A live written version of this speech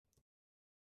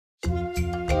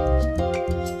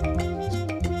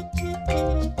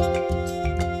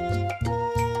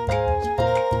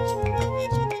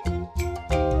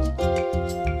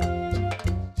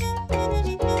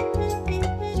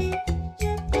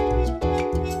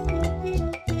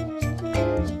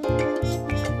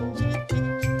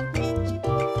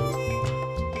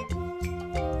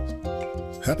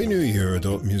Happy New Year,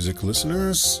 adult music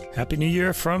listeners. Happy New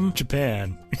Year from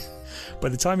Japan. By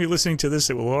the time you're listening to this,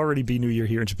 it will already be New Year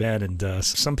here in Japan, and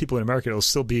some people in America, it'll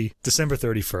still be December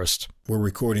 31st. We're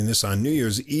recording this on New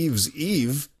Year's Eve's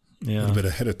Eve, a little bit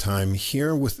ahead of time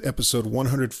here with episode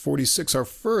 146, our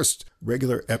first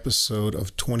regular episode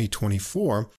of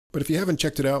 2024. But if you haven't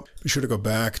checked it out, be sure to go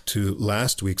back to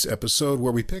last week's episode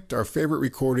where we picked our favorite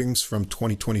recordings from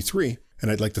 2023. And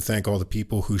I'd like to thank all the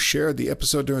people who shared the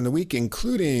episode during the week,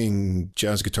 including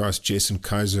jazz guitarist Jason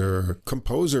Kaiser,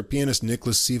 composer, pianist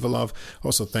Nicholas Sivalov.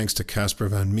 Also thanks to Casper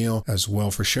Van Meel as well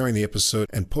for sharing the episode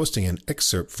and posting an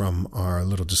excerpt from our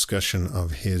little discussion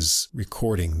of his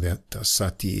recording, that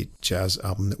Sati jazz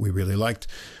album that we really liked.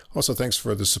 Also, thanks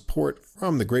for the support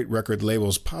from the great record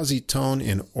labels Positone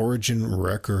and Origin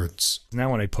Records.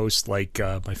 Now when I post my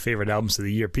favorite albums of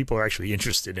the year, people are actually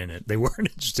interested in it. They weren't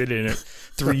interested in it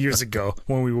 3 years ago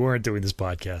when we weren't doing this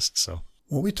podcast. So,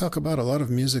 well, we talk about a lot of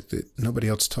music that nobody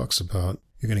else talks about.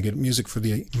 You're going to get music for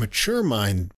the mature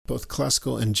mind, both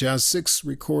classical and jazz, 6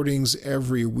 recordings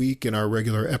every week in our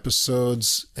regular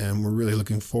episodes, and we're really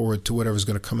looking forward to whatever's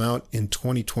going to come out in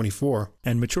 2024.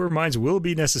 And mature minds will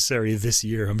be necessary this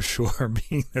year, I'm sure,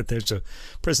 being that there's a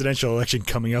presidential election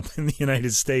coming up in the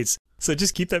United States. So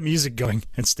just keep that music going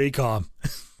and stay calm.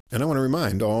 And I want to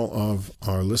remind all of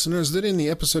our listeners that in the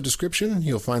episode description,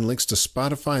 you'll find links to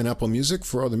Spotify and Apple Music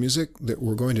for all the music that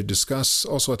we're going to discuss.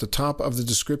 Also at the top of the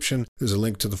description, there's a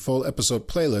link to the full episode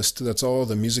playlist. That's all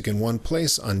the music in one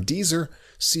place on Deezer,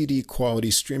 CD quality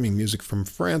streaming music from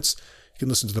France. You can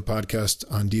listen to the podcast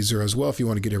on Deezer as well if you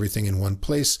want to get everything in one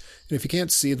place. And if you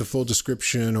can't see the full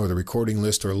description or the recording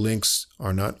list or links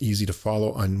are not easy to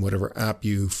follow on whatever app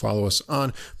you follow us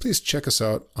on, please check us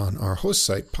out on our host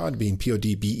site, Podbean,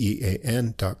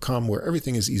 podbean.com, where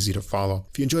everything is easy to follow.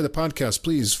 If you enjoy the podcast,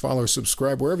 please follow or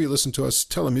subscribe wherever you listen to us.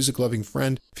 Tell a music-loving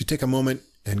friend. If you take a moment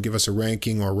and give us a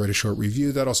ranking or write a short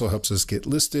review, that also helps us get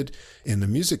listed in the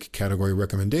music category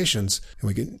recommendations, and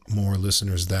we get more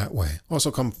listeners that way.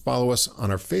 Also, come follow us on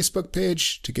our Facebook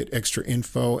page to get extra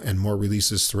info and more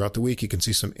releases throughout the week. You can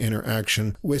see some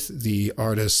interaction with the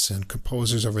artists and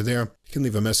composers over there. You can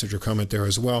leave a message or comment there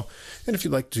as well. And if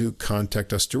you'd like to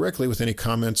contact us directly with any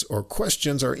comments or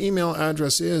questions, our email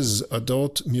address is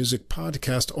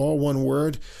adultmusicpodcast, all one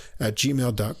word,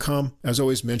 @gmail.com. As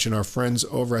always, mention our friends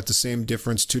over at The Same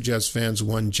Difference, 2 Jazz Fans,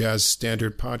 1 Jazz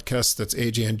Standard podcast. That's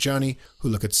AJ and Johnny, who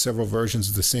look at several versions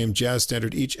of the same jazz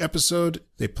standard each episode.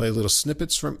 They play little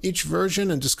snippets from each version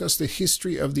and discuss the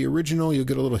history of the original. You'll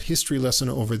get a little history lesson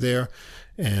over there.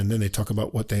 And then they talk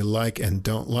about what they like and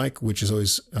don't like, which is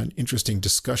always an interesting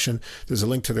discussion. There's a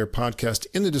link to their podcast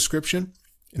in the description.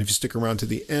 And if you stick around to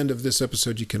the end of this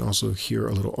episode, you can also hear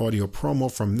a little audio promo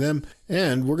from them.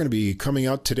 And we're going to be coming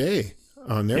out today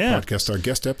on their podcast, our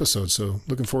guest episode. So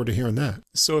looking forward to hearing that.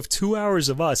 So if 2 hours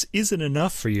of us isn't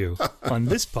enough for you on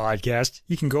this podcast,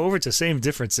 you can go over to Same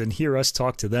Difference and hear us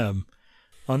talk to them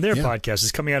on their podcast.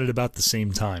 It's coming out at about the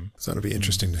same time. So that'll be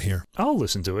interesting to hear. I'll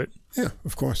listen to it. Yeah,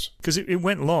 of course. Because it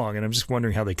went long, and I'm just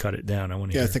wondering how they cut it down.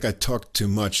 I think I talked too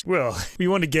much. Well, we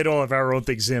want to get all of our own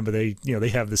things in, but they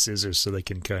have the scissors, so they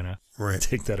can kind of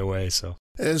take that away. So,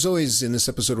 as always, in this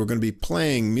episode, we're going to be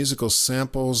playing musical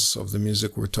samples of the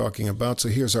music we're talking about. So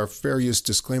here's our fair use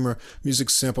disclaimer. Music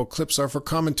sample clips are for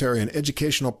commentary and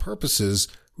educational purposes.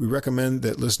 We recommend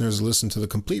that listeners listen to the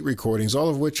complete recordings, all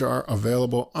of which are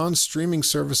available on streaming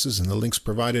services and the links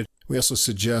provided. We also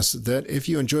suggest that if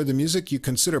you enjoy the music, you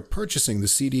consider purchasing the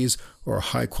CDs or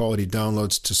high-quality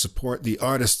downloads to support the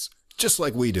artists, just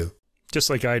like we do. Just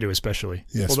like I do, especially.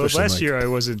 Yeah, although especially last year I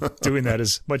wasn't doing that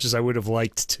as much as I would have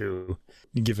liked to,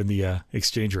 given the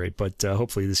exchange rate. But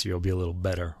hopefully this year will be a little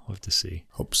better. We'll have to see.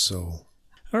 Hope so.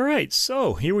 All right,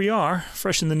 so here we are,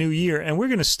 fresh in the new year, and we're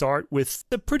going to start with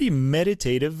a pretty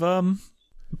meditative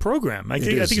program. I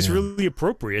think it's really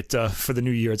appropriate for the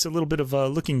new year. It's a little bit of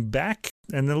looking back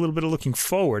and then a little bit of looking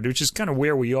forward, which is kind of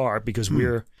where we are because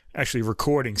we're actually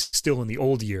recording still in the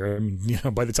old year. I mean,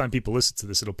 by the time people listen to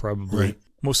this, it'll probably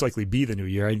most likely be the new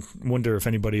year. I wonder if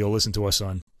anybody will listen to us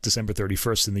on December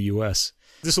 31st in the U.S.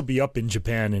 This will be up in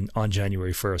Japan on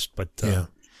January 1st, but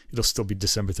it'll still be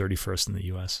December 31st in the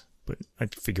U.S. But I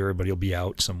figure everybody will be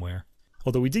out somewhere.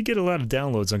 Although we did get a lot of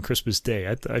downloads on Christmas Day.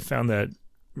 I found that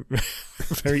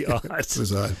very odd. It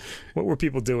was odd. What were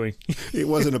people doing? It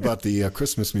wasn't about the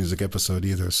Christmas music episode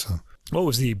either. So what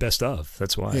was the best of?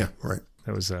 That's why. Yeah, right.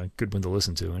 That was a good one to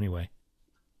listen to anyway.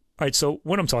 All right, so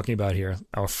what I'm talking about here,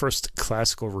 our first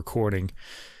classical recording,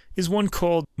 is one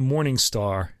called Morning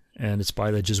Star, and it's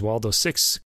by the Gesualdo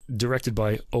Six, directed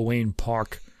by Owain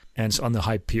Park, and it's on the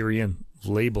Hyperion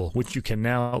label, which you can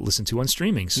now listen to on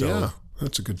streaming. So yeah,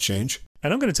 that's a good change.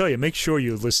 And I'm going to tell you, make sure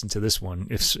you listen to this one.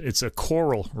 It's a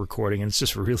choral recording, and it's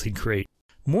just really great.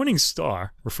 Morning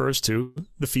Star refers to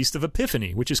the Feast of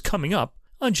Epiphany, which is coming up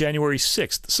on January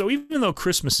 6th. So even though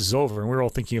Christmas is over and we're all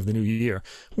thinking of the new year,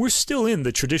 we're still in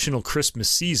the traditional Christmas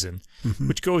season,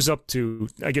 which goes up to,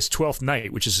 I guess, 12th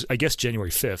night, which is, I guess,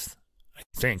 January 5th. I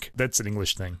think. That's an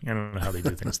English thing. I don't know how they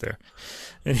do things there.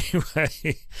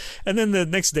 Anyway, and then the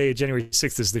next day, January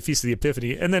 6th, is the Feast of the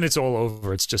Epiphany, and then it's all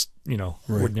over. It's just,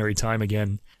 ordinary time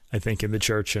again, I think, in the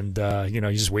church. And,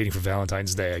 you're just waiting for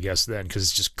Valentine's Day, I guess, then, because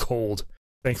it's just cold.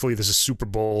 Thankfully, there's a Super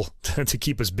Bowl to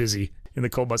keep us busy in the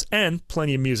cold months, and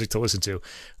plenty of music to listen to,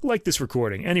 like this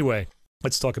recording. Anyway,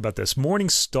 let's talk about this. Morning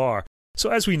Star. So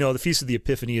as we know, the Feast of the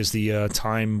Epiphany is the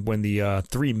time when the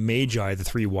three magi, the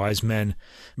three wise men,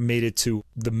 made it to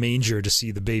the manger to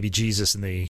see the baby Jesus, and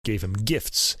they gave him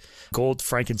gifts, gold,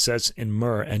 frankincense, and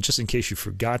myrrh. And just in case you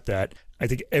forgot that, I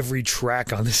think every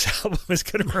track on this album is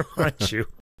going to remind you.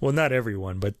 Well, not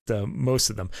everyone, but most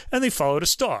of them. And they followed a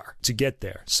star to get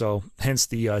there. So hence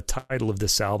the title of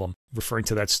this album, referring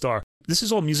to that star. This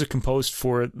is all music composed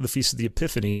for the Feast of the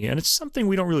Epiphany, and it's something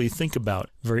we don't really think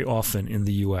about very often in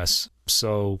the U.S.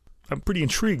 So I'm pretty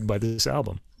intrigued by this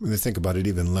album. They think about it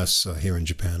even less here in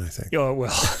Japan, I think. Oh,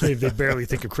 well, they barely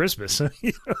think of Christmas.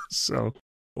 So,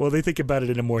 well, they think about it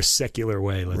in a more secular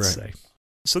way, let's say.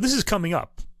 So this is coming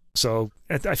up. So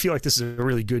I feel like this is a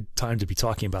really good time to be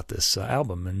talking about this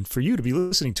album and for you to be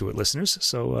listening to it, listeners.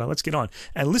 So let's get on.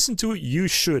 And listen to it, you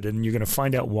should, and you're going to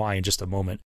find out why in just a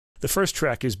moment. The first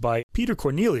track is by Peter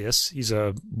Cornelius. He's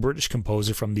a British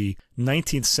composer from the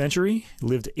 19th century,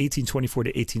 lived 1824 to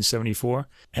 1874.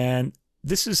 And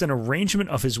this is an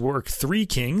arrangement of his work, Three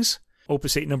Kings,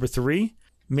 Opus 8, number 3,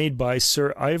 made by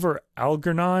Sir Ivor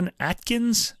Algernon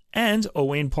Atkins and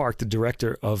Owain Park, the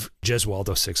director of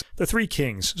Gesualdo 6. The Three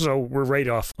Kings. So we're right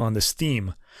off on this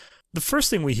theme. The first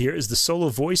thing we hear is the solo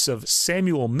voice of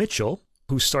Samuel Mitchell,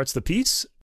 who starts the piece.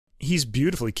 He's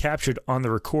beautifully captured on the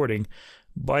recording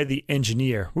by the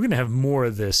engineer. We're going to have more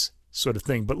of this sort of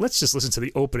thing, but let's just listen to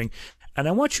the opening. And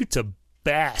I want you to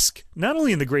bask, not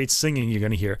only in the great singing you're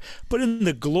going to hear, but in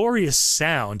the glorious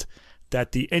sound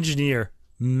that the engineer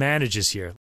manages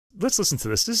here. Let's listen to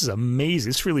this. This is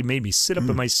amazing. This really made me sit up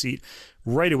in my seat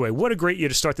right away. What a great year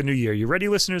to start the new year. You ready,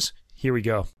 listeners? Here we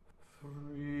go.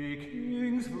 Three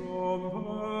kings from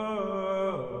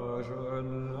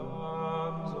Persian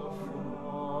lands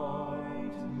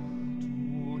affright,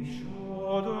 to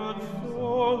Jordan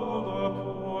follow the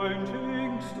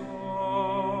pointing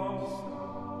stars,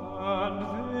 and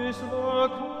this the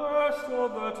quest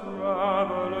of the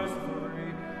travelers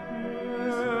three,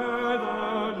 ere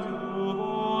the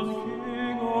newborn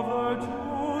King of the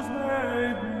Jews may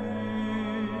be.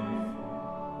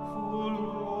 Full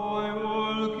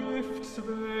royal gifts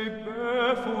they bear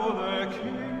for their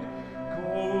king,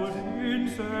 gold,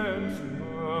 incense,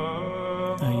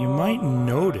 myrrh. Now you might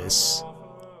notice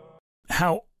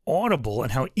how audible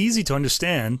and how easy to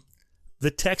understand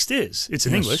the text is. It's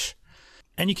in English,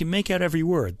 and you can make out every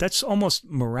word. That's almost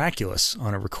miraculous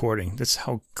on a recording. That's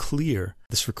how clear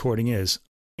this recording is.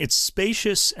 It's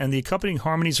spacious, and the accompanying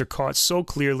harmonies are caught so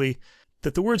clearly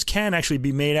that the words can actually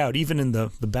be made out, even in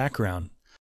the background.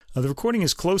 The recording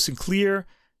is close and clear.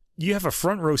 You have a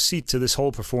front row seat to this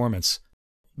whole performance.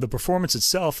 The performance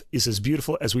itself is as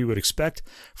beautiful as we would expect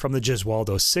from the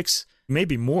Gesualdo 6,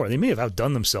 maybe more. They may have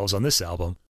outdone themselves on this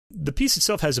album. The piece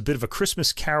itself has a bit of a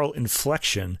Christmas carol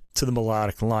inflection to the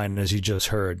melodic line, as you just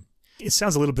heard. It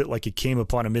sounds a little bit like it came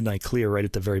upon a midnight clear right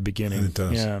at the very beginning. It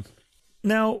does. Yeah.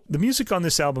 Now, the music on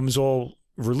this album is all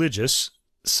religious,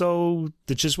 so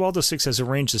the Gesualdo 6 has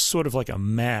arranged as sort of like a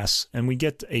mass, and we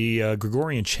get a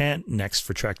Gregorian chant next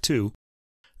for track 2.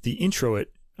 The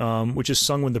introit, which is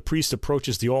sung when the priest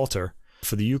approaches the altar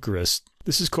for the Eucharist.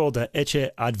 This is called Ecce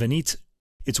Advenit.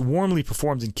 It's warmly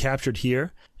performed and captured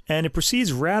here, and it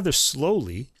proceeds rather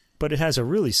slowly, but it has a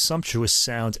really sumptuous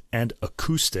sound and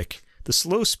acoustic. The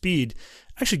slow speed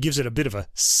actually gives it a bit of a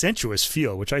sensuous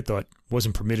feel, which I thought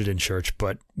wasn't permitted in church,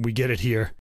 but we get it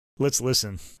here. Let's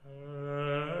listen.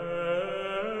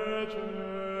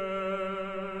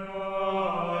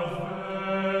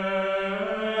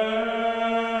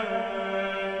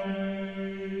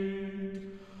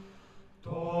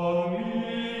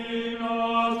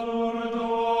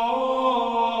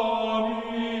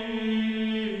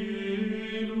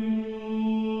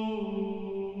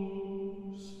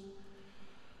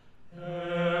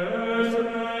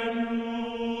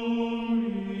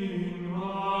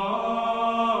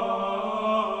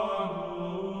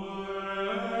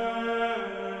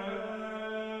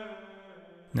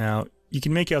 Now, you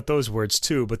can make out those words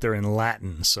too, but they're in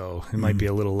Latin, so it might be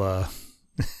a little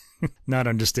not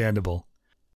understandable.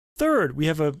 Third, we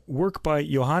have a work by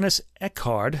Johannes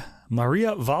Eckhard,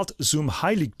 Maria Walt zum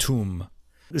Heiligtum.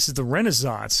 This is the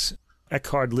Renaissance.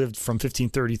 Eckhard lived from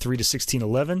 1533 to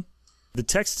 1611. The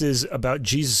text is about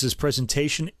Jesus'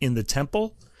 presentation in the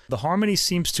temple. The harmony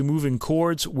seems to move in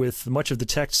chords with much of the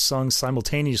text sung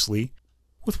simultaneously,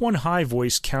 with one high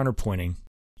voice counterpointing.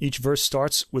 Each verse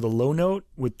starts with a low note,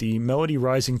 with the melody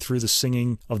rising through the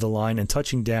singing of the line and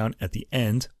touching down at the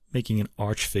end, making an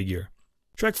arch figure.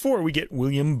 Track 4, we get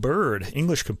William Byrd,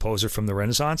 English composer from the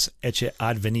Renaissance, Ecce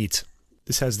Advenit.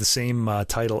 This has the same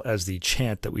title as the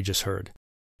chant that we just heard.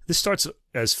 This starts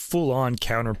as full-on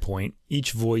counterpoint,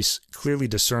 each voice clearly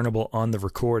discernible on the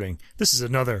recording. This is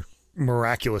another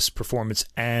miraculous performance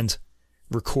and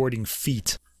recording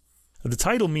feat. The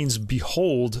title means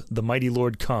Behold, the Mighty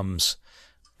Lord Comes.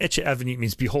 Ecce Advenit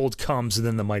means Behold comes, and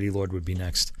then the Mighty Lord would be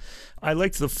next. I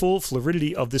liked the full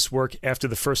fluidity of this work after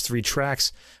the first 3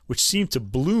 tracks, which seem to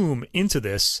bloom into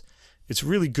this. It's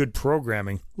really good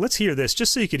programming. Let's hear this,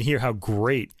 just so you can hear how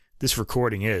great this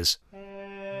recording is.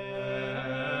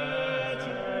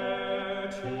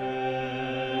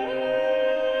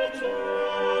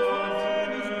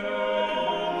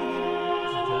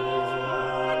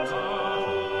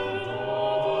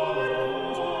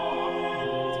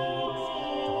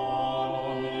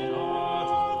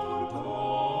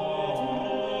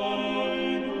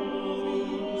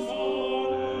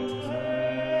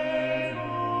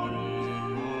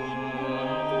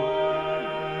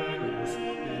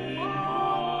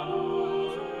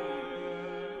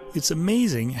 It's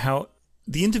amazing how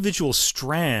the individual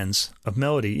strands of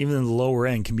melody, even in the lower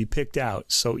end, can be picked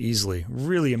out so easily.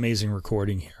 Really amazing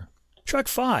recording here. Track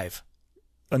 5,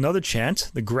 another chant,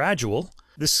 the gradual.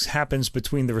 This happens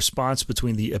between the response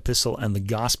between the epistle and the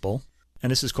gospel,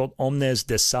 and this is called Omnes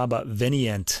de Saba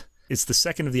Venient. It's the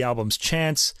second of the album's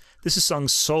chants. This is sung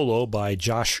solo by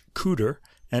Josh Cooter,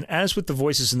 and as with the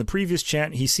voices in the previous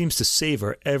chant, he seems to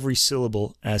savor every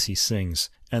syllable as he sings,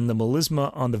 and the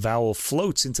melisma on the vowel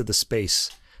floats into the space.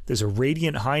 There's a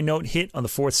radiant high note hit on the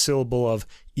 4th syllable of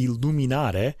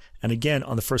Illuminare, and again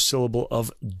on the 1st syllable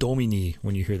of Domini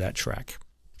when you hear that track.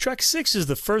 Track 6 is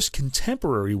the first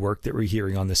contemporary work that we're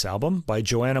hearing on this album by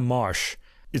Joanna Marsh.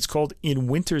 It's called In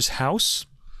Winter's House.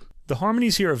 The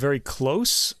harmonies here are very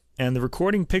close, and the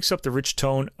recording picks up the rich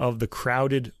tone of the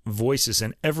crowded voices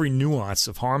and every nuance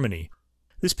of harmony.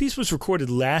 This piece was recorded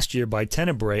last year by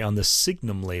Tenebrae on the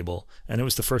Signum label, and it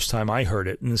was the first time I heard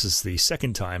it, and this is the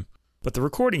second time. But the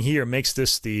recording here makes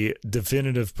this the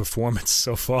definitive performance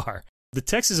so far. The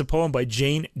text is a poem by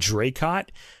Jane Draycott.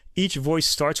 Each voice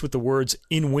starts with the words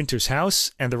In Winter's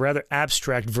House, and the rather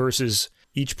abstract verses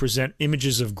each present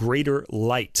images of greater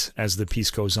light as the piece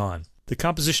goes on. The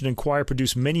composition and choir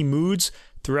produce many moods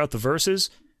throughout the verses.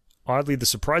 Oddly, the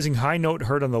surprising high note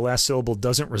heard on the last syllable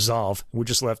doesn't resolve. We're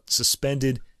just left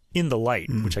suspended in the light,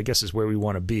 which I guess is where we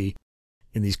want to be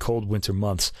in these cold winter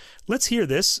months. Let's hear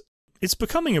this. It's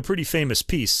becoming a pretty famous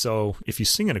piece, so if you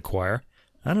sing in a choir,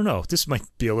 I don't know, this might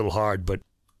be a little hard, but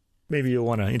maybe you'll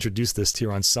want to introduce this to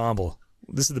your ensemble.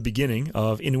 This is the beginning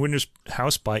of In Winter's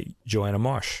House by Joanna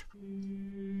Marsh.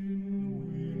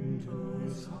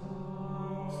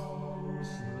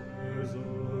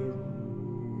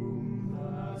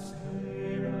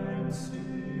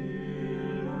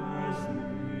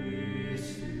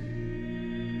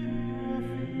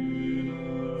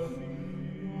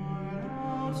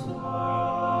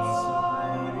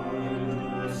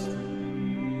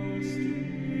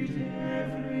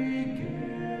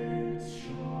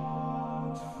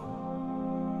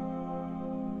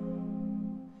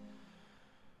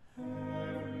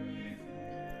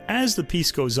 As the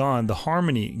piece goes on, the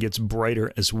harmony gets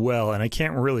brighter as well, and I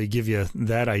can't really give you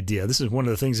that idea. This is one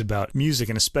of the things about music,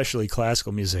 and especially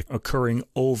classical music, occurring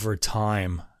over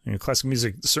time. You know, classical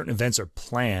music, certain events are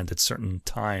planned at certain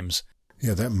times.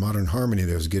 Yeah, that modern harmony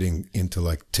there is getting into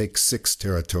like Take 6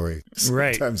 territory.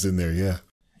 Right. Sometimes in there, yeah.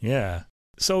 Yeah.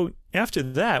 So after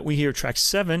that, we hear track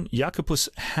 7, Jacobus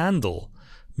Handel,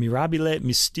 Mirabile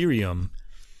Mysterium.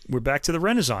 We're back to the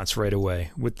Renaissance right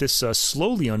away with this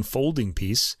slowly unfolding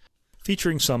piece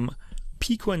featuring some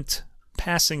piquant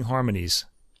passing harmonies.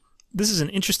 This is an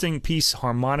interesting piece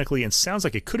harmonically and sounds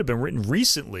like it could have been written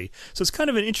recently, so it's kind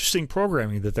of an interesting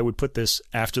programming that they would put this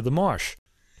after the march.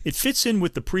 It fits in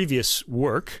with the previous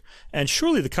work, and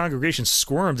surely the congregation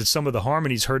squirmed at some of the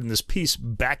harmonies heard in this piece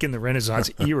back in the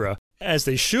Renaissance era, as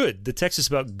they should. The text is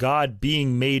about God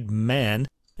being made man,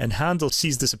 and Handel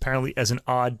sees this apparently as an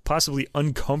odd, possibly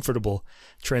uncomfortable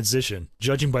transition,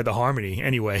 judging by the harmony.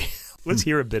 Anyway, let's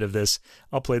hear a bit of this.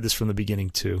 I'll play this from the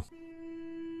beginning too.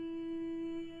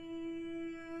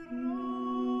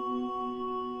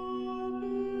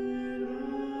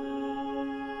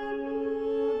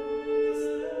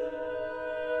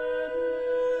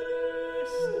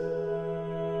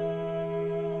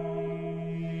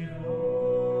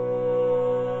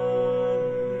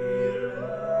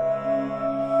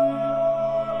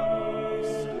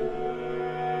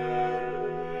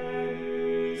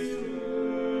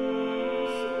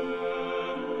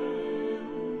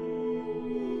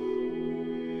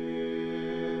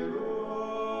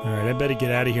 All right, I better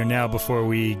get out of here now before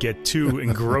we get too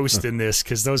engrossed in this,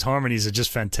 because those harmonies are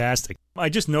just fantastic. I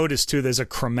just noticed, too, there's a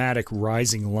chromatic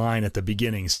rising line at the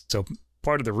beginning. So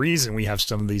part of the reason we have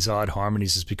some of these odd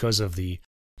harmonies is because of the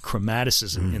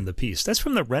chromaticism in the piece. That's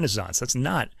from the Renaissance. That's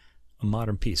not a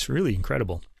modern piece. Really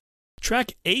incredible.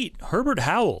 Track 8, Herbert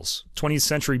Howells, 20th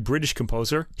century British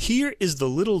composer. Here is the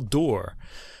Little Door.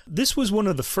 This was one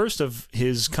of the first of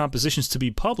his compositions to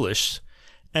be published,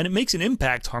 and it makes an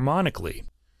impact harmonically.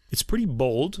 It's pretty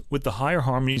bold, with the higher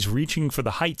harmonies reaching for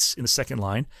the heights in the second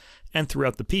line and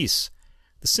throughout the piece.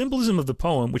 The symbolism of the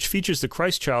poem, which features the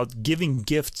Christ child giving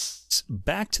gifts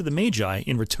back to the Magi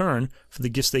in return for the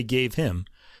gifts they gave him,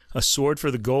 a sword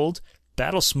for the gold,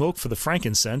 battle smoke for the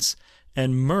frankincense,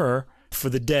 and myrrh for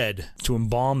the dead to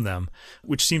embalm them,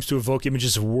 which seems to evoke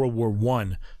images of World War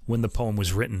I when the poem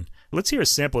was written. Let's hear a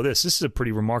sample of this. This is a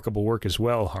pretty remarkable work as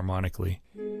well, harmonically.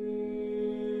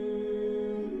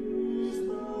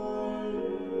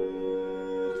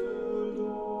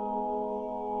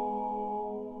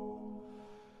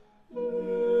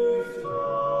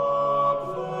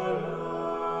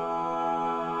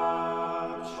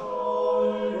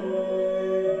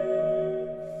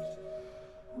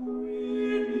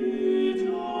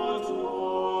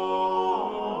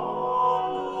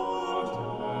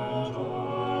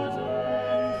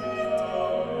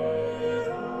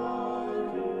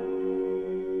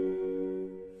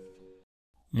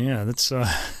 Yeah, that's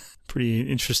a pretty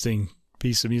interesting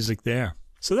piece of music there.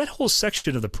 So that whole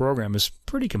section of the program is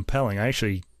pretty compelling. I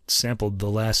actually sampled the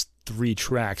last 3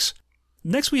 tracks.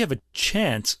 Next we have a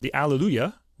chant, the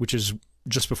Alleluia, which is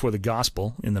just before the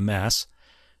Gospel in the Mass.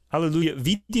 Alleluia,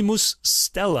 Vidimus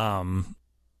Stellam,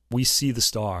 we see the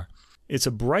star. It's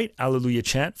a bright Alleluia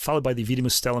chant, followed by the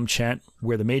Vidimus Stellam chant,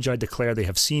 where the Magi declare they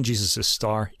have seen Jesus'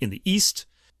 star in the east.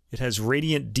 It has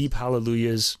radiant, deep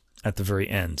hallelujahs at the very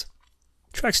end.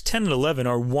 Tracks 10 and 11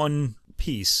 are one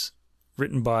piece,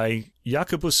 written by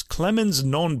Jacobus Clemens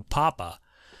non Papa,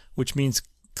 which means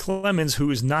Clemens,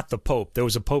 who is not the Pope. There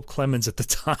was a Pope Clemens at the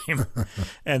time,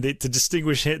 and to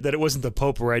distinguish it, that it wasn't the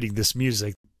Pope writing this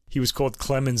music, he was called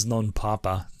Clemens non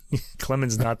Papa.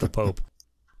 Clemens, not the Pope.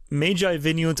 Magi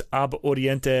veniunt ab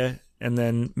Oriente, and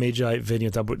then Magi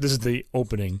veniunt ab... This is the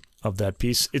opening of that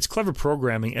piece. It's clever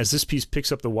programming, as this piece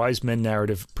picks up the wise men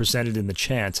narrative presented in the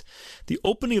chant. The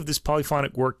opening of this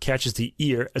polyphonic work catches the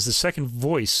ear as the second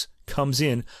voice comes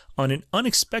in on an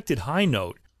unexpected high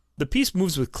note. The piece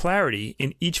moves with clarity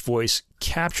in each voice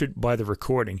captured by the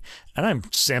recording. And I'm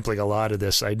sampling a lot of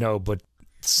this, I know, but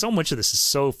so much of this is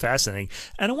so fascinating.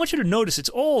 And I want you to notice it's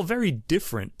all very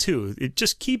different, too. It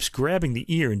just keeps grabbing the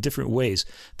ear in different ways.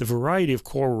 The variety of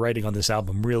choral writing on this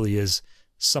album really is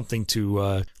something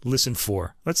to listen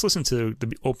for. Let's listen to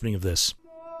the opening of this.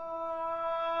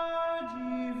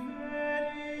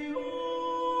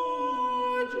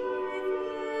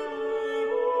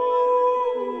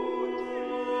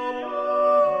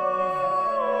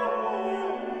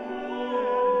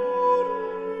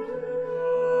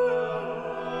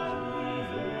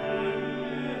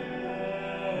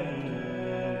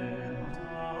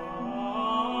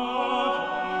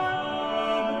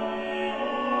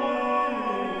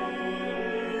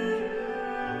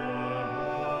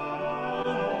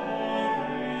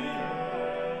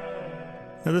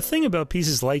 Now, the thing about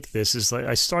pieces like this is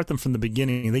I start them from the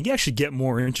beginning, and they actually get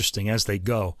more interesting as they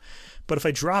go. But if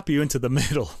I drop you into the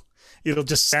middle, it'll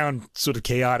just sound sort of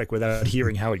chaotic without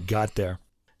hearing how it got there.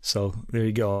 So there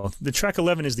you go. The track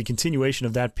 11 is the continuation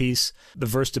of that piece. The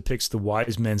verse depicts the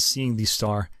wise men seeing the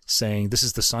star, saying, "This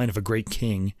is the sign of a great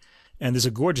king." And there's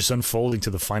a gorgeous unfolding to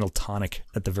the final tonic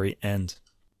at the very end.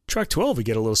 Track 12, we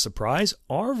get a little surprise.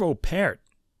 Arvo Pärt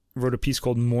wrote a piece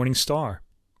called Morning Star.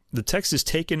 The text is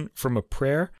taken from a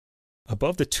prayer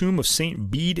above the tomb of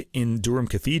St. Bede in Durham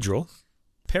Cathedral.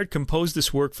 Pärt composed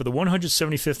this work for the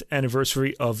 175th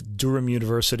anniversary of Durham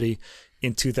University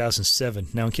in 2007.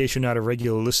 Now, in case you're not a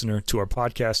regular listener to our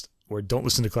podcast or don't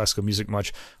listen to classical music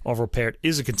much, Arvo Pärt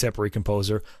is a contemporary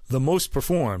composer, the most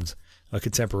performed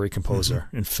contemporary composer,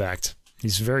 in fact.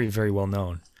 He's very, very well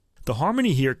known. The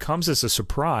harmony here comes as a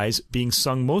surprise, being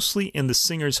sung mostly in the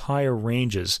singer's higher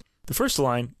ranges. The first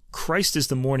line, "Christ is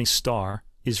the morning star,"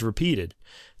 is repeated.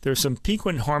 There are some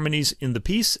piquant harmonies in the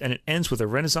piece, and it ends with a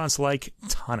Renaissance-like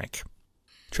tonic.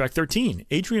 Track 13,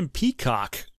 Adrian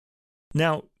Peacock.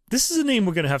 Now, this is a name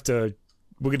we're going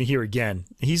to hear again.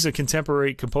 He's a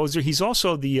contemporary composer. He's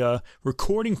also the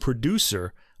recording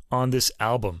producer on this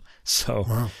album. So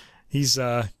wow. He's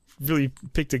really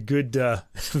picked a good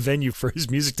venue for his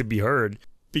music to be heard,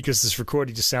 because this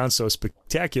recording just sounds so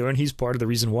spectacular, and he's part of the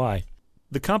reason why.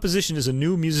 The composition is a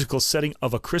new musical setting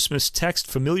of a Christmas text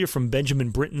familiar from Benjamin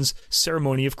Britten's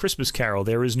Ceremony of Christmas Carol,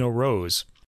 There Is No Rose.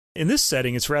 In this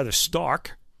setting, it's rather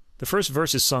stark. The first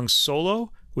verse is sung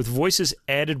solo, with voices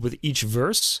added with each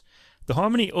verse. The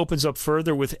harmony opens up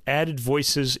further with added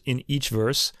voices in each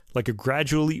verse, like a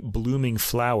gradually blooming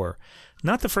flower.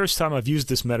 Not the first time I've used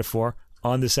this metaphor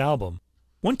on this album.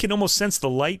 One can almost sense the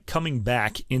light coming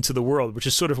back into the world, which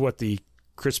is sort of what the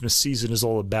Christmas season is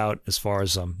all about as far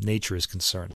as nature is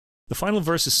concerned. The final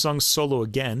verse is sung solo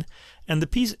again, and the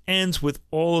piece ends with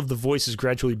all of the voices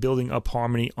gradually building up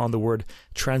harmony on the word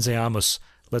transeamus,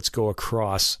 let's go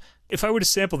across. If I were to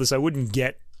sample this, I wouldn't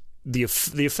get the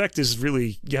effect is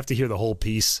really, you have to hear the whole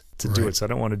piece to do it, so I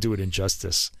don't want to do it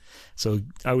injustice. So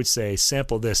I would say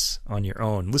sample this on your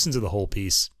own. Listen to the whole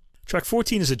piece. Track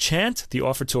 14 is a chant, the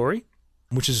offertory,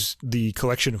 which is the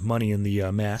collection of money in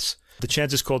the Mass. The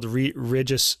chant is called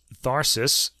Regis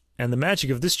Tharsis, and the magic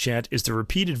of this chant is the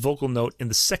repeated vocal note in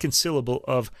the second syllable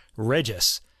of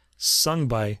Regis, sung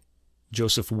by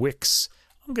Joseph Wicks.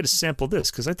 I'm going to sample this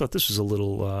because I thought this was a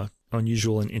little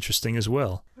unusual and interesting as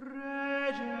well.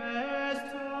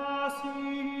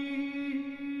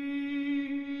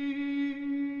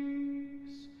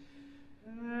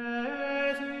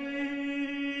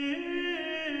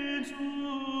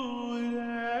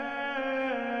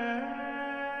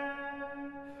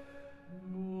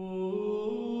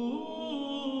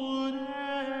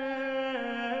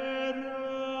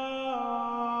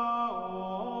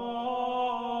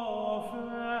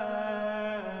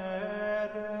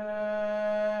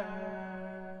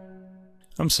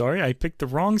 I'm sorry, I picked the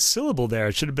wrong syllable there.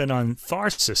 It should have been on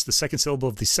Tharsis, the second syllable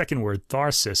of the second word,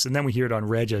 Tharsis. And then we hear it on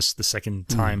Regis the second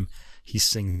time he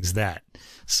sings that.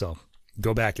 So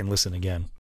go back and listen again.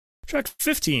 Track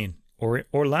 15,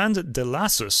 Orland de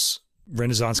Lassus,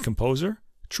 Renaissance composer,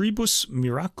 Tribus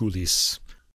Miraculis.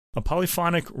 A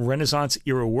polyphonic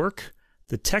Renaissance-era work.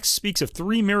 The text speaks of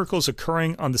 3 miracles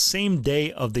occurring on the same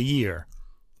day of the year.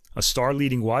 A star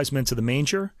leading wise men to the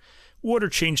manger, water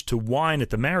changed to wine at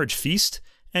the marriage feast,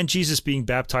 and Jesus being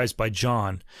baptized by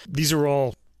John. These are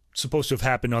all supposed to have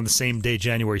happened on the same day,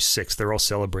 January 6th. They're all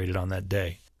celebrated on that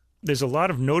day. There's a lot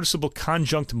of noticeable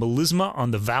conjunct melisma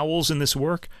on the vowels in this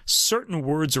work. Certain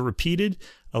words are repeated,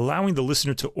 allowing the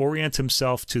listener to orient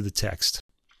himself to the text.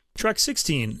 Track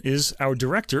 16 is our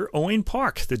director, Owain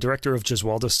Park, the director of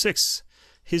Gesualdo 6.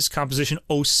 His composition,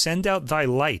 O Send Out Thy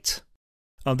Light.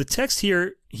 The text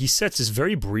here, he sets, is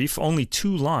very brief, only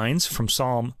 2 lines from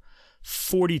Psalm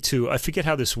 42. I forget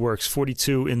how this works.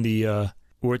 42 in the,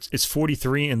 or it's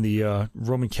 43 in the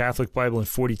Roman Catholic Bible and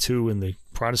 42 in the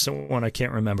Protestant one. I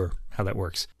can't remember how that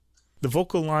works. The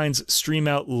vocal lines stream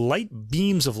out light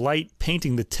beams of light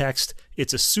painting the text.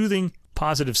 It's a soothing,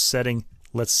 positive setting.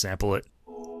 Let's sample it.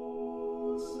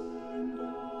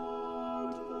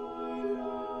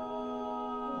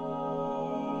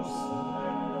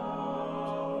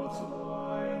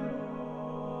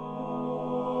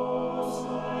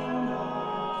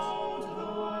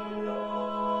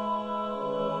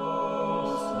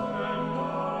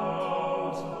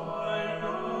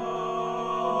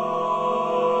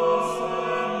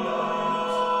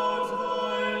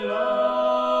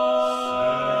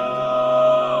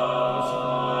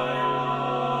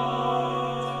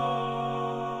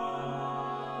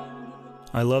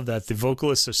 I love that. The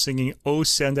vocalists are singing, "Oh,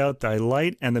 send out thy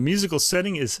light," and the musical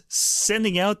setting is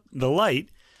sending out the light.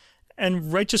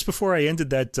 And right just before I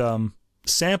ended that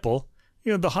sample,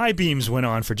 the high beams went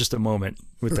on for just a moment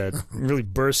with that really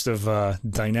burst of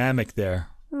dynamic there.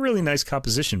 Really nice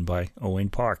composition by Owain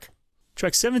Park.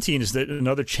 Track 17 is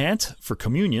another chant for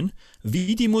communion.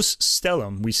 Vidimus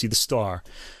stellum, we see the star.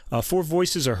 4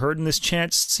 voices are heard in this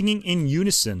chant, singing in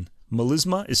unison.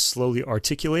 Melisma is slowly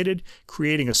articulated,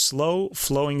 creating a slow,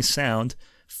 flowing sound,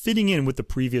 fitting in with the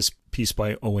previous piece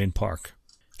by Owain Park.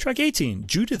 Track 18,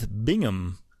 Judith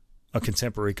Bingham, a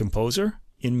contemporary composer.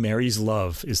 In Mary's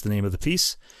Love is the name of the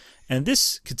piece. And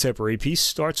this contemporary piece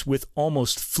starts with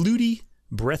almost fluty,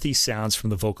 breathy sounds from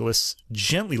the vocalists,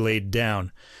 gently laid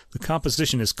down. The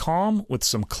composition is calm with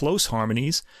some close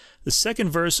harmonies. The second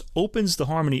verse opens the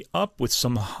harmony up with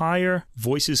some higher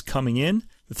voices coming in.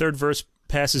 The third verse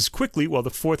passes quickly while the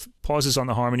fourth pauses on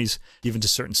the harmonies given to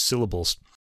certain syllables.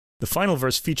 The final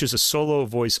verse features a solo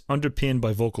voice underpinned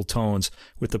by vocal tones,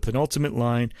 with the penultimate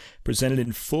line presented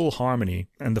in full harmony,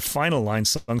 and the final line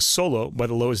sung solo by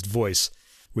the lowest voice,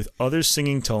 with other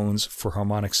singing tones for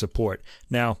harmonic support.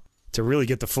 Now, to really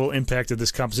get the full impact of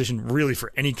this composition, really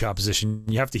for any composition,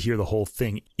 you have to hear the whole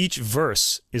thing. Each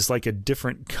verse is like a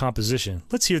different composition.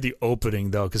 Let's hear the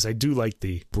opening, though, because I do like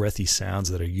the breathy sounds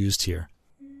that are used here.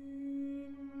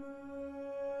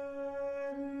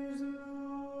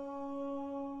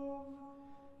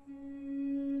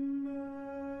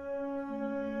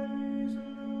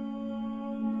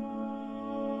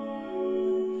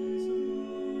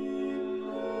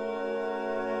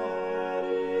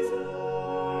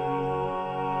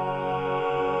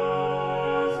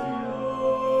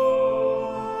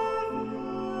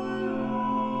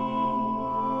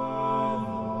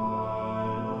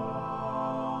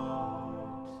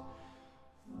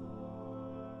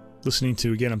 listening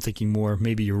to, again, I'm thinking more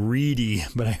maybe reedy,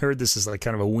 but I heard this as like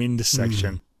kind of a wind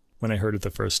section when I heard it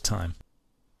the first time.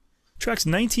 Tracks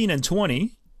 19 and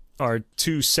 20 are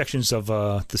two sections of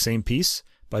the same piece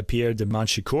by Pierre de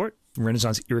Manchicourt,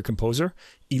 Renaissance era composer,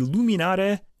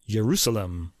 Illuminare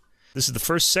Jerusalem. This is the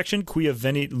first section, Quia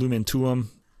venit lumen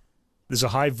tuum. There's a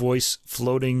high voice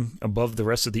floating above the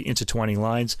rest of the intertwining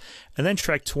lines. And then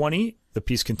track 20, the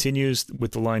piece continues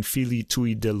with the line Filii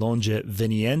tui de longe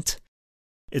venient.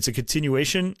 It's a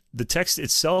continuation. The text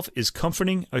itself is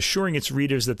comforting, assuring its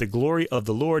readers that the glory of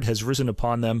the Lord has risen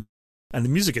upon them. And the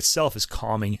music itself is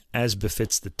calming, as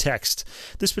befits the text.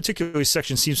 This particular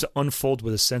section seems to unfold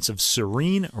with a sense of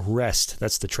serene rest.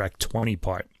 That's the track 20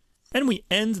 part. And we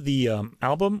end the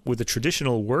album with a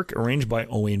traditional work arranged by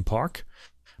Owain Park,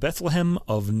 Bethlehem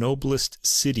of Noblest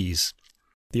Cities.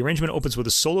 The arrangement opens with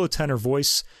a solo tenor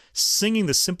voice singing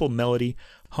the simple melody.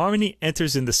 Harmony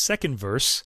enters in the second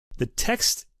verse. The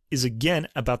text is again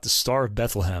about the Star of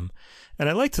Bethlehem. And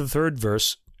I like the third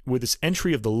verse with its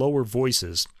entry of the lower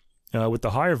voices, with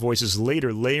the higher voices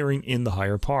later layering in the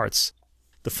higher parts.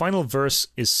 The final verse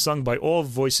is sung by all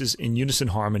voices in unison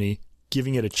harmony,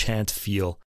 giving it a chant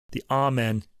feel. The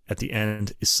Amen at the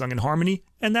end is sung in harmony,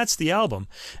 and that's the album.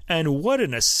 And what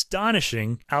an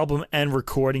astonishing album and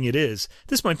recording it is.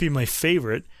 This might be my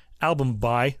favorite album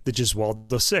by the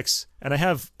Gesualdo Six, and I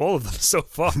have all of them so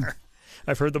far.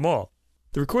 I've heard them all.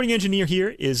 The recording engineer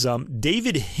here is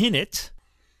David Hinnett,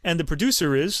 and the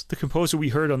producer is the composer we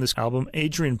heard on this album,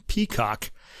 Adrian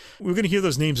Peacock. We're going to hear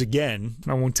those names again.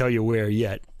 I won't tell you where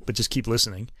yet, but just keep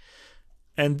listening.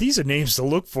 And these are names to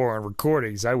look for on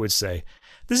recordings, I would say.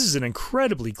 This is an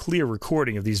incredibly clear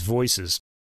recording of these voices.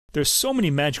 There's so many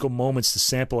magical moments to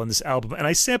sample on this album, and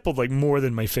I sampled like more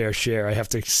than my fair share, I have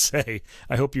to say.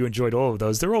 I hope you enjoyed all of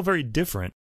those. They're all very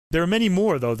different. There are many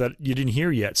more, though, that you didn't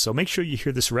hear yet, so make sure you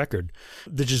hear this record.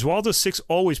 The Gesualdo Six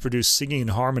always produce singing and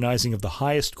harmonizing of the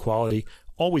highest quality,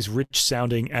 always rich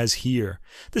sounding as here.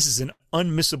 This is an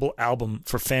unmissable album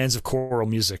for fans of choral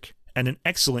music, and an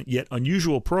excellent yet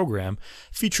unusual program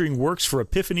featuring works for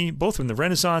Epiphany, both from the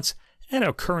Renaissance and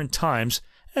our current times,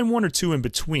 and one or two in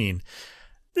between.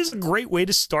 This is a great way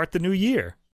to start the new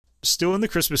year. Still in the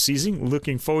Christmas season,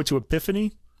 looking forward to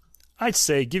Epiphany? I'd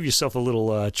say give yourself a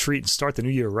little treat and start the new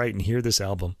year right and hear this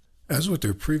album. As with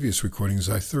their previous recordings,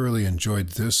 I thoroughly enjoyed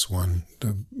this one.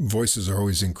 The voices are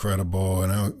always incredible,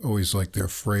 and I always like their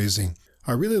phrasing.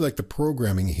 I really like the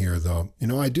programming here, though. You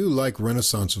know, I do like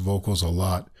Renaissance vocals a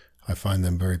lot. I find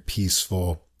them very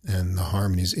peaceful, and the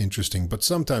harmony's interesting. But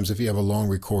sometimes if you have a long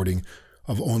recording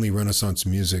of only Renaissance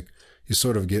music, you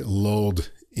sort of get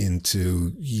lulled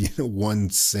into one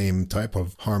same type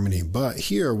of harmony. But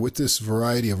here, with this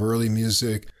variety of early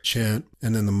music, chant,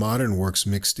 and then the modern works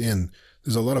mixed in,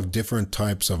 there's a lot of different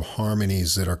types of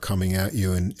harmonies that are coming at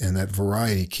you, and that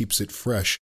variety keeps it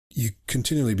fresh. You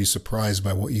continually be surprised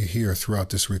by what you hear throughout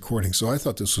this recording. So I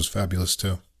thought this was fabulous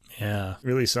too. Yeah,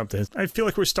 really something. I feel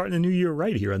like we're starting the new year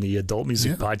right here on the Adult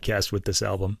Music Podcast with this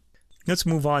album. Let's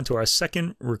move on to our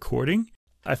second recording.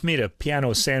 I've made a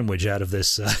piano sandwich out of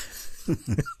this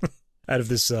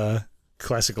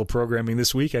classical programming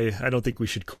this week. I don't think we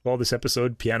should call this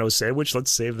episode Piano Sandwich.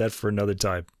 Let's save that for another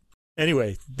time.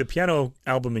 Anyway, the piano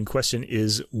album in question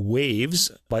is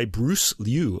Waves by Bruce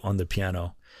Liu on the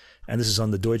piano, and this is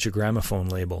on the Deutsche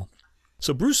Grammophon label.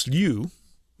 So Bruce Liu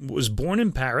was born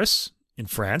in Paris, in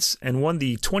France, and won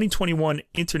the 2021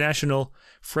 International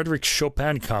Frédéric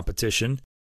Chopin competition.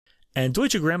 And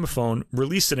Deutsche Grammophon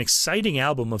released an exciting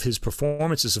album of his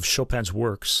performances of Chopin's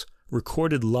works,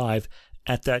 recorded live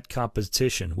at that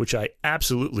competition, which I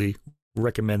absolutely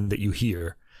recommend that you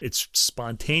hear. It's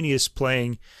spontaneous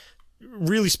playing,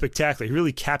 really spectacular. It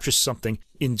really captures something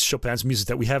in Chopin's music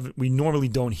that we normally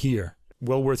don't hear.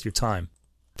 Well worth your time.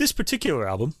 This particular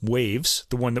album, Waves,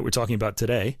 the one that we're talking about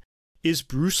today, is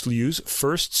Bruce Liu's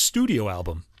first studio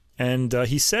album. And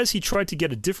he says he tried to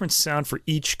get a different sound for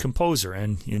each composer,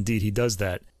 and indeed he does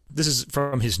that. This is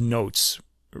from his notes.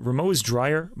 Rameau is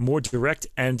drier, more direct,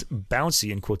 and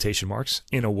bouncy, in quotation marks,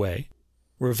 in a way.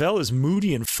 Ravel is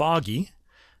moody and foggy,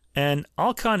 and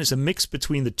Alkan is a mix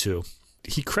between the two.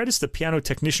 He credits the piano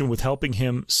technician with helping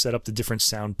him set up the different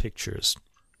sound pictures.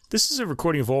 This is a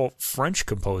recording of all French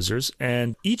composers,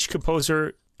 and each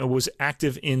composer was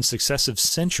active in successive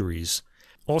centuries,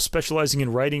 all specializing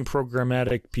in writing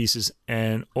programmatic pieces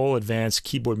and all advanced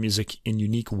keyboard music in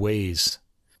unique ways.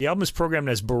 The album is programmed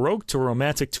as Baroque to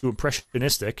Romantic to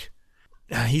Impressionistic.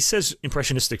 He says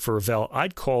Impressionistic for Ravel.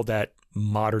 I'd call that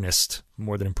modernist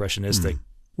more than Impressionistic.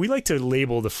 We like to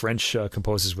label the French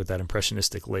composers with that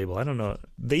Impressionistic label. I don't know.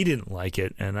 They didn't like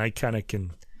it, and I kind of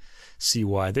can see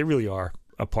why. They really are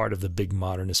a part of the big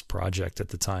modernist project at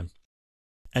the time.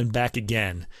 And Back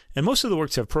Again. And most of the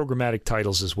works have programmatic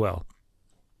titles as well.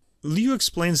 Liu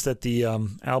explains that the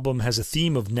album has a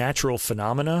theme of natural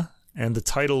phenomena, and the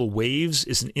title Waves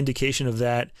is an indication of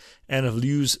that and of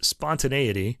Liu's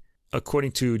spontaneity,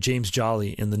 according to James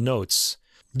Jolly in the notes.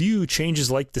 Liu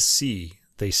changes like the sea,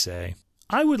 they say.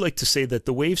 I would like to say that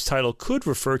the Waves title could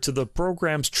refer to the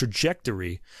program's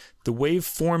trajectory, the wave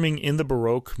forming in the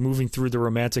Baroque, moving through the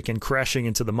Romantic and crashing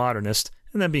into the Modernist,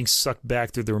 and then being sucked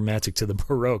back through the Romantic to the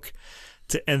Baroque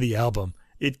to end the album.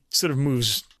 It sort of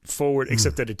moves forward,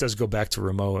 except that it does go back to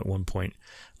Rameau at one point.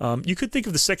 You could think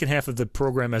of the second half of the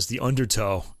program as the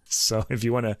undertow. So if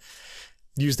you want to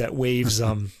use that Waves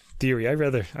theory,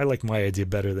 I like my idea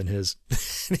better than his.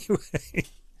 Anyway.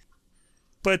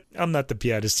 But I'm not the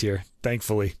pianist here,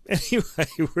 thankfully.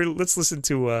 Anyway, let's listen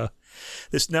to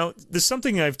this. Now, there's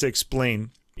something I have to explain.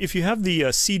 If you have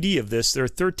the CD of this, there are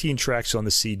 13 tracks on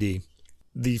the CD.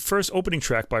 The first opening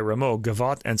track by Rameau,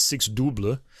 Gavotte and Six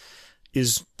Double,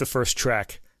 is the first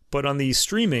track. But on the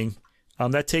streaming,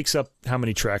 that takes up how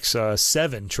many tracks?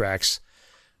 7 tracks,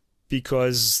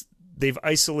 because they've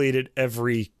isolated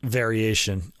every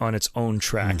variation on its own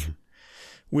track,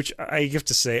 which I have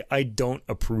to say I don't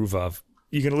approve of.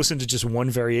 You're going to listen to just one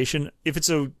variation. If it's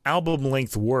an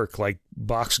album-length work like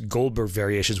Bach's Goldberg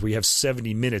variations, where you have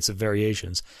 70 minutes of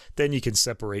variations, then you can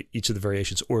separate each of the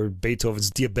variations, or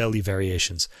Beethoven's Diabelli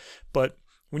variations. But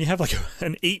when you have like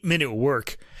an 8-minute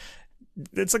work,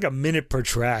 it's like a minute per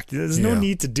track. There's no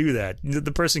need to do that.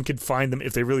 The person can find them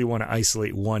if they really want to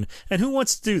isolate one. And who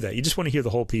wants to do that? You just want to hear the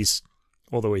whole piece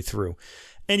all the way through.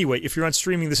 Anyway, if you're on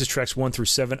streaming, this is tracks 1 through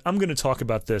 7. I'm going to talk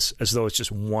about this as though it's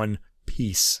just one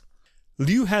piece.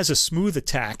 Liu has a smooth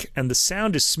attack, and the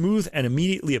sound is smooth and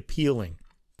immediately appealing.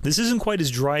 This isn't quite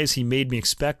as dry as he made me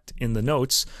expect in the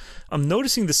notes. I'm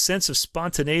noticing the sense of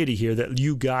spontaneity here that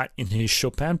Liu got in his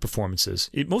Chopin performances.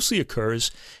 It mostly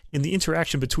occurs in the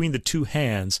interaction between the two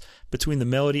hands, between the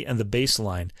melody and the bass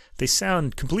line. They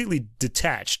sound completely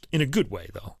detached, in a good way,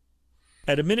 though.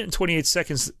 At 1 minute and 28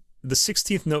 seconds, the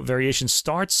 16th note variation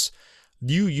starts.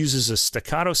 Liu uses a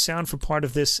staccato sound for part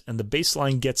of this, and the bass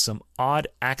line gets some odd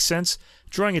accents,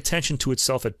 drawing attention to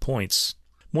itself at points.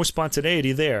 More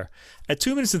spontaneity there. At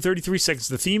 2 minutes and 33 seconds,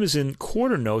 the theme is in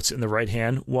quarter notes in the right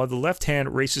hand, while the left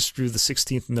hand races through the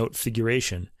 16th note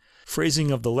figuration. Phrasing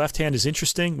of the left hand is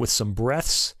interesting, with some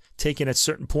breaths taken at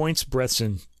certain points, breaths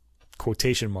in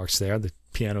quotation marks there. The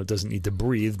piano doesn't need to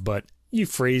breathe, but you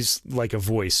phrase like a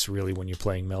voice, really, when you're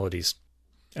playing melodies.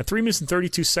 At 3 minutes and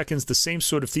 32 seconds, the same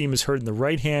sort of theme is heard in the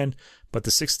right hand, but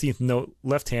the 16th note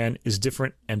left hand is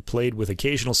different and played with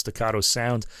occasional staccato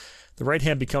sound. The right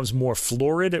hand becomes more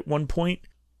florid at one point.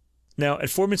 Now, at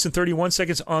 4 minutes and 31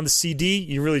 seconds on the CD,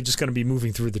 you're really just going to be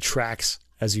moving through the tracks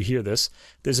as you hear this.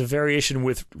 There's a variation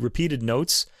with repeated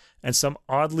notes and some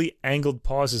oddly angled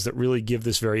pauses that really give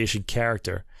this variation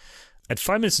character. At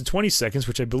 5 minutes and 20 seconds,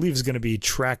 which I believe is going to be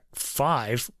track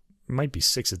 5, might be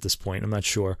 6 at this point, I'm not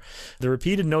sure. The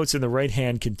repeated notes in the right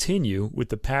hand continue, with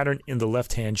the pattern in the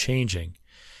left hand changing.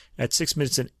 At 6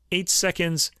 minutes and 8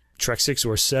 seconds, track 6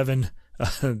 or 7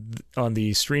 on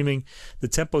the streaming, the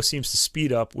tempo seems to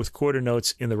speed up with quarter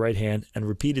notes in the right hand and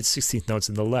repeated 16th notes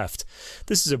in the left.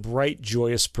 This is a bright,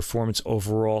 joyous performance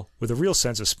overall, with a real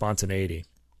sense of spontaneity.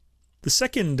 The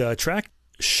second track,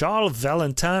 Charles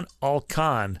Valentin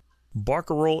Alcan,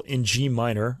 Barcarolle in G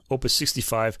minor, opus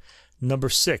 65, number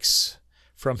 6,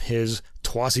 from his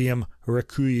Troisième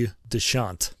Recueil de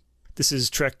Chant. This is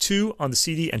track 2 on the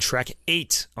CD and track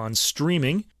 8 on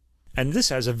streaming, and this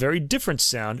has a very different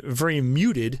sound, very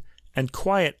muted and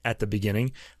quiet at the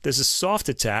beginning. There's a soft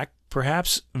attack,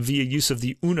 perhaps via use of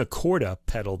the una corda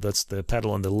pedal, that's the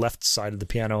pedal on the left side of the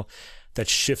piano that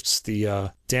shifts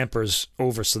the dampers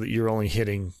over so that you're only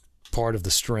hitting part of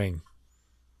the string.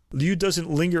 Liu doesn't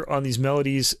linger on these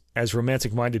melodies as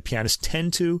romantic-minded pianists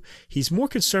tend to. He's more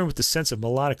concerned with the sense of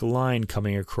melodic line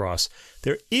coming across.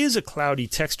 There is a cloudy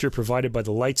texture provided by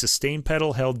the light sustain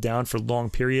pedal held down for long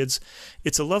periods.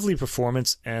 It's a lovely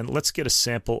performance, and let's get a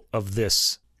sample of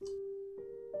this.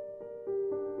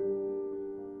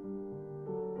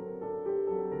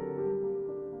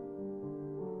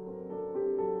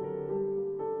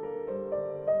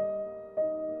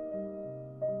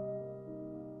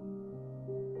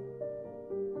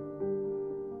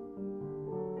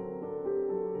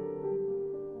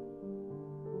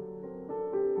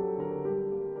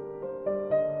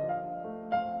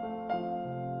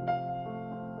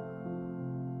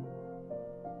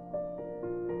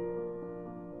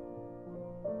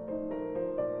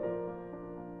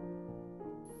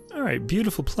 All right,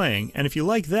 beautiful playing. And if you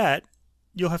like that,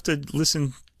 you'll have to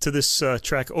listen to this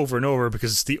track over and over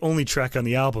because it's the only track on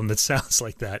the album that sounds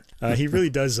like that. He really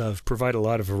does provide a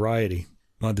lot of variety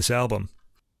on this album.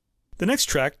 The next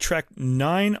track, track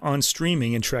 9 on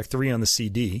streaming and track 3 on the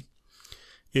CD,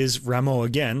 is Rameau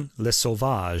again, Les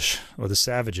Sauvages, or The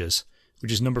Savages,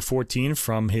 which is number 14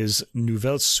 from his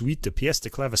Nouvelle Suite de Pièces de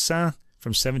Clavecin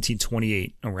from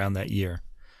 1728, around that year.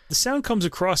 The sound comes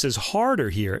across as harder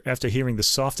here after hearing the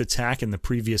soft attack in the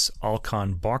previous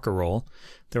Alcon barcarolle.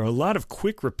 There are a lot of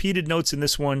quick repeated notes in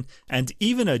this one, and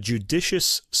even a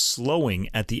judicious slowing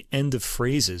at the end of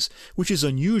phrases, which is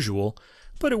unusual,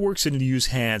 but it works in Liu's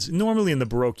hands. Normally in the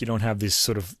Baroque, you don't have these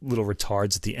sort of little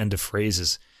retards at the end of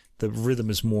phrases. The rhythm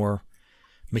is more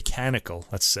mechanical,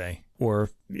 let's say, or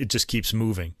it just keeps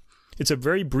moving. It's a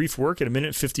very brief work at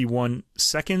 1:51,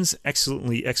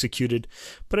 excellently executed,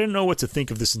 but I don't know what to think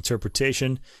of this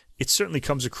interpretation. It certainly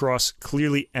comes across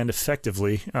clearly and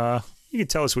effectively. You can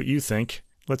tell us what you think.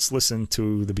 Let's listen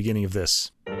to the beginning of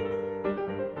this.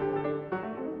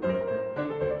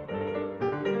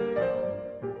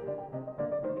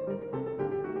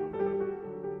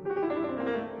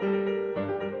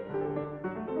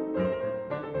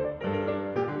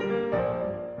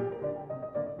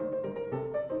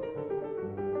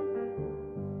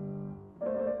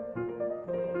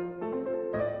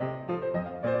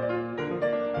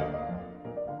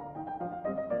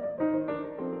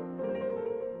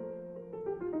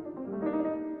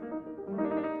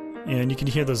 And you can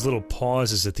hear those little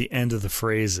pauses at the end of the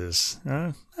phrases.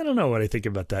 I don't know what I think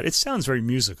about that. It sounds very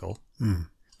musical.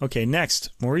 Okay, next,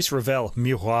 Maurice Ravel,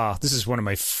 Miroir. This is one of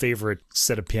my favorite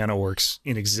set of piano works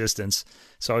in existence,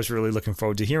 so I was really looking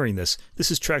forward to hearing this.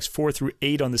 This is tracks 4 through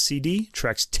 8 on the CD,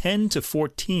 tracks 10 to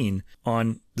 14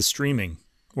 on the streaming,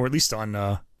 or at least on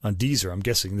Deezer. I'm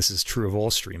guessing this is true of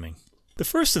all streaming. The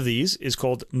first of these is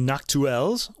called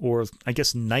Noctuelles, or I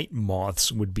guess night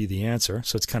moths would be the answer,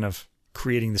 so it's kind of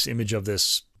creating this image of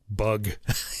this bug,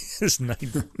 this night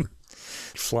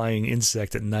flying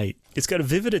insect at night. It's got a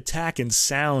vivid attack and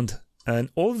sound, and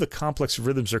all of the complex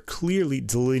rhythms are clearly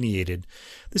delineated.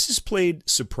 This is played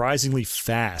surprisingly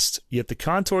fast, yet the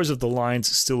contours of the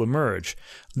lines still emerge.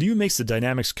 Liu makes the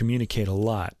dynamics communicate a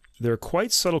lot. There are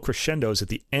quite subtle crescendos at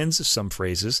the ends of some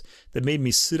phrases that made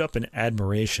me sit up in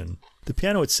admiration. The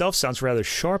piano itself sounds rather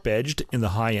sharp-edged in the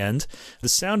high end. The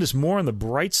sound is more on the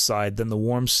bright side than the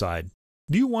warm side.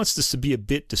 Liu wants this to be a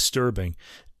bit disturbing.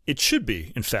 It should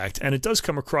be, in fact, and it does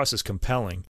come across as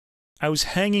compelling. I was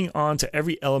hanging on to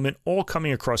every element, all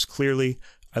coming across clearly.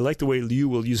 I like the way Liu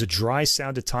will use a dry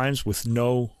sound at times with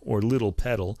no or little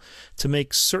pedal to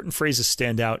make certain phrases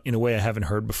stand out in a way I haven't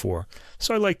heard before.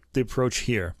 So I like the approach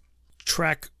here.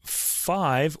 Track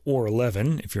 5 or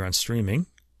 11, if you're on streaming,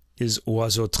 is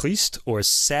Oiseaux Tristes, or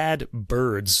Sad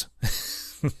Birds.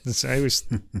 I always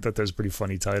thought that was a pretty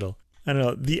funny title. I don't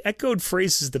know, the echoed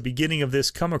phrases at the beginning of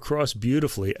this come across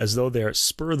beautifully as though they're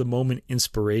spur-of-the-moment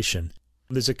inspiration.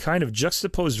 There's a kind of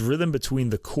juxtaposed rhythm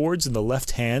between the chords in the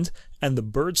left hand and the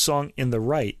bird song in the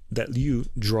right that Liu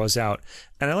draws out,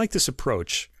 and I like this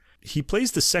approach. He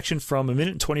plays the section from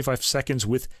 1:25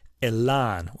 with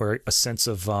élan, or a sense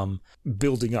of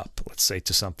building up, let's say,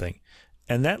 to something.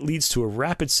 And that leads to a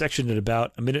rapid section at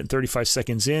about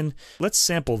 1:35 in. Let's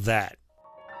sample that.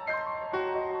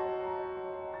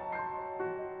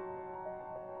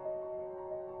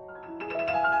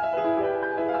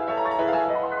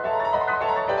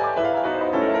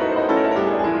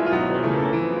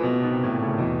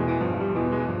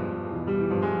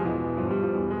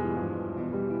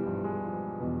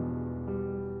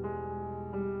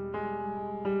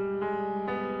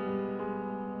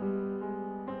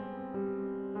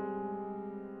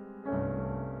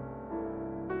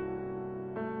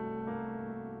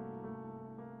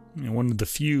 One of the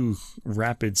few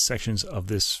rapid sections of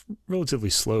this relatively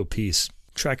slow piece.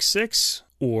 Track 6,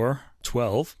 or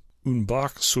 12, Une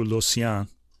barque sur l'océan.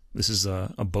 This is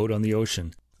a boat on the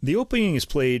ocean. The opening is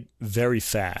played very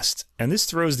fast, and this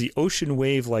throws the ocean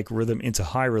wave-like rhythm into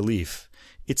high relief.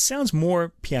 It sounds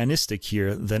more pianistic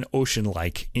here than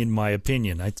ocean-like, in my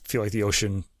opinion. I feel like the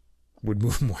ocean would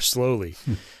move more slowly.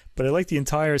 But I like the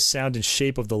entire sound and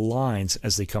shape of the lines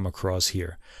as they come across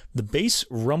here. The bass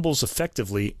rumbles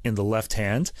effectively in the left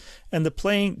hand, and the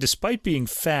playing, despite being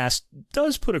fast,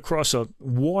 does put across a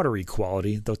watery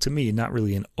quality, though to me not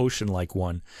really an ocean-like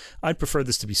one. I'd prefer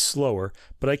this to be slower,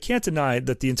 but I can't deny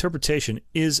that the interpretation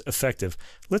is effective.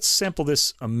 Let's sample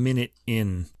this a minute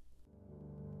in.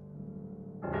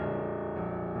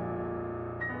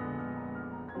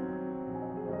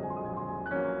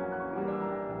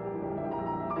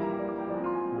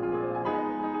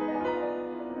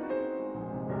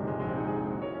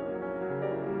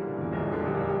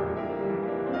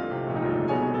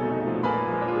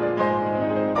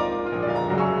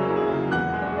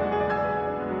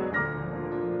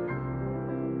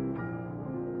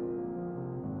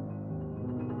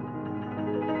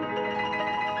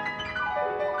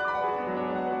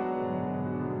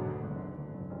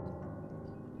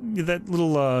 that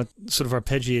little sort of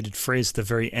arpeggiated phrase at the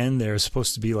very end there is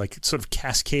supposed to be like sort of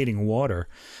cascading water.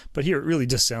 But here it really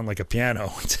does sound like a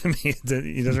piano to me.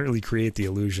 It doesn't really create the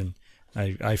illusion,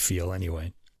 I feel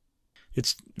anyway.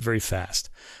 It's very fast.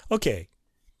 Okay,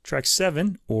 track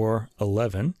 7 or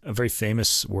 11, a very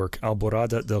famous work,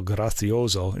 Alborada del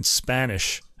Gracioso, in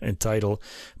Spanish, entitled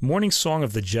Morning Song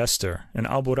of the Jester. And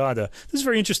Alborada, this is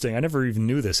very interesting. I never even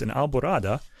knew this. An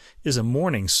Alborada is a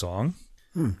morning song,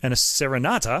 and a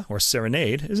serenata, or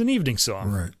serenade, is an evening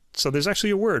song. Right. So there's actually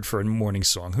a word for a morning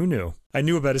song. Who knew? I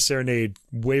knew about a serenade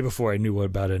way before I knew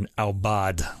about an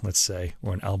aubade, let's say,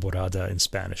 or an alborada in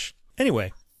Spanish.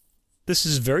 Anyway, this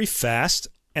is very fast,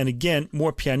 and again,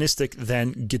 more pianistic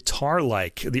than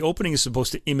guitar-like. The opening is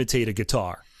supposed to imitate a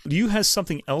guitar. Liu has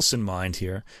something else in mind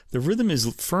here. The rhythm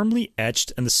is firmly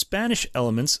etched, and the Spanish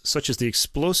elements, such as the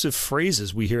explosive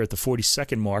phrases we hear at the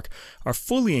 40-second mark, are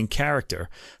fully in character.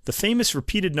 The famous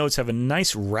repeated notes have a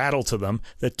nice rattle to them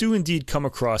that do indeed come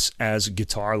across as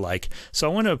guitar-like. So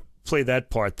I want to play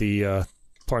that part, the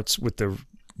parts with the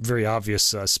very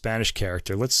obvious Spanish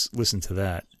character. Let's listen to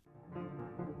that.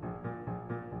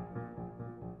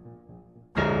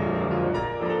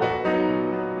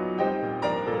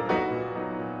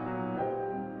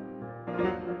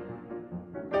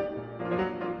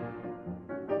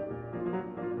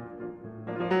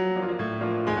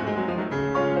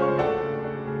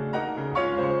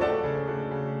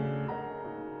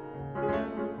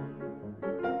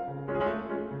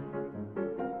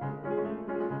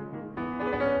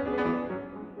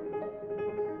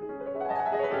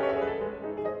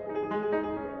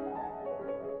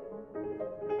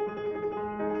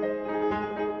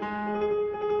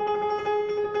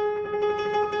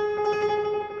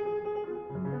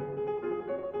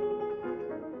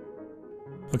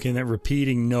 Okay, and that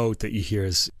repeating note that you hear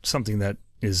is something that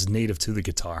is native to the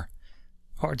guitar.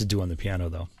 Hard to do on the piano,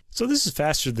 though. So this is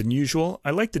faster than usual. I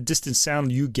like the distant sound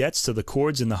Liu gets to the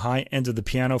chords in the high end of the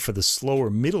piano for the slower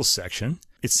middle section.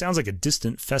 It sounds like a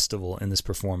distant festival in this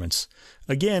performance.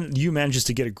 Again, Liu manages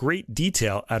to get a great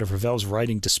detail out of Ravel's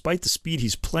writing despite the speed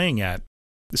he's playing at.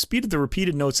 The speed of the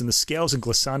repeated notes and the scales and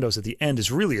glissandos at the end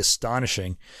is really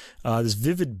astonishing. There's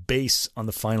vivid bass on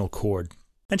the final chord.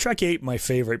 And track 8, my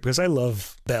favorite, because I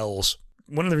love bells.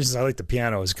 One of the reasons I like the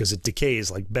piano is because it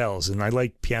decays like bells, and I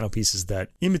like piano pieces that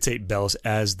imitate bells,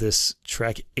 as this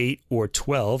track 8 or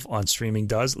 12 on streaming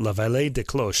does, La Vallée des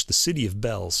Cloches, the City of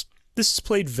Bells. This is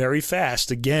played very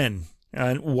fast again,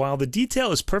 and while the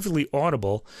detail is perfectly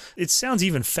audible, it sounds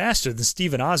even faster than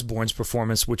Stephen Osborne's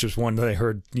performance, which was one that I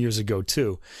heard years ago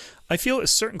too. I feel a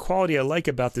certain quality I like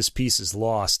about this piece is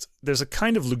lost. There's a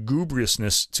kind of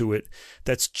lugubriousness to it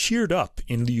that's cheered up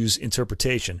in Liu's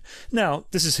interpretation. Now,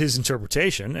 this is his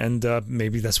interpretation, and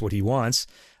maybe that's what he wants.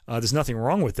 There's nothing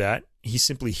wrong with that. He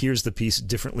simply hears the piece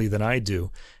differently than I do,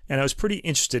 and I was pretty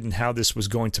interested in how this was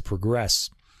going to progress.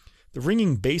 The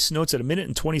ringing bass notes at 1 minute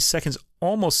and 20 seconds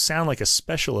almost sound like a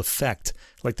special effect,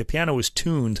 like the piano was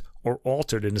tuned or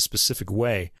altered in a specific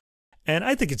way. And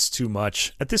I think it's too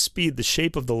much. At this speed, the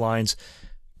shape of the lines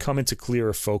come into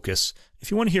clearer focus. If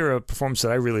you want to hear a performance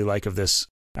that I really like of this,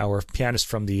 our pianist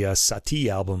from the Satie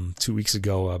album 2 weeks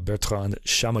ago, Bertrand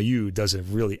Chamayou, does a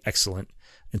really excellent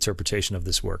interpretation of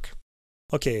this work.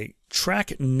 Okay,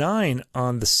 track 9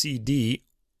 on the CD,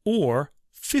 or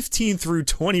 15 through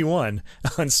 21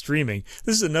 on streaming.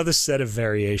 This is another set of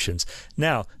variations.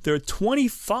 Now, there are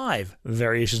 25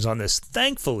 variations on this.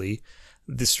 Thankfully,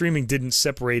 the streaming didn't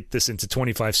separate this into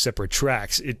 25 separate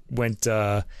tracks. It went,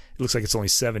 it looks like it's only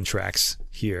 7 tracks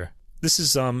here. This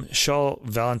is Charles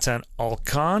Valentin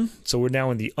Alcan. So we're now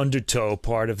in the undertow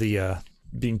part of the,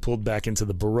 being pulled back into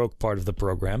the Baroque part of the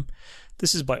program.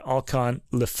 This is by Alcan,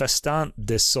 Le Festin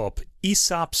d'Aesop,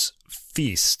 Aesop's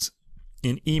Feast,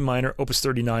 in E minor, opus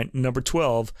 39, number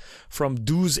 12, from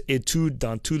 12 Études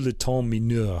dans tout le temps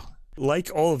mineur. Like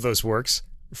all of those works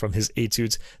from his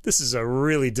etudes, this is a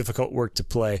really difficult work to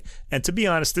play. And to be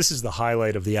honest, this is the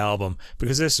highlight of the album,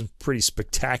 because there's some pretty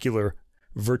spectacular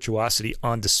virtuosity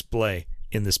on display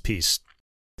in this piece.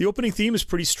 The opening theme is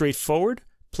pretty straightforward,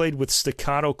 played with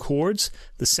staccato chords.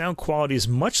 The sound quality is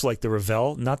much like the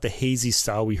Ravel, not the hazy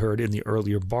style we heard in the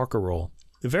earlier Barcarolle.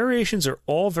 The variations are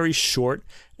all very short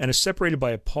and are separated by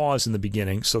a pause in the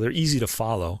beginning, so they're easy to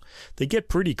follow. They get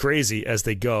pretty crazy as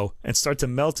they go and start to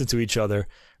melt into each other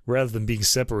rather than being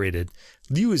separated.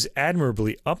 Liu is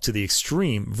admirably up to the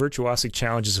extreme virtuosic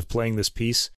challenges of playing this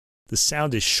piece. The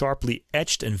sound is sharply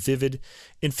etched and vivid.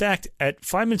 In fact, at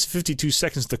 5 minutes and 52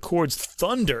 seconds, the chords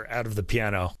thunder out of the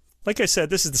piano. Like I said,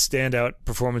 this is the standout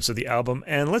performance of the album,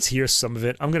 and let's hear some of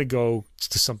it. I'm going to go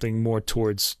to something more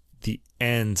towards the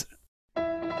end.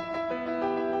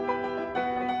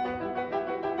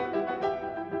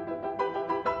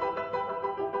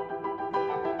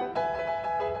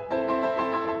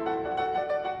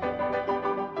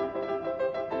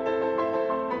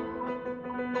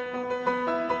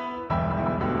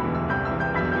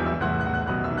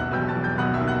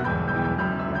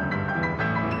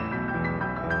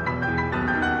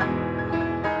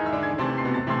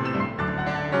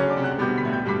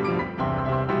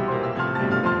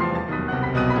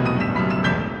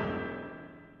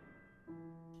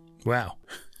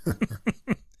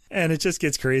 And it just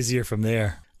gets crazier from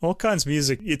there. Alcon's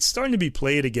music, it's starting to be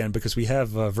played again because we have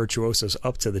virtuosos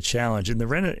up to the challenge. In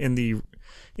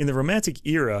the Romantic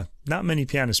era, not many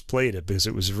pianists played it because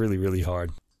it was really, really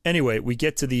hard. Anyway, we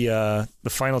get to the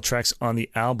final tracks on the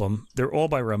album. They're all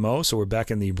by Rameau, so we're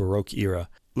back in the Baroque era.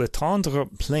 Le Tendre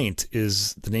Plainte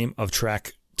is the name of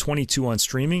track 22 on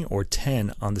streaming or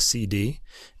 10 on the CD.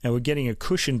 And we're getting a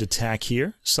cushioned attack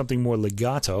here, something more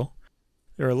legato.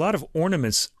 There are a lot of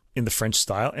ornaments in the French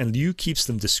style, and Liu keeps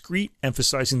them discreet,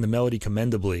 emphasizing the melody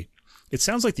commendably. It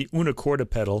sounds like the una corda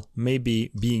pedal may be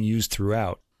being used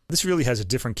throughout. This really has a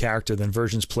different character than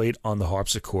versions played on the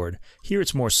harpsichord. Here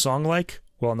it's more song-like,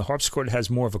 while on the harpsichord it has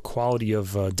more of a quality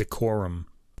of decorum.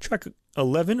 Track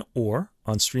 11, or,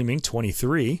 on streaming,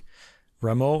 23,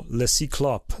 Rameau Le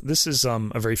Cyclope. This is a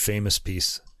very famous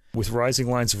piece, with rising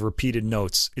lines of repeated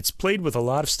notes. It's played with a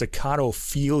lot of staccato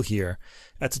feel here.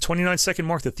 At the 29-second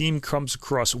mark, the theme comes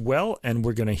across well, and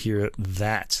we're going to hear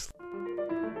that.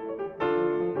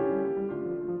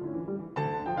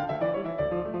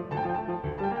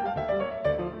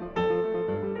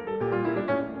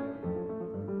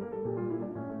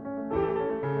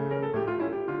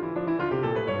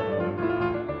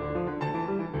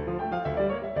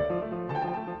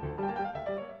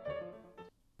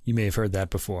 You may have heard that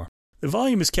before. The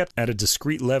volume is kept at a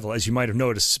discreet level, as you might have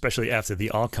noticed, especially after the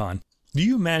Alcon.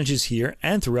 Liu manages here,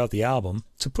 and throughout the album,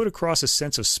 to put across a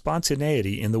sense of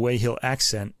spontaneity in the way he'll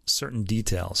accent certain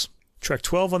details. Track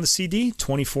 12 on the CD,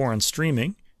 24 on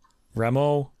streaming,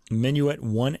 Rameau Menuet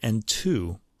 1 and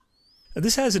 2.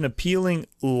 This has an appealing,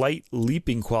 light,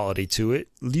 leaping quality to it,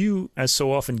 Liu, as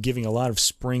so often, giving a lot of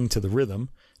spring to the rhythm,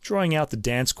 drawing out the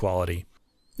dance quality.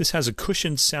 This has a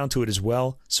cushioned sound to it as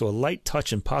well, so a light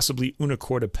touch and possibly una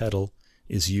corda pedal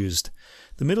is used.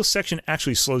 The middle section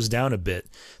actually slows down a bit.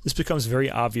 This becomes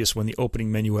very obvious when the opening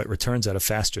menuet returns at a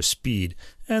faster speed,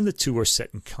 and the two are set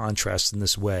in contrast in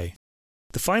this way.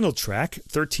 The final track,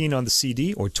 13 on the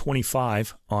CD or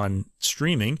 25 on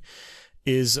streaming,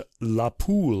 is La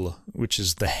Poule, which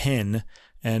is the hen,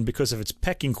 and because of its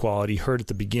pecking quality heard at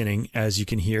the beginning, as you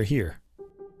can hear here.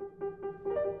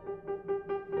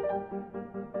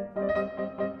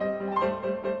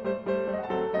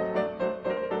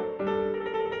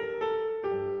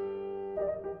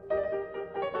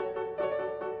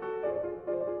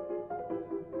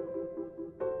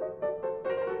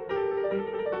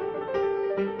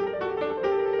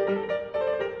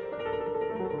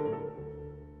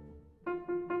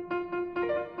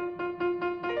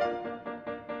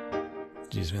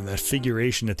 Jeez, man, that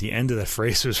figuration at the end of that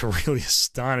phrase was really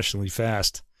astonishingly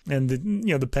fast. And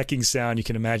the pecking sound, you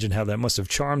can imagine how that must have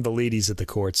charmed the ladies at the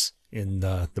courts in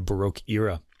the Baroque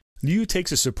era. Liu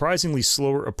takes a surprisingly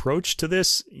slower approach to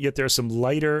this, yet there are some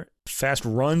lighter, fast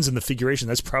runs in the figuration.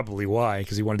 That's probably why,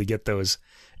 because he wanted to get those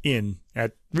in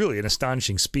at really an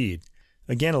astonishing speed.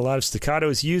 Again, a lot of staccato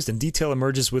is used and detail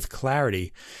emerges with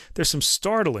clarity. There's some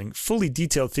startling, fully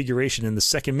detailed figuration in the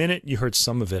second minute. You heard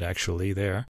some of it actually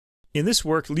there. In this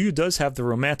work, Liu does have the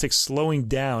romantic slowing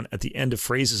down at the end of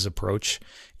phrases approach.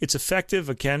 It's effective,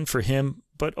 again, for him,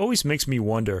 but always makes me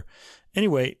wonder.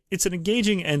 Anyway, it's an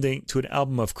engaging ending to an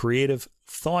album of creative,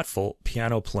 thoughtful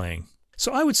piano playing.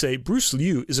 So I would say Bruce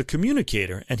Liu is a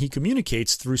communicator, and he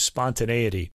communicates through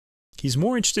spontaneity. He's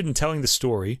more interested in telling the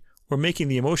story, or making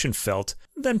the emotion felt,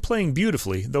 than playing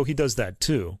beautifully, though he does that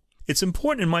too. It's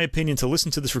important, in my opinion, to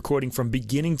listen to this recording from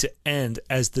beginning to end,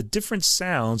 as the different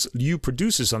sounds Liu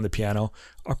produces on the piano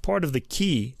are part of the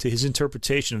key to his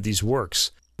interpretation of these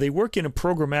works. They work in a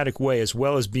programmatic way as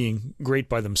well as being great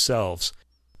by themselves.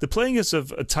 The playing is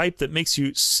of a type that makes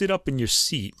you sit up in your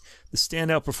seat. The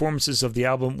standout performances of the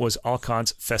album was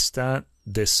Alcon's Festin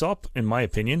d'Aesop, in my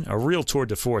opinion, a real tour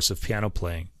de force of piano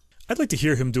playing. I'd like to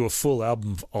hear him do a full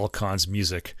album of Alcon's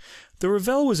music. The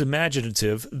Ravel was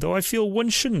imaginative, though I feel one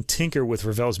shouldn't tinker with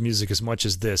Ravel's music as much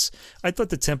as this. I thought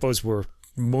the tempos were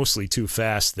mostly too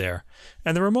fast there.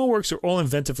 And the Rameau works are all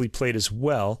inventively played as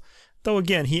well, though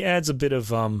again, he adds a bit of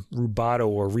rubato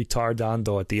or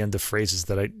ritardando at the end of phrases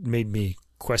that made me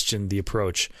question the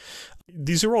approach.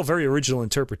 These are all very original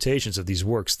interpretations of these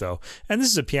works, though, and this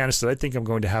is a pianist that I think I'm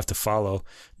going to have to follow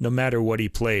no matter what he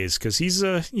plays, because he's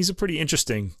a pretty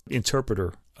interesting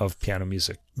interpreter of piano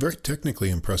music. Very technically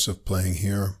impressive playing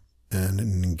here, and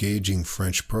an engaging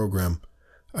French program.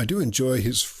 I do enjoy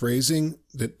his phrasing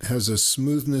that has a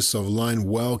smoothness of line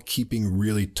while keeping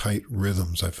really tight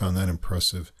rhythms. I found that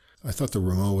impressive. I thought the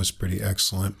Rameau was pretty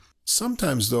excellent.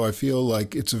 Sometimes, though, I feel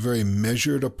like it's a very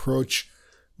measured approach,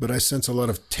 but I sense a lot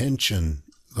of tension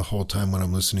the whole time when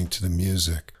I'm listening to the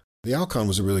music. The Alcon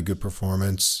was a really good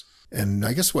performance. And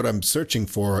I guess what I'm searching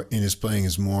for in his playing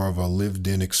is more of a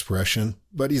lived-in expression.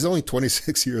 But he's only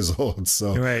 26 years old,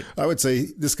 so right. I would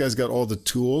say this guy's got all the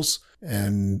tools,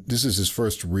 and this is his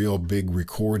first real big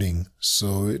recording.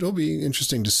 So it'll be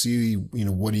interesting to see,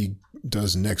 what he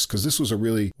does next, because this was a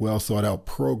really well thought out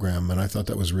program, and I thought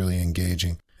that was really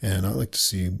engaging. And I'd like to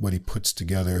see what he puts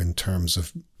together in terms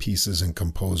of pieces and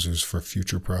composers for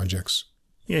future projects.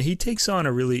 Yeah, he takes on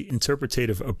a really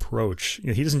interpretative approach.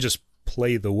 He doesn't just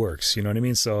play the works, you know what I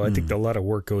mean? So I think a lot of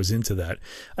work goes into that.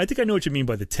 I think I know what you mean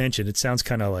by the tension. It sounds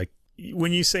kind of like,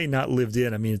 when you say not lived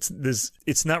in, I mean,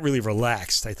 it's not really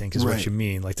relaxed, I think is what you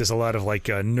mean. Like there's a lot of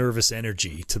nervous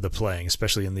energy to the playing,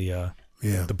 especially in the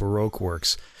Baroque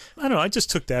works. I don't know, I just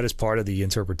took that as part of the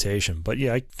interpretation. But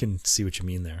yeah, I can see what you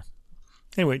mean there.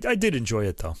 Anyway, I did enjoy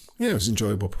it though. Yeah, it was an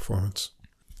enjoyable performance.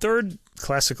 Third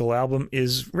classical album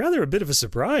is rather a bit of a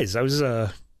surprise. I was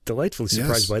delightfully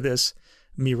surprised by this.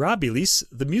 Mirabilis,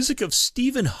 the music of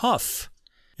Stephen Hough.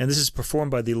 And this is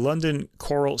performed by the London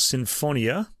Choral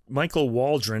Sinfonia. Michael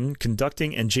Waldron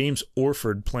conducting and James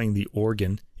Orford playing the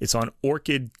organ. It's on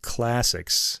Orchid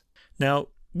Classics. Now,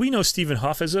 we know Stephen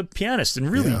Hough as a pianist and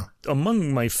really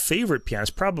among my favorite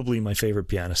pianists, probably my favorite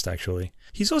pianist, actually.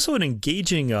 He's also an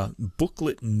engaging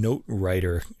booklet note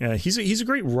writer. He's a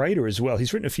great writer as well.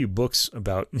 He's written a few books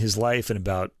about his life and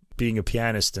about being a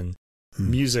pianist and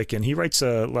music, and he writes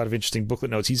a lot of interesting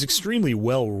booklet notes. He's extremely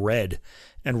well-read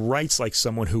and writes like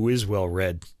someone who is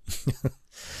well-read.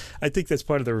 I think that's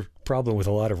part of the problem with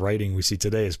a lot of writing we see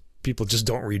today is people just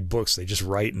don't read books. They just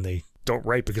write, and they don't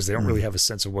write because they don't really have a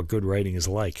sense of what good writing is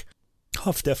like.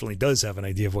 Hough definitely does have an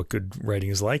idea of what good writing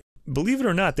is like. Believe it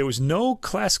or not, there was no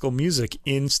classical music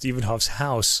in Stephen Hough's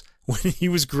house when he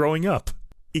was growing up.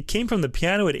 It came from the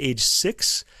piano at age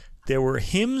 6. There were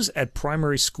hymns at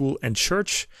primary school and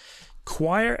church,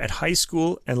 choir at high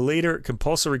school, and later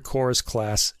compulsory chorus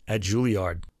class at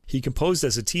Juilliard. He composed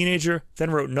as a teenager,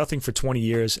 then wrote nothing for 20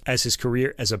 years as his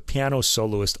career as a piano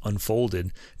soloist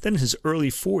unfolded. Then in his early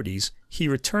 40s, he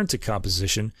returned to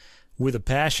composition with a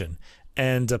passion.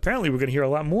 And apparently we're going to hear a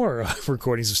lot more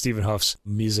recordings of Stephen Hough's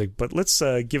music, but let's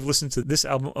listen to this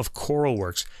album of choral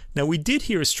works. Now, we did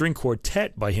hear a string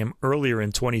quartet by him earlier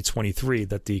in 2023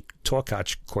 that the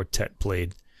Tokach Quartet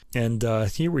played. And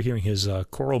here we're hearing his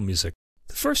choral music.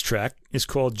 The first track is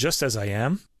called Just As I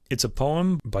Am. It's a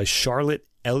poem by Charlotte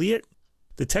Elliott.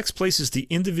 The text places the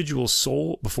individual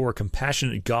soul before a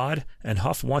compassionate God, and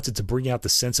Hough wanted to bring out the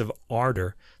sense of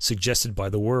ardor suggested by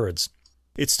the words.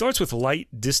 It starts with light,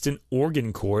 distant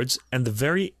organ chords, and the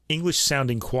very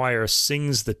English-sounding choir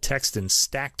sings the text in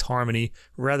stacked harmony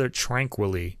rather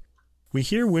tranquilly. We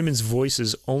hear women's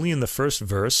voices only in the first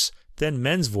verse, then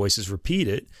men's voices repeat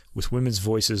it, with women's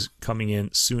voices coming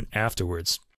in soon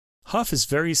afterwards. Hough is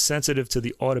very sensitive to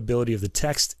the audibility of the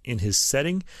text in his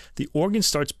setting. The organ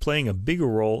starts playing a bigger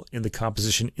role in the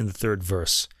composition in the third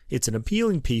verse. It's an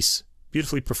appealing piece,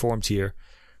 beautifully performed here,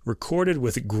 recorded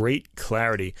with great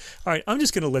clarity. All right, I'm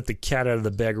just going to let the cat out of the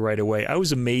bag right away. I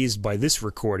was amazed by this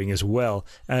recording as well,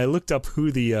 and I looked up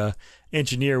who the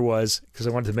engineer was because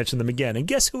I wanted to mention them again. And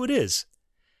guess who it is?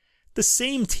 The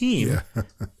same team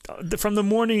from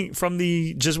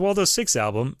the Gesualdo 6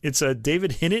 album. It's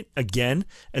David Hinnett again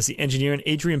as the engineer and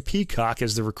Adrian Peacock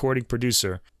as the recording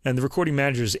producer. And the recording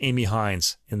manager is Amy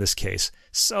Hines in this case.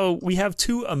 So we have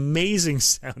two amazing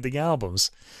sounding albums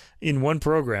in one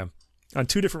program on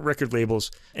two different record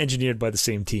labels engineered by the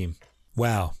same team.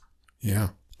 Wow.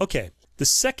 Yeah. Okay. The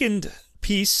second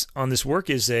piece on this work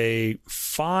is a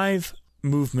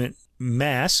 5-movement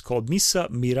Mass called Missa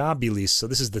Mirabilis. So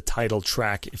this is the title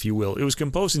track, if you will. It was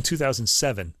composed in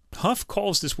 2007. Hough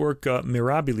calls this work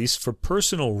Mirabilis for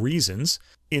personal reasons.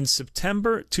 In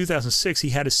September 2006, he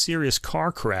had a serious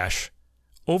car crash,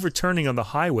 overturning on the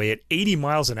highway at 80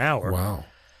 miles an hour. Wow.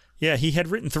 Yeah, he had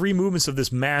written 3 movements of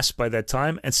this Mass by that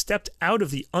time and stepped out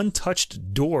of the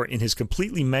untouched door in his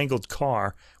completely mangled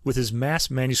car with his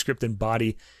Mass manuscript and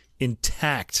body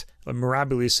intact.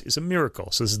 Mirabilis is a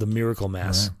miracle, so this is the Miracle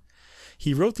Mass. Right.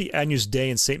 He wrote the Agnus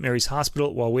Dei in St. Mary's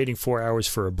Hospital while waiting 4 hours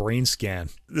for a brain scan.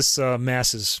 This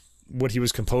Mass is what he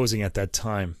was composing at that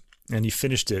time, and he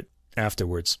finished it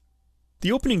afterwards.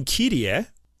 The opening Kyrie,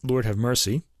 Lord have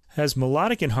mercy, has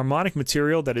melodic and harmonic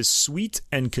material that is sweet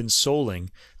and consoling.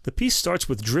 The piece starts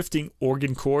with drifting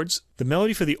organ chords. The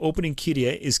melody for the opening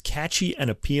Kyrie is catchy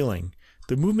and appealing.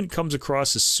 The movement comes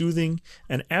across as soothing,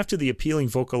 and after the appealing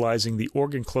vocalizing, the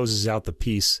organ closes out the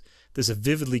piece. There's a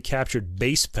vividly captured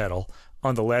bass pedal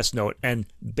on the last note, and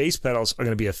bass pedals are going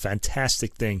to be a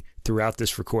fantastic thing throughout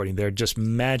this recording. They're just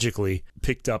magically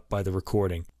picked up by the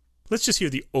recording. Let's just hear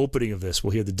the opening of this.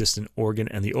 We'll hear the distant organ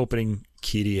and the opening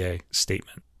Kyrie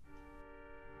statement.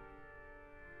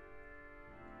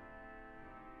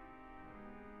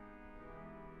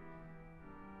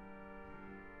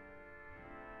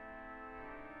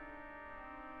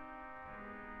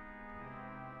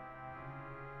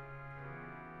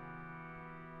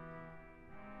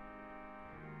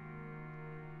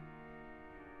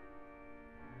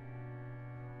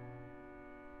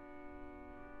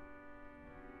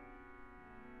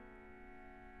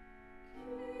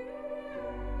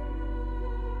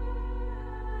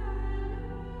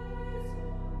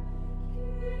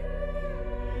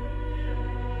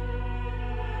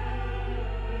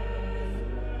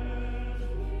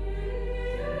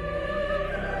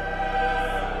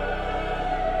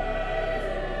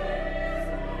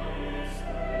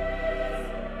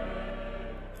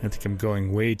 I think I'm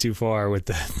going way too far with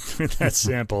that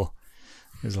sample.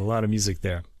 There's a lot of music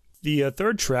there. The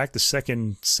third track, the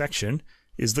second section,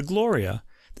 is the Gloria.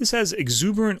 This has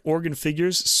exuberant organ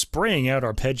figures spraying out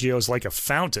arpeggios like a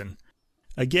fountain.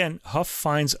 Again, Huff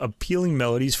finds appealing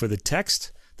melodies for the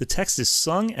text. The text is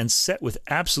sung and set with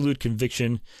absolute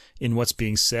conviction in what's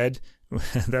being said.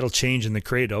 That'll change in the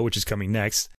credo, which is coming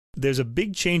next. There's a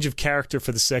big change of character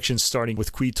for the section starting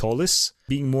with Qui Tollis,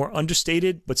 being more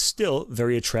understated but still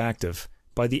very attractive.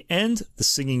 By the end, the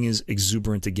singing is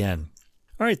exuberant again.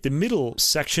 All right, the middle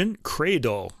section,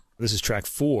 Credo. This is track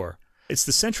 4. It's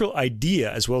the central idea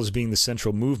as well as being the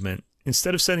central movement.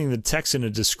 Instead of setting the text in a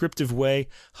descriptive way,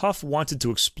 Huff wanted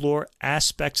to explore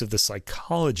aspects of the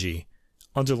psychology,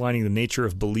 underlining the nature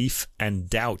of belief and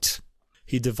doubt.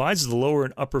 He divides the lower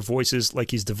and upper voices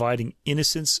like he's dividing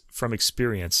innocence from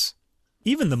experience.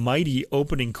 Even the mighty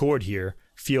opening chord here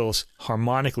feels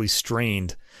harmonically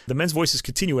strained. The men's voices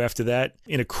continue after that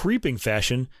in a creeping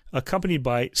fashion, accompanied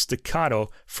by staccato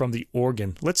from the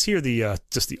organ. Let's hear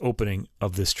just the opening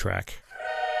of this track.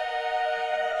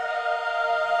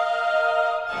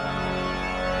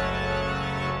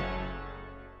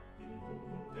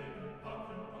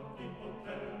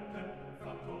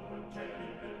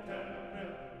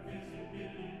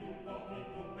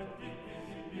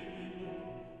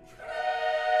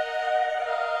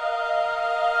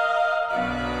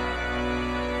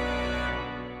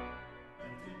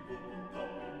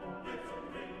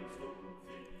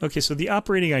 Okay, so the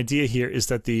operating idea here is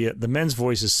that the men's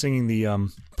voice is singing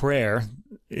the prayer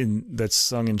that's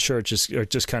sung in church, is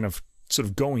just kind of sort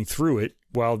of going through it,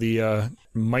 while the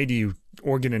mighty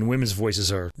organ and women's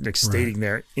voices are stating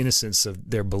their innocence of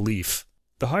their belief.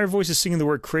 The higher voices singing the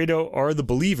word credo are the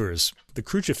believers. The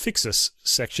crucifixus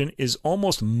section is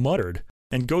almost muttered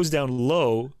and goes down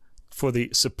low for the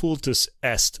sepultus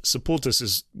est. Sepultus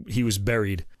is he was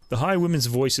buried. The high women's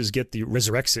voices get the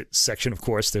resurrexit section, of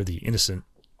course, they're the innocent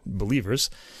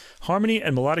believers. Harmony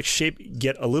and melodic shape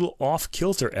get a little off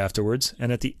kilter afterwards,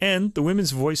 and at the end, the women's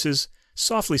voices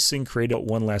softly sing credo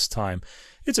one last time.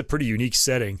 It's a pretty unique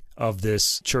setting of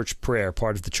this church prayer,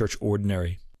 part of the church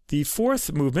ordinary. The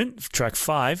fourth movement, track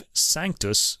 5,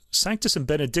 Sanctus. Sanctus and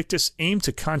Benedictus aim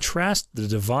to contrast the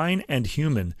divine and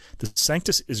human. The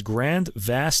Sanctus is grand,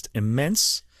 vast,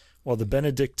 immense, while the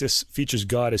Benedictus features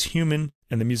God as human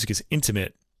and the music is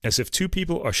intimate, as if two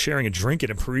people are sharing a drink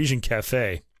at a Parisian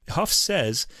cafe. Huff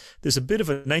says there's a bit of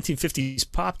a 1950s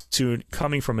pop tune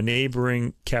coming from a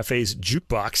neighboring cafe's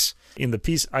jukebox in the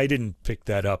piece. I didn't pick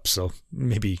that up, so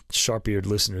maybe sharp-eared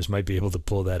listeners might be able to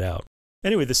pull that out.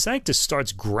 Anyway, the Sanctus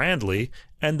starts grandly,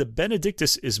 and the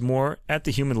Benedictus is more at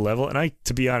the human level, and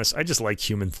to be honest, I just like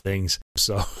human things,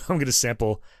 so I'm going to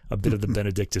sample a bit of the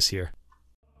Benedictus here.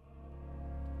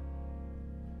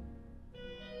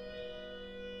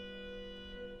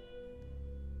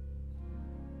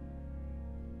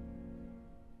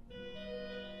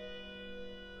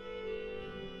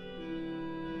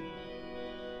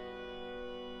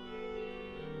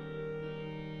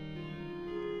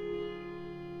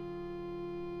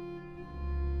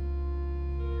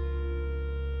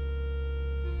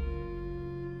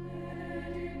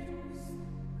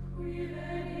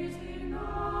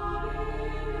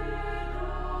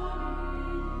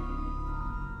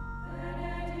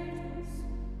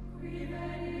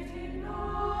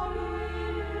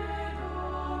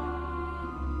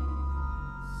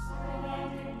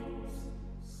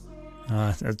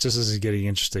 Just as it's getting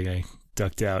interesting, I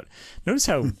ducked out. Notice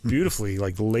how beautifully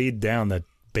laid down that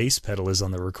bass pedal is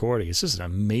on the recording. It's just an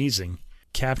amazing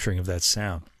capturing of that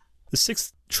sound. The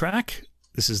sixth track,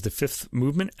 this is the fifth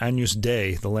movement, Agnus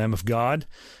Dei, the Lamb of God,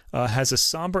 has a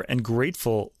somber and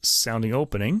grateful sounding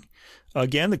opening.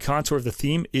 Again, the contour of the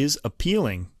theme is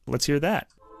appealing. Let's hear that.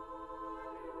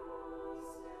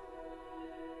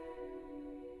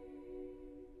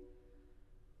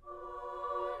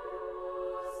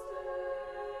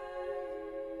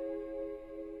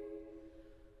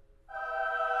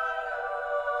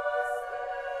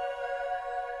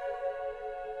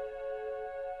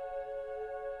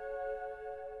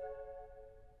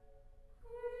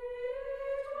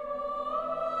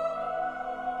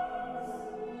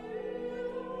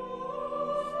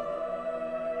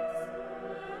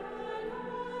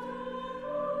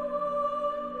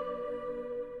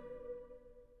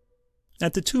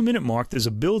 At the 2-minute mark, there's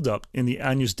a build-up in the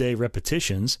Agnus Dei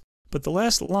repetitions, but the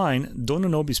last line, Dona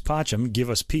nobis pacem, give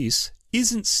us peace,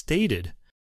 isn't stated.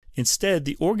 Instead,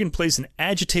 the organ plays an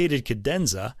agitated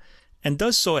cadenza and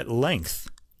does so at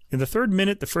length. In the 3rd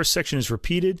minute, the first section is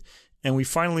repeated, and we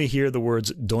finally hear the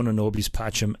words Dona nobis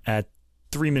pacem at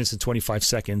 3 minutes and 25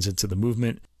 seconds into the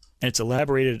movement. and it's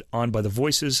elaborated on by the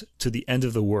voices to the end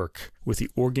of the work, with the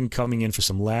organ coming in for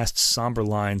some last somber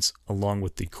lines along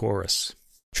with the chorus.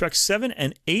 Tracks 7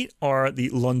 and 8 are the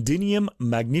Londinium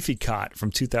Magnificat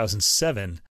from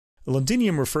 2007.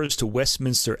 Londinium refers to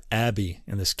Westminster Abbey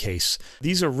in this case.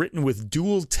 These are written with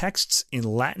dual texts in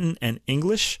Latin and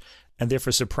English, and they're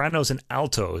for sopranos and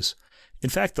altos. In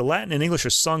fact, the Latin and English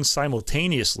are sung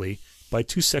simultaneously by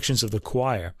two sections of the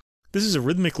choir. This is a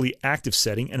rhythmically active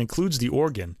setting and includes the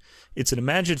organ. It's an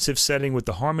imaginative setting with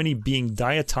the harmony being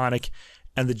diatonic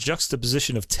and the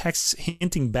juxtaposition of texts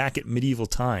hinting back at medieval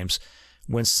times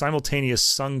when simultaneous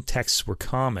sung texts were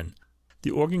common.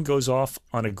 The organ goes off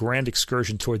on a grand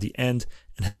excursion toward the end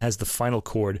and has the final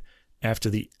chord after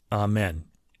the Amen.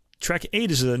 Track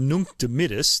 8 is a Nunc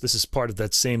Dimittis. This is part of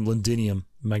that same Londinium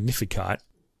Magnificat.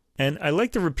 And I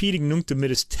like the repeating Nunc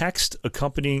Dimittis text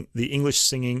accompanying the English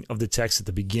singing of the text at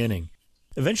the beginning.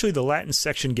 Eventually, the Latin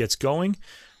section gets going.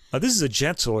 This is a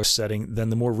gentler setting than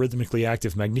the more rhythmically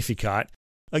active Magnificat.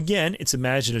 Again, it's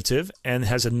imaginative and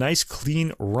has a nice,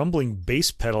 clean, rumbling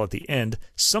bass pedal at the end,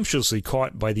 sumptuously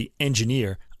caught by the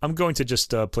engineer. I'm going to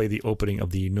just play the opening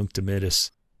of the Nunc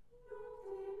Dimittis.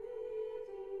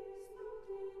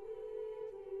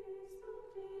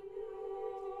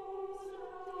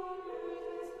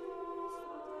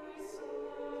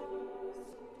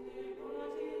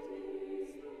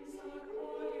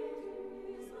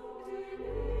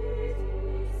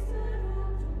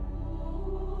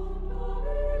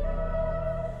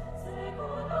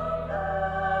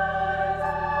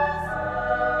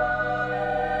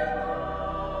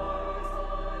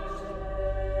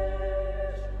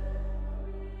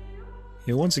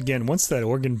 Once again, once that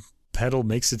organ pedal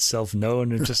makes itself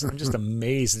known, I'm just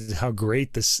amazed at how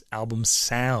great this album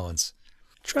sounds.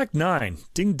 Track 9,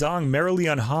 Ding Dong Merrily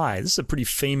on High. This is a pretty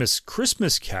famous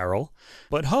Christmas carol,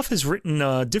 but Huff has written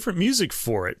different music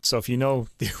for it, so if you know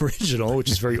the original,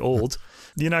 which is very old,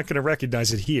 you're not going to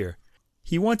recognize it here.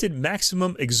 He wanted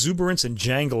maximum exuberance and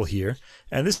jangle here,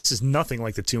 and this is nothing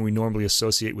like the tune we normally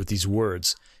associate with these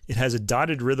words. It has a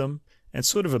dotted rhythm and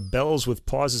sort of a bells with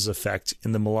pauses effect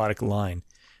in the melodic line.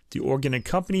 The organ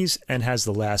accompanies and has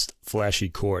the last flashy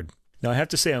chord. Now, I have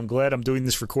to say I'm glad I'm doing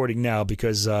this recording now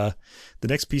because the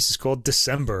next piece is called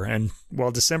December, and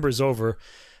while December is over,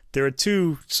 there are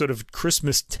two sort of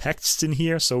Christmas texts in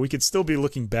here, so we could still be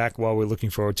looking back while we're looking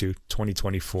forward to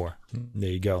 2024. There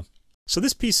you go. So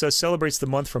this piece celebrates the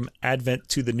month from Advent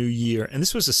to the New Year, and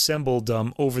this was assembled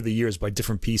over the years by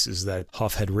different pieces that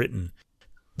Huff had written.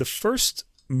 The first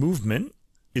movement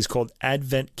is called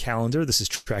Advent Calendar. This is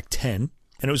track 10.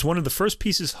 And it was one of the first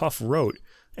pieces Huff wrote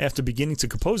after beginning to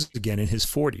compose again in his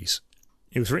 40s.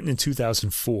 It was written in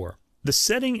 2004. The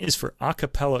setting is for a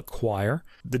cappella choir.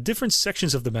 The different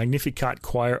sections of the Magnificat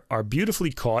choir are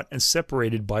beautifully caught and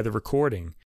separated by the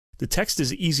recording. The text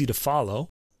is easy to follow.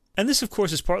 And this, of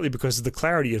course, is partly because of the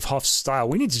clarity of Huff's style.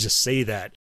 We need to just say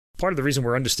that. Part of the reason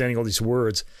we're understanding all these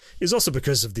words is also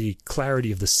because of the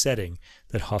clarity of the setting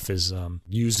that Huff is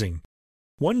using.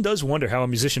 One does wonder how a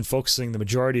musician focusing the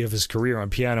majority of his career on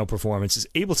piano performance is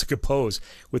able to compose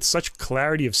with such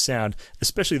clarity of sound,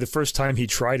 especially the first time he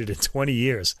tried it in 20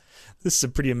 years. This is a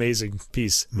pretty amazing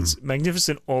piece. It's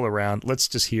magnificent all around. Let's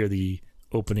just hear the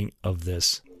opening of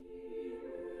this.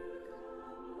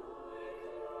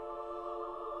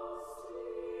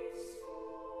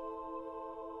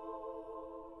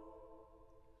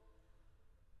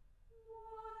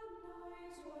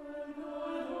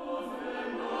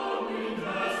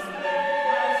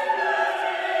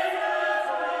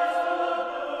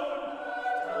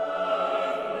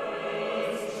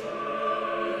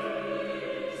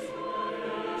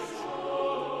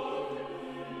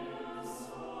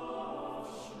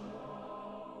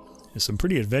 There's some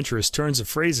pretty adventurous turns of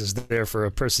phrases there for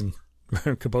a person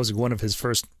composing one of his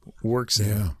first works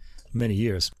in many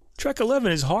years. Track 11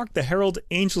 is Hark the Herald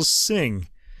Angels Sing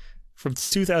from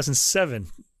 2007.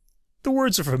 The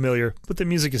words are familiar, but the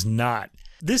music is not.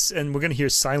 This, and we're going to hear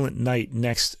Silent Night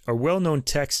next, are well-known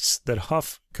texts that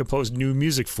Huff composed new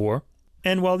music for.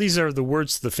 And while these are the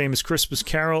words to the famous Christmas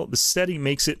carol, the setting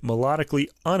makes it melodically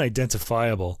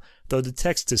unidentifiable, though the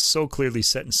text is so clearly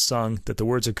set and sung that the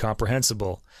words are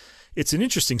comprehensible. It's an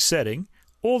interesting setting,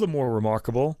 all the more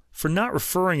remarkable for not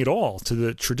referring at all to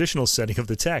the traditional setting of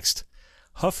the text.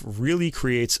 Huff really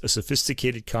creates a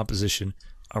sophisticated composition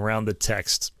around the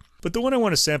text. But the one I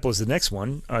want to sample is the next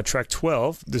one, track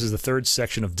 12. This is the third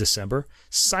section of December.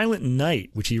 Silent Night,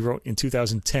 which he wrote in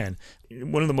 2010.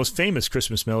 One of the most famous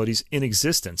Christmas melodies in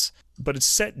existence. But it's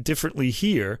set differently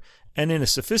here and in a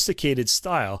sophisticated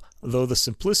style, though the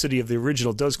simplicity of the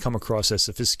original does come across as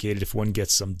sophisticated if one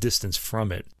gets some distance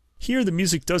from it. Here, the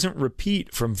music doesn't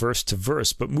repeat from verse to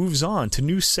verse, but moves on to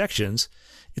new sections.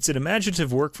 It's an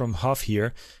imaginative work from Huff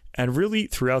here, and really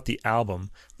throughout the album.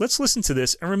 Let's listen to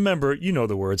this, and remember, you know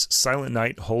the words, silent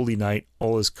night, holy night,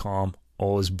 all is calm,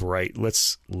 all is bright.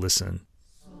 Let's listen.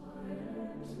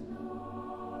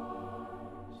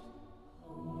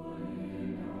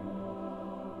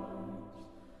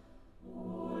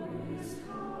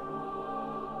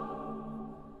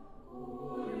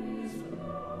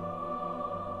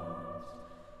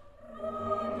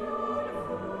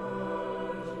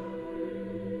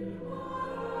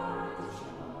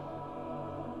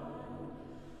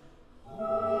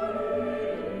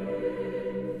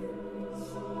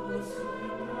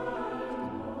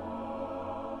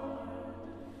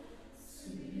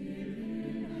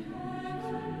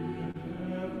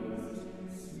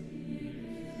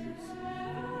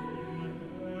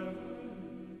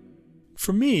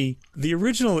 For me, the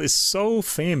original is so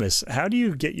famous. How do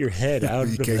you get your head out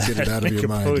of that? You can't get it out of your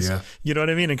mind, yeah. You know what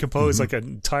I mean? And compose like an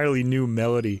entirely new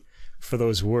melody for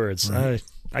those words. Right.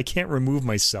 I can't remove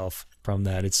myself from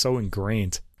that. It's so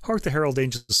ingrained. Hark the Herald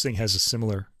Angels Sing has a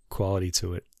similar quality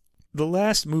to it. The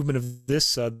last movement of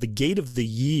this, The Gate of the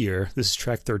Year, this is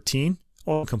track 13,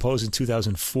 all composed in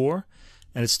 2004.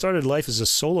 And it started life as a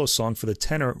solo song for the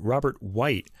tenor Robert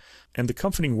White. And the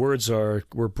accompanying words were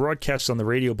broadcast on the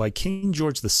radio by King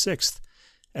George VI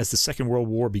as the Second World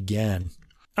War began.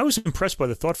 I was impressed by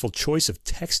the thoughtful choice of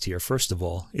text here, first of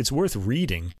all. It's worth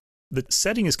reading. The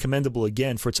setting is commendable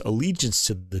again for its allegiance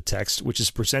to the text, which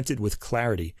is presented with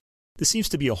clarity. This seems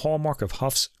to be a hallmark of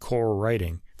Huff's choral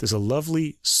writing. There's a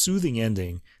lovely, soothing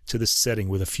ending to this setting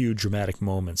with a few dramatic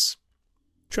moments.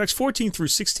 Tracks 14 through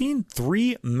 16,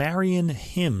 3 Marian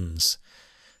hymns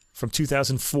from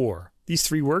 2004. These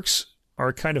 3 works are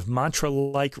a kind of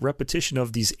mantra-like repetition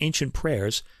of these ancient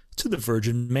prayers to the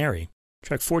Virgin Mary.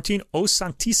 Track 14, O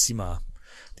Sanctissima.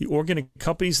 The organ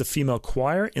accompanies the female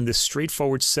choir in this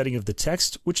straightforward setting of the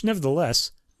text, which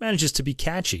nevertheless manages to be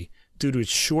catchy due to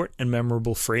its short and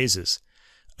memorable phrases.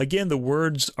 Again, the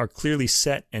words are clearly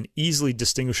set and easily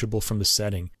distinguishable from the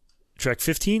setting. Track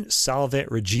 15, Salve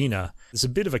Regina. There's a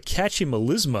bit of a catchy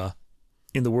melisma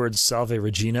in the words Salve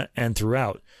Regina and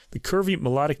throughout. The curvy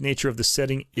melodic nature of the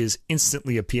setting is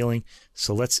instantly appealing,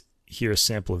 so let's hear a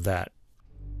sample of that.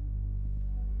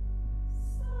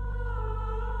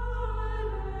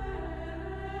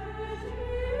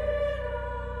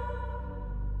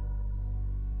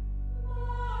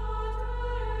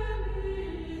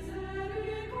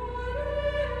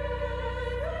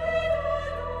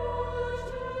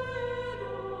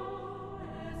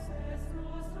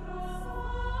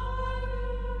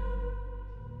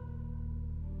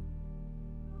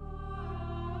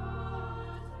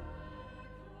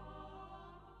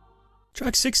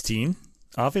 Track 16,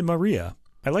 Ave Maria.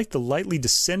 I like the lightly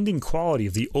descending quality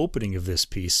of the opening of this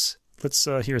piece. Let's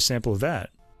hear a sample of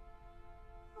that.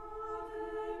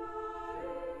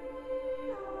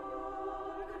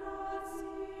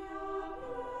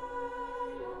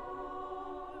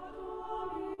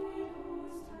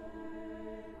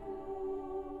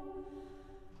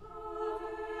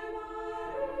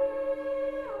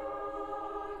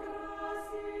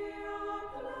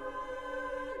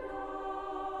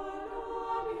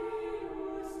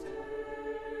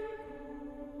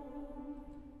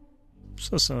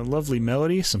 So some lovely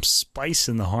melody, some spice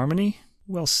in the harmony.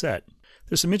 Well set.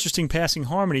 There's some interesting passing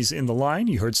harmonies in the line.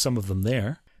 You heard some of them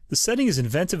there. The setting is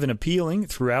inventive and appealing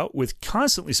throughout, with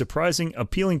constantly surprising,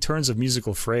 appealing turns of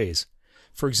musical phrase.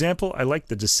 For example, I like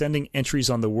the descending entries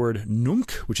on the word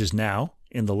nunc, which is now,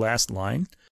 in the last line.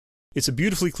 It's a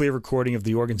beautifully clear recording of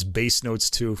the organ's bass notes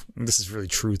too, and this is really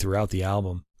true throughout the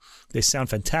album. They sound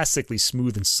fantastically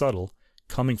smooth and subtle,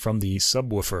 coming from the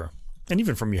subwoofer, and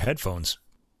even from your headphones.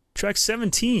 Track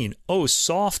 17, Oh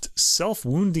Soft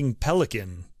Self-Wounding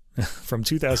Pelican, from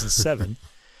 2007.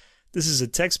 This is a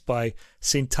text by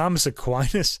St. Thomas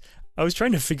Aquinas. I was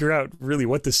trying to figure out really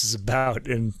what this is about,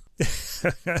 and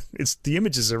the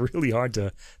images are really hard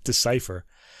to decipher.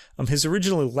 His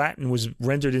original Latin was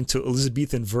rendered into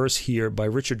Elizabethan verse here by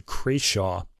Richard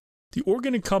Crashaw. The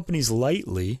organ accompanies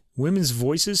lightly, women's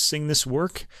voices sing this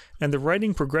work, and the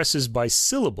writing progresses by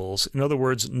syllables, in other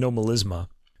words, no melisma,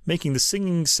 making the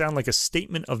singing sound like a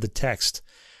statement of the text.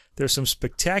 There's some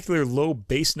spectacular low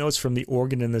bass notes from the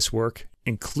organ in this work,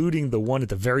 including the one at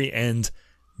the very end,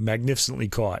 magnificently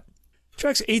caught.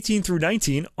 Tracks 18 through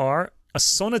 19 are a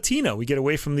sonatina. We get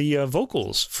away from the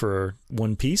vocals for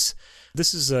one piece.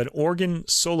 This is an organ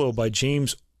solo by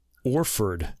James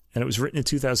Orford, and it was written in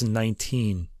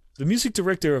 2019. The music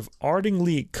director of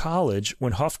Ardingly College,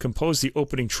 when Huff composed the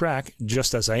opening track,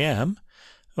 Just As I Am,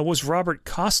 was Robert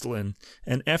Kostlin,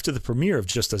 and after the premiere of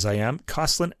Just As I Am,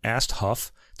 Kostlin asked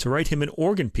Huff to write him an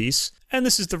organ piece, and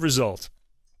this is the result.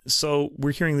 So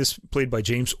we're hearing this played by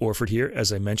James Orford here,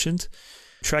 as I mentioned.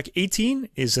 Track 18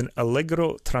 is an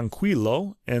Allegro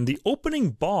Tranquillo, and the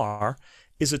opening bar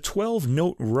is a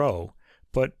 12-note row.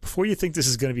 But before you think this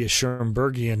is going to be a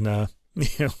Schoenbergian,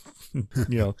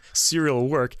 serial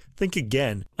work, think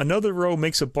again. Another row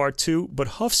makes up bar 2, but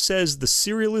Huff says the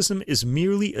serialism is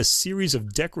merely a series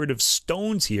of decorative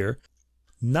stones here,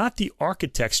 not the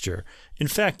architecture. In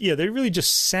fact, they're really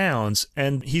just sounds,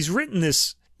 and he's written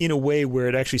this in a way where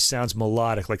it actually sounds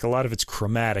melodic, like a lot of it's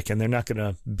chromatic, and they're not going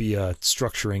to be a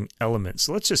structuring element.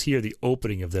 So let's just hear the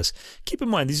opening of this. Keep in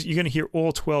mind, you're going to hear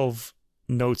all 12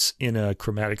 notes in a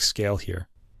chromatic scale here.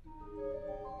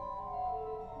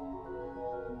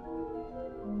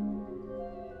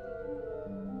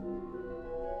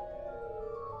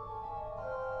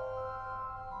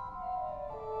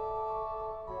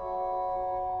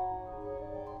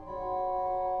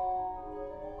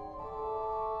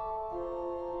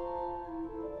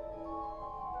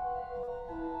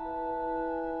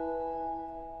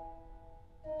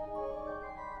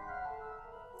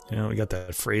 We got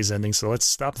that phrase ending, so let's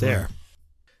stop there.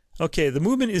 Okay, the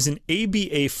movement is in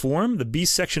ABA form. The B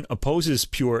section opposes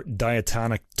pure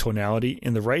diatonic tonality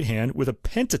in the right hand with a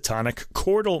pentatonic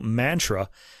chordal mantra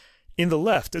in the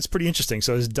left. That's pretty interesting.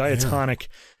 So it's diatonic. Yeah.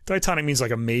 Diatonic means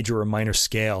like a major or minor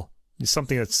scale. It's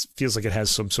something that feels like it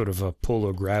has some sort of a pull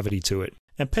or gravity to it.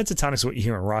 And pentatonic is what you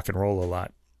hear in rock and roll a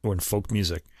lot, or in folk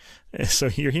music. So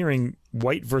you're hearing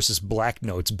white versus black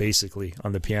notes, basically,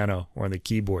 on the piano or on the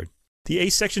keyboard. The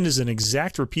A section is an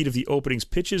exact repeat of the opening's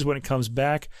pitches when it comes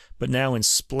back, but now in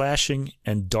splashing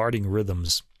and darting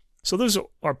rhythms. So those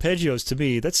arpeggios, to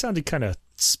me, that sounded kind of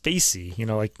spacey,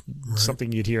 like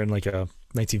something you'd hear in like a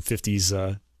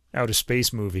 1950s outer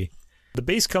space movie. The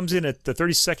bass comes in at the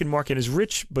 30-second mark and is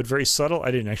rich, but very subtle.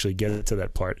 I didn't actually get to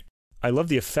that part. I love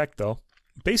the effect, though.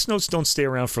 Bass notes don't stay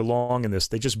around for long in this.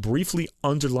 They just briefly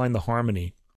underline the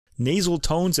harmony. Nasal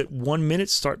tones at 1 minute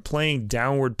start playing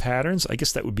downward patterns. I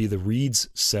guess that would be the reeds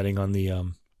setting on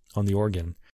the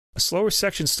organ. A slower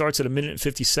section starts at 1 minute and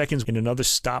 50 seconds and another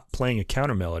stop playing a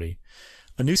counter melody.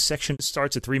 A new section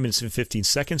starts at 3 minutes and 15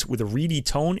 seconds with a reedy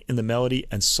tone in the melody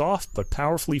and soft but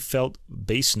powerfully felt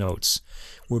bass notes.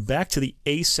 We're back to the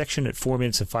A section at 4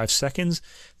 minutes and 5 seconds.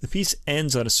 The piece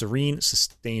ends on a serene,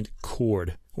 sustained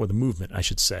chord, or the movement, I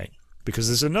should say, because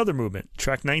there's another movement,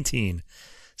 track 19.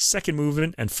 Second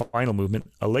movement and final movement,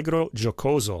 Allegro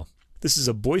Giocoso. This is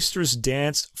a boisterous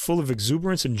dance full of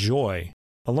exuberance and joy.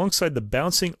 Alongside the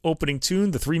bouncing opening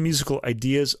tune, the three musical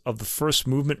ideas of the first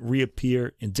movement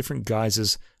reappear in different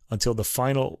guises until the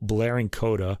final blaring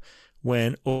coda,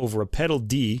 when, over a pedal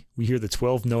D, we hear the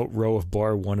 12-note row of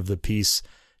bar 1 of the piece,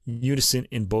 unison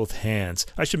in both hands.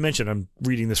 I should mention I'm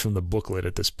reading this from the booklet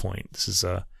at this point. This is,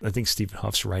 I think, Stephen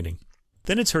Huff's writing.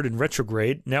 Then it's heard in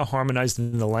retrograde, now harmonized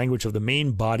in the language of the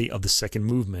main body of the second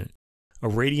movement. A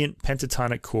radiant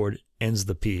pentatonic chord ends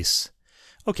the piece.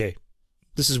 Okay,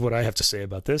 this is what I have to say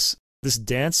about this. This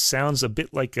dance sounds a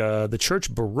bit like the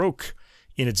church Baroque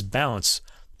in its bounce,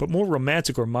 but more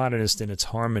romantic or modernist in its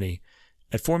harmony.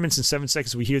 At 4 minutes and 7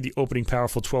 seconds, we hear the opening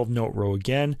powerful 12-note row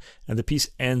again, and the piece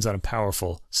ends on a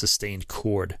powerful, sustained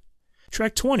chord.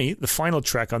 Track 20, the final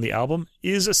track on the album,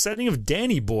 is a setting of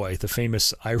Danny Boy, the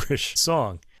famous Irish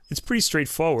song. It's pretty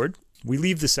straightforward. We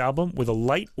leave this album with a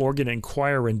light organ and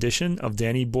choir rendition of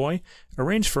Danny Boy,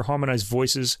 arranged for harmonized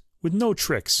voices with no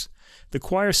tricks. The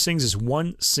choir sings as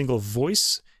one single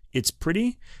voice. It's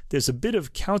pretty. There's a bit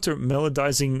of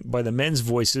counter-melodizing by the men's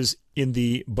voices in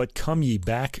the "But Come Ye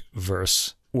Back"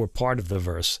 verse, or part of the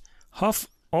verse. Huff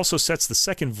also sets the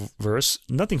second verse.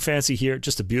 Nothing fancy here,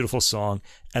 just a beautiful song.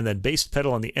 And that bass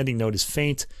pedal on the ending note is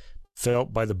faint,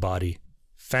 felt by the body.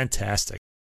 Fantastic.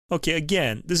 Okay,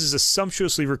 again, this is a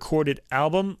sumptuously recorded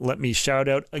album. Let me shout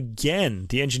out again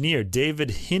the engineer, David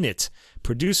Hinnett,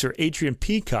 producer, Adrian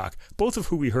Peacock, both of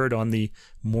who we heard on the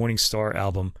Morning Star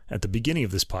album at the beginning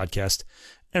of this podcast,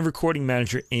 and recording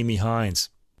manager, Amy Hines.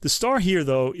 The star here,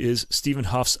 though, is Stephen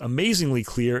Huff's amazingly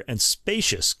clear and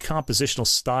spacious compositional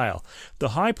style. The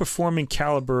high-performing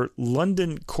caliber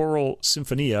London Choral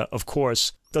Sinfonia, of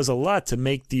course, does a lot to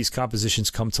make these compositions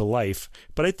come to life,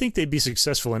 but I think they'd be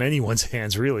successful in anyone's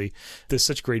hands, really. They're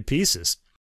such great pieces.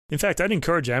 In fact, I'd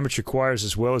encourage amateur choirs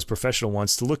as well as professional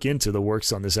ones to look into the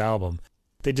works on this album.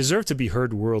 They deserve to be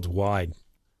heard worldwide.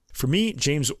 For me,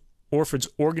 James Orford's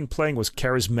organ playing was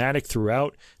charismatic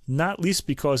throughout, not least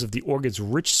because of the organ's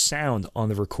rich sound on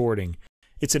the recording.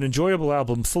 It's an enjoyable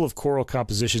album full of choral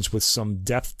compositions with some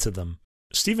depth to them.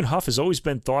 Stephen Hough has always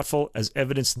been thoughtful, as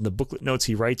evidenced in the booklet notes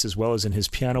he writes as well as in his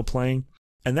piano playing,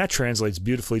 and that translates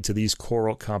beautifully to these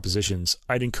choral compositions.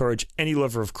 I'd encourage any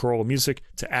lover of choral music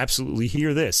to absolutely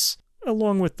hear this,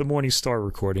 along with the Morning Star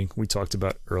recording we talked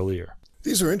about earlier.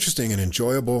 These are interesting and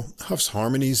enjoyable. Hough's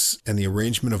harmonies and the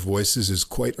arrangement of voices is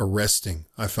quite arresting.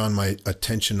 I found my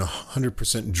attention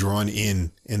 100% drawn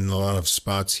in a lot of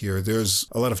spots here. There's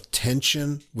a lot of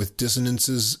tension with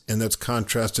dissonances, and that's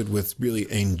contrasted with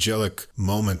really angelic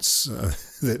moments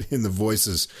that in the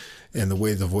voices and the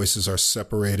way the voices are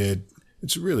separated.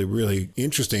 It's really, really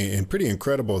interesting and pretty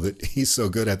incredible that he's so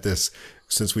good at this,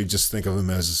 since we just think of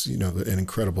him as, an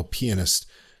incredible pianist,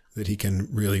 that he can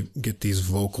really get these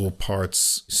vocal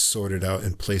parts sorted out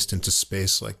and placed into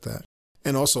space like that.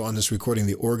 And also on this recording,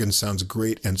 the organ sounds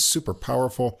great and super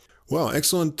powerful. Well,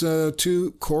 excellent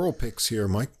 2 choral picks here,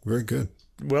 Mike. Very good.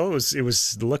 Well, it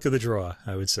was the luck of the draw,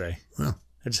 I would say. Wow.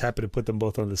 I just happened to put them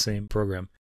both on the same program.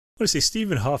 I want to say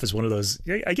Stephen Hough is one of those,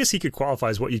 I guess he could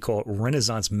qualify as what you call a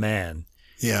Renaissance man.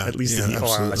 Yeah, at least in the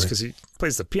arts, because he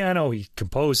plays the piano, he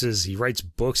composes, he writes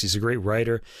books, he's a great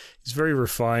writer, he's very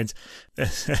refined.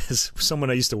 As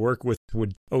someone I used to work with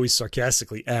would always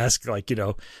sarcastically ask,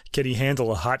 can he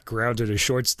handle a hot ground at a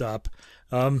shortstop?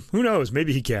 Who knows?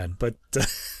 Maybe he can, but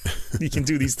he can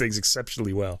do these things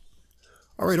exceptionally well.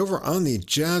 All right, over on the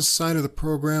jazz side of the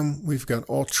program, we've got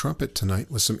all trumpet tonight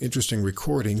with some interesting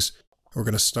recordings. We're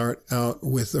going to start out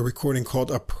with a recording called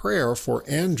A Prayer for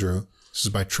Andrew. This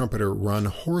is by trumpeter Ron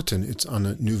Horton. It's on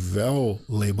a Nouvelle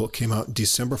label. It came out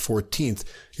December 14th.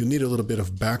 You'll need a little bit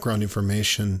of background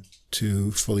information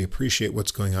to fully appreciate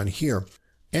what's going on here.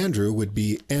 Andrew would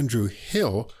be Andrew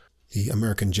Hill, the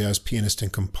American jazz pianist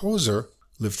and composer,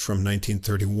 lived from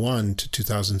 1931 to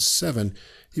 2007.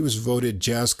 He was voted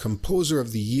Jazz Composer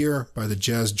of the Year by the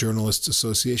Jazz Journalists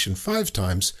Association 5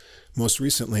 times, most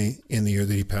recently in the year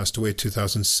that he passed away,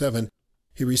 2007.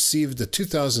 He received the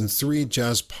 2003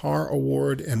 Jazz Par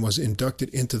Award and was inducted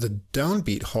into the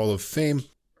Downbeat Hall of Fame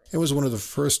and was one of the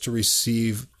first to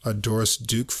receive a Doris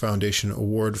Duke Foundation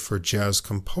Award for Jazz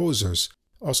Composers.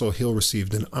 Also, Hill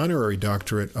received an honorary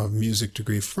doctorate of music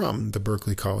degree from the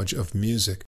Berklee College of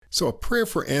Music. So A Prayer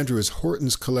for Andrew is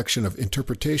Horton's collection of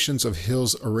interpretations of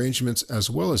Hill's arrangements as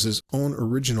well as his own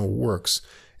original works.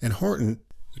 And Horton,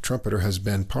 the trumpeter, has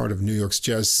been part of New York's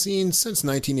jazz scene since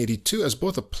 1982 as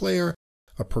both a player,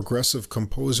 a progressive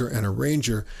composer, and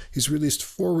arranger. He's released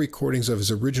 4 recordings of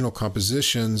his original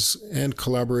compositions and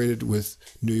collaborated with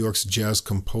New York's Jazz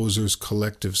Composers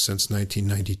Collective since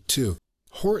 1992.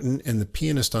 Horton and the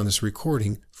pianist on this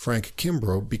recording, Frank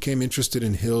Kimbrough, became interested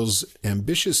in Hill's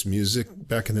ambitious music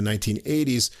back in the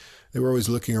 1980s. They were always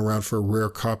looking around for rare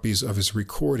copies of his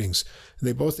recordings.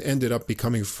 They both ended up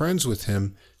becoming friends with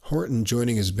him, Horton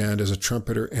joining his band as a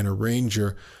trumpeter and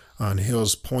arranger on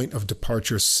Hill's Point of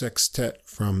Departure Sextet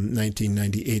from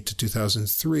 1998 to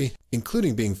 2003,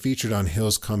 including being featured on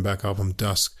Hill's comeback album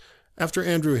Dusk. After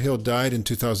Andrew Hill died in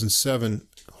 2007,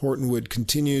 Horton would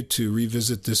continue to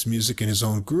revisit this music in his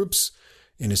own groups,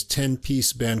 in his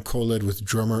 10-piece band co-led with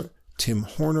drummer Tim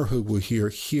Horner, who we'll hear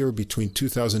here between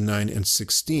 2009 and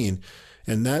 16.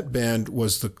 And that band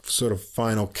was the sort of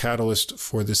final catalyst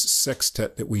for this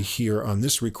sextet that we hear on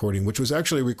this recording, which was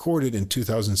actually recorded in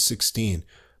 2016.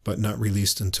 But not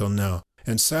released until now.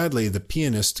 And sadly, the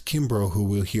pianist Kimbrough, who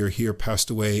we'll hear here,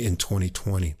 passed away in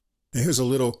 2020. Now here's a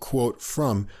little quote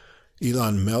from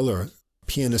Ilan Meller,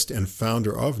 pianist and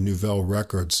founder of Nouvelle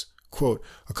Records. Quote,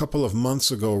 "A couple of months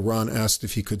ago, Ron asked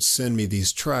if he could send me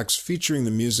these tracks featuring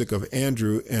the music of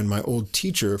Andrew and my old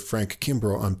teacher, Frank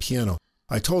Kimbrough, on piano.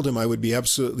 I told him I would be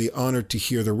absolutely honored to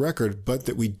hear the record, but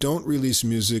that we don't release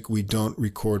music we don't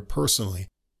record personally.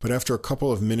 But after a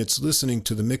couple of minutes listening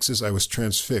to the mixes, I was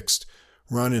transfixed.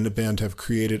 Ron and the band have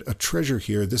created a treasure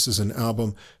here. This is an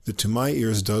album that to my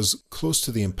ears does close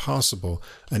to the impossible,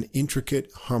 an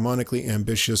intricate, harmonically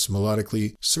ambitious,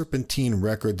 melodically serpentine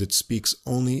record that speaks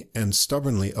only and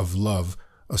stubbornly of love,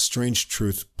 a strange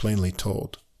truth plainly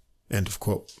told." End of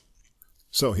quote.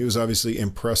 So he was obviously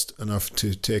impressed enough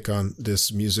to take on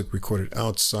this music recorded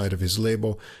outside of his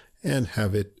label and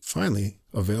have it finally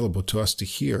available to us to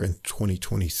hear in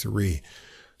 2023.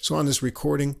 So on this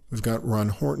recording, we've got Ron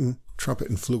Horton, trumpet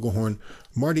and flugelhorn,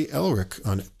 Marty Elric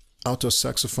on alto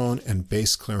saxophone and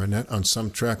bass clarinet on some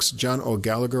tracks, John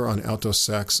O'Gallagher on alto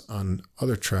sax on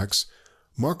other tracks,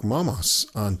 Mark Mamos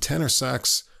on tenor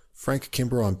sax, Frank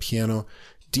Kimbrough on piano,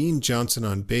 Dean Johnson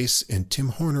on bass, and Tim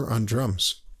Horner on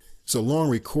drums. It's a long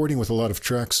recording with a lot of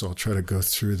tracks, so I'll try to go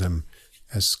through them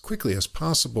as quickly as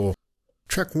possible.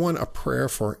 Track 1, A Prayer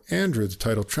for Andrew. The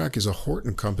title track is a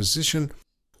Horton composition.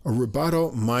 A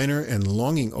rubato minor and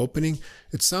longing opening.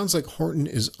 It sounds like Horton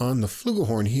is on the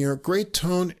flugelhorn here. Great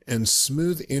tone and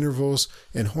smooth intervals,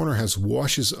 and Horner has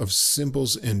washes of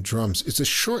cymbals and drums. It's a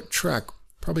short track.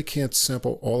 Probably can't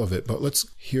sample all of it, but let's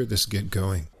hear this get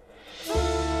going.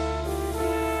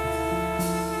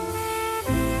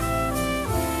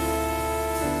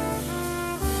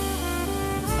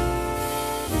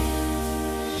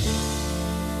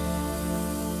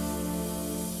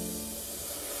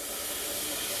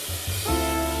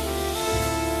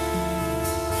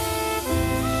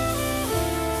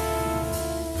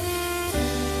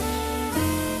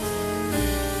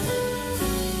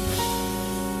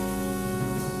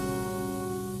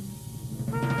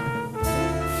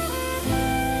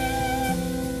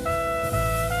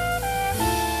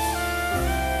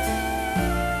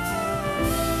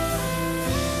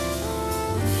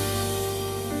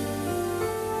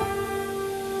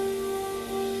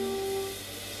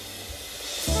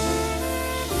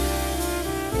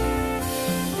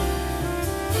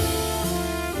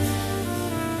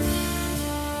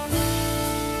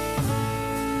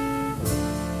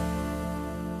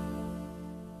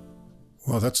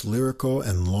 Well, that's lyrical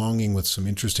and longing with some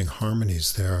interesting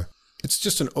harmonies there. It's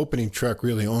just an opening track,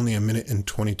 really only 1 minute and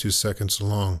 22 seconds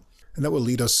long. And that will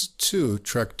lead us to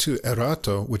track 2,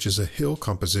 Erato, which is a Hill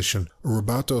composition, a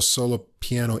rubato solo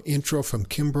piano intro from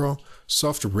Kimbrough,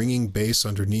 soft ringing bass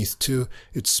underneath too.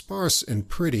 It's sparse and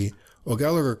pretty.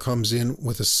 O'Gallagher comes in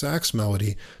with a sax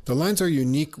melody. The lines are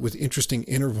unique with interesting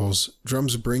intervals.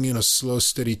 Drums bring in a slow,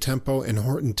 steady tempo, and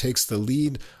Horton takes the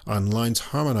lead on lines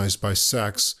harmonized by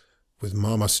sax, with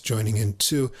Mamas joining in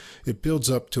too. It builds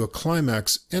up to a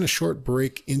climax and a short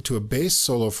break into a bass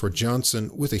solo for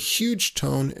Johnson with a huge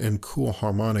tone and cool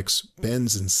harmonics,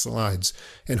 bends and slides.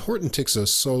 And Horton takes a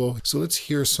solo, so let's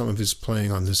hear some of his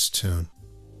playing on this tune.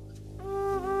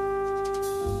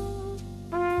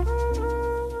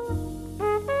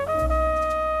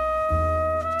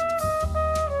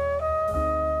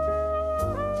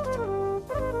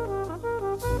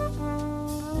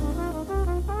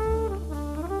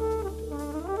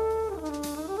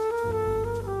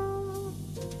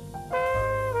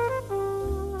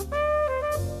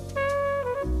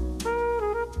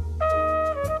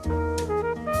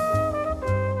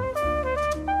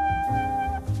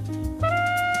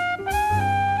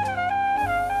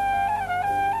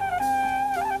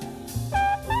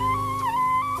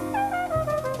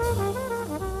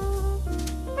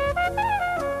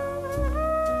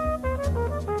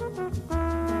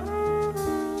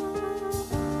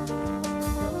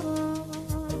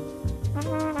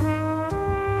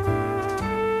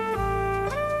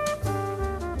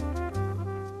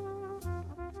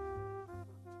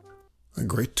 A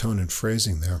great tone and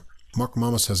phrasing there. Mark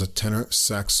Mamas has a tenor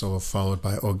sax solo followed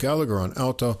by O'Gallagher on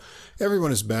alto.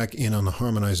 Everyone is back in on the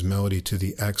harmonized melody to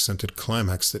the accented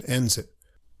climax that ends it.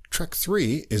 Track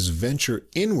 3 is Venture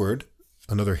Inward,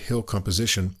 another Hill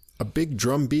composition. A big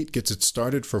drum beat gets it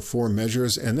started for 4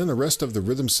 measures, and then the rest of the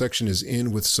rhythm section is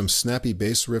in with some snappy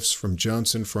bass riffs from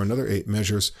Johnson for another 8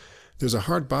 measures. There's a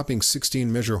hard-bopping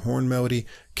 16-measure horn melody.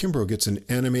 Kimbrough gets an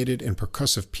animated and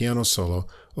percussive piano solo.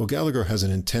 O'Gallagher has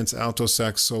an intense alto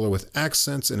sax solo with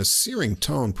accents and a searing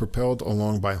tone propelled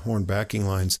along by horn backing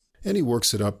lines, and he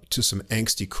works it up to some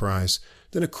angsty cries.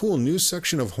 Then a cool new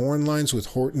section of horn lines with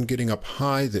Horton getting up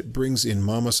high that brings in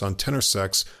Mamas on tenor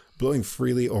sax, blowing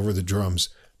freely over the drums.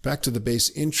 Back to the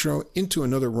bass intro, into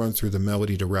another run through the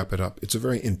melody to wrap it up. It's a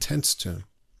very intense tune.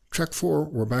 Track 4,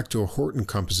 we're back to a Horton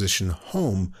composition,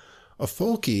 Home. A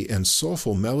folky and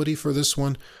soulful melody for this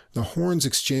one. The horns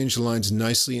exchange lines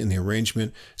nicely in the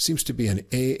arrangement. Seems to be an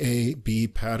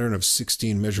AAB pattern of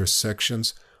 16-measure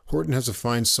sections. Horton has a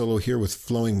fine solo here with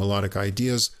flowing melodic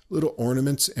ideas, little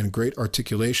ornaments, and great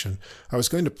articulation. I was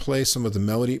going to play some of the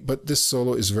melody, but this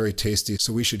solo is very tasty,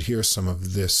 so we should hear some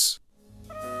of this.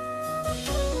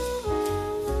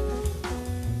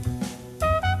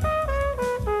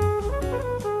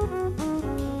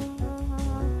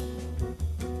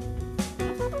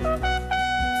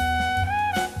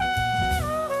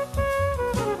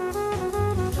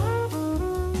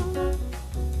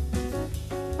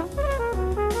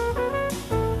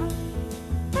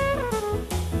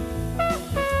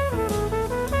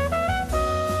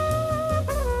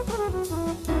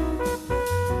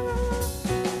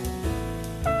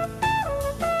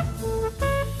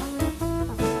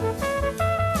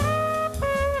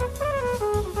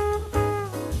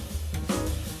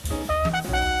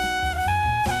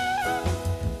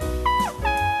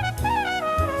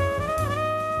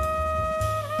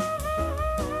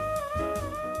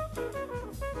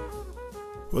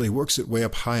 Well, he works it way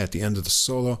up high at the end of the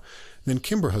solo. Then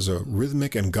Kimbrough has a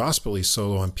rhythmic and gospel-y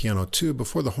solo on piano 2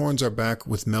 before the horns are back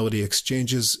with melody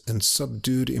exchanges and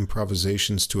subdued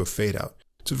improvisations to a fade-out.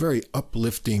 It's a very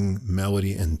uplifting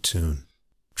melody and tune.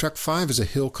 Track 5 is a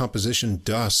Hill composition,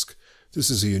 Dusk. This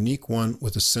is a unique one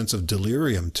with a sense of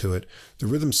delirium to it. The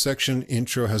rhythm section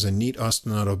intro has a neat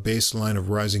ostinato bass line of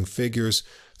rising figures.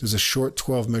 There's a short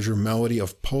 12-measure melody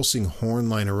of pulsing horn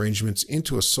line arrangements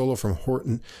into a solo from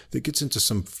Horton that gets into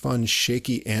some fun,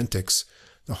 shaky antics.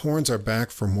 The horns are back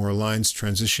for more lines,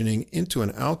 transitioning into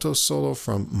an alto solo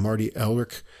from Marty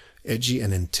Elric, edgy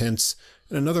and intense,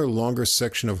 and another longer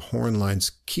section of horn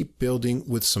lines keep building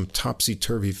with some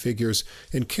topsy-turvy figures,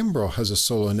 and Kimbrough has a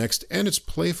solo next, and it's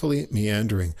playfully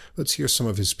meandering. Let's hear some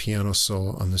of his piano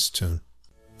solo on this tune.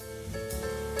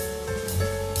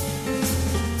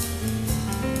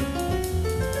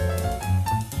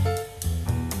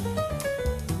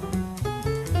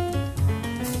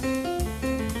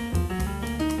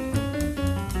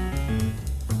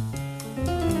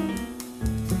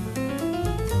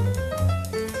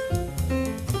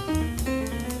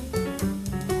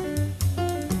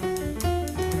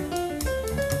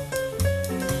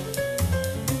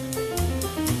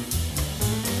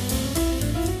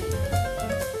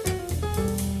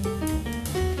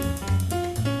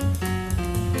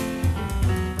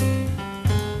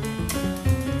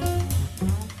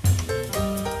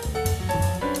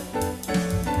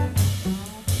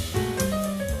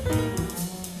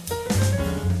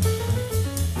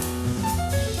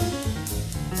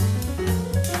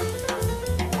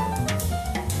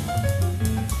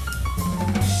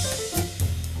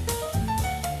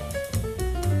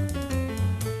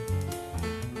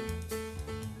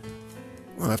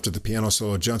 After the piano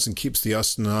solo, Johnson keeps the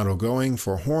ostinato going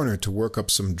for Horner to work up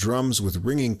some drums with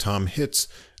ringing tom hits.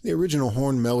 The original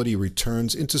horn melody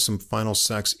returns into some final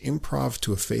sax improv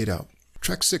to a fade-out.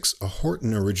 Track 6, a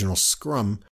Horton original,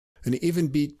 Scrum, an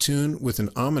even-beat tune with an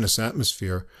ominous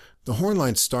atmosphere. The horn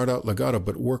lines start out legato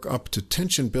but work up to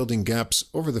tension-building gaps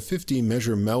over the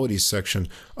 50-measure melody section.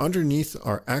 Underneath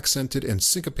are accented and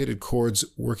syncopated chords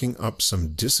working up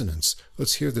some dissonance.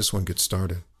 Let's hear this one get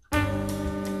started.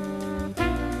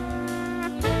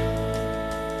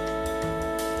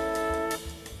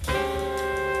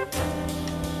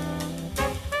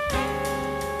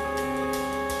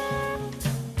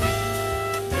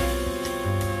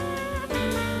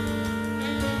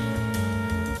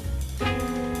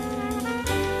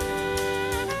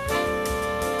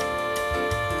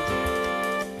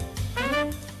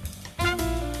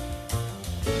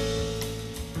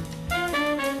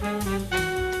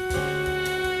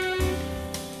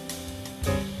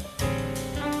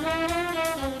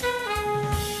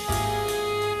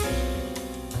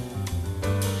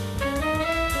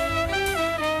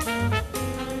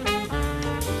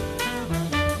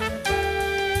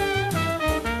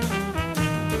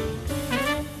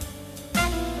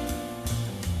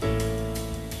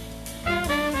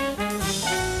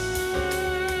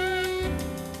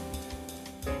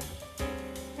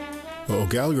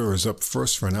 Gallagher is up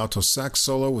first for an alto sax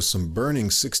solo with some burning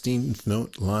 16th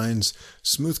note lines,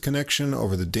 smooth connection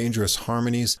over the dangerous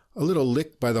harmonies. A little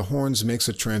lick by the horns makes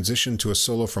a transition to a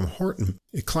solo from Horton.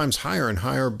 It climbs higher and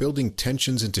higher, building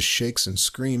tensions into shakes and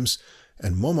screams,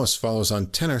 and Momos follows on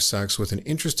tenor sax with an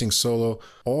interesting solo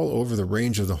all over the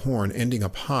range of the horn, ending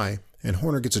up high, and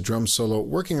Horner gets a drum solo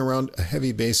working around a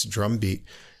heavy bass drum beat,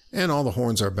 and all the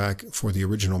horns are back for the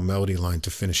original melody line to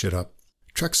finish it up.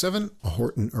 Track 7, a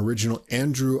Horton original,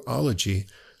 Andrewology,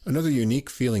 another unique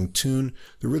feeling tune.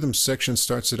 The rhythm section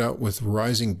starts it out with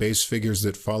rising bass figures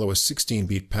that follow a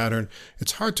 16-beat pattern.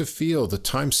 It's hard to feel the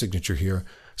time signature here.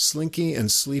 Slinky and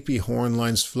sleepy horn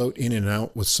lines float in and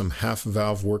out with some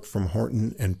half-valve work from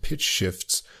Horton and pitch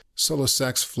shifts. Solo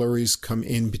sax flurries come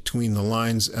in between the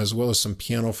lines, as well as some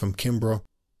piano from Kimbrough.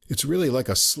 It's really like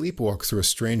a sleepwalk through a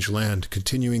strange land,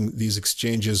 continuing these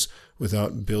exchanges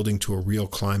without building to a real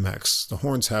climax. The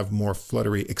horns have more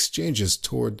fluttery exchanges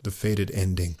toward the faded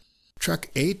ending. Track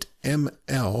 8,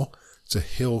 ML, it's a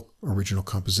Hill original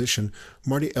composition.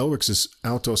 Marty Elric's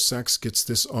alto sax gets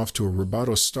this off to a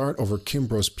rubato start over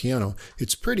Kimbrough's piano.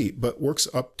 It's pretty, but works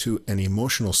up to an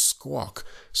emotional squawk.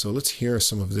 So let's hear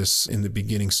some of this in the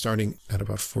beginning, starting at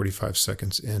about 45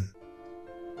 seconds in.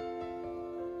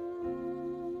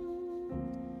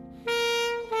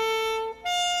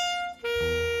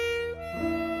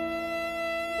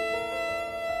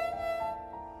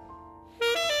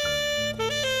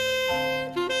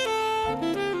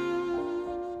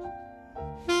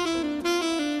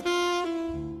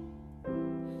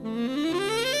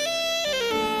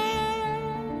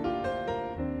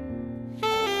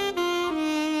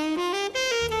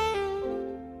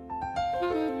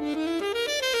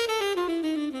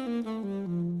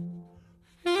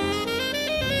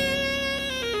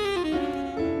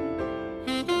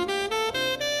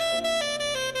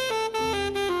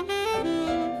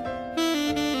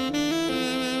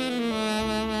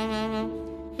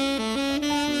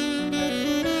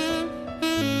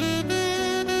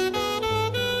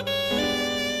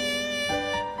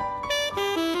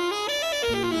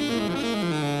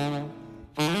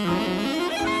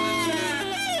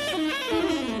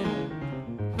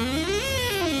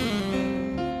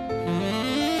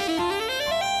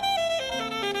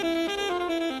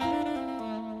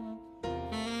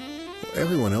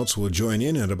 Everyone else will join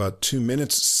in at about 2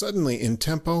 minutes, suddenly in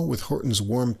tempo, with Horton's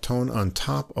warm tone on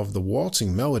top of the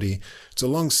waltzing melody. It's a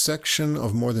long section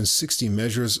of more than 60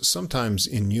 measures, sometimes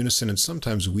in unison and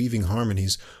sometimes weaving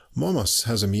harmonies. Momus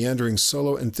has a meandering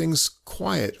solo and things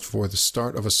quiet for the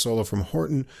start of a solo from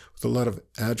Horton, with a lot of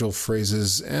agile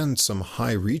phrases and some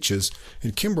high reaches,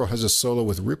 and Kimbrough has a solo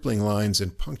with rippling lines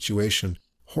and punctuation.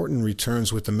 Horton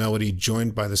returns with the melody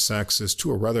joined by the saxes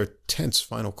to a rather tense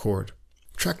final chord.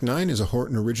 Track 9 is a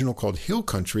Horton original called Hill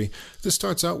Country. This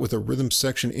starts out with a rhythm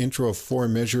section intro of 4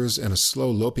 measures and a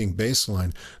slow loping bass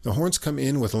line. The horns come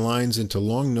in with lines into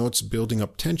long notes building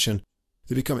up tension.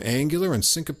 They become angular and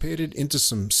syncopated into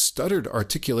some stuttered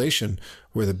articulation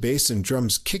where the bass and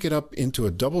drums kick it up into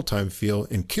a double time feel,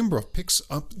 and Kimbrough picks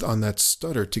up on that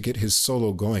stutter to get his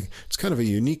solo going. It's kind of a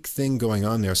unique thing going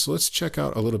on there, so let's check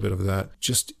out a little bit of that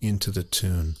just into the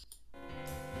tune.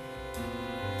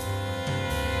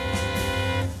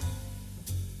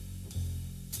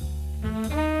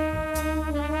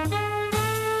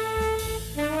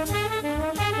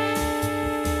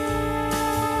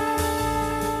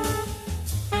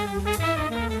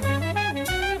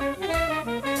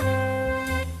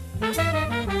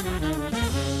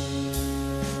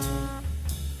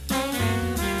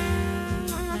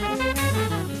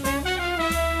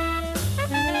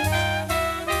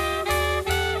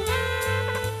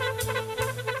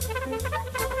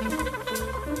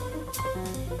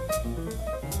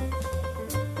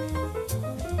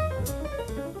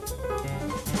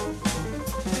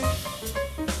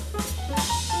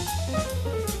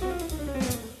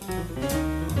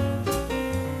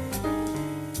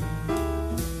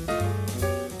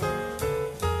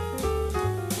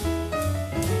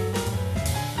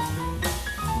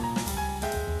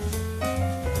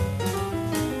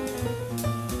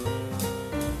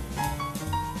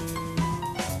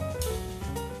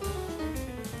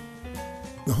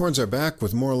 The horns are back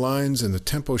with more lines, and the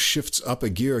tempo shifts up a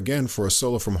gear again for a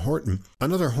solo from Horton.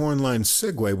 Another horn line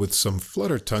segue with some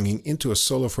flutter tonguing into a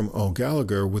solo from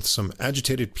O'Gallagher with some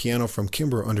agitated piano from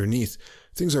Kimbrough underneath.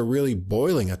 Things are really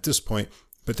boiling at this point,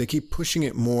 but they keep pushing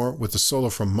it more with the solo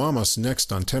from Momus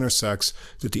next on tenor sax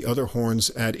that the other horns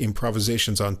add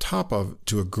improvisations on top of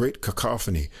to a great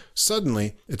cacophony.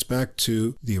 Suddenly, it's back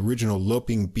to the original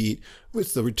loping beat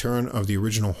with the return of the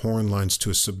original horn lines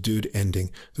to a subdued ending.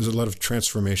 There's a lot of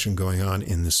transformation going on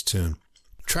in this tune.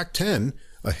 Track 10,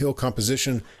 a Hill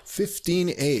composition,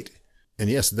 15/8. And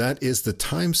yes, that is the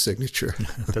time signature.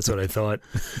 That's what I thought.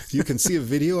 You can see a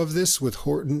video of this with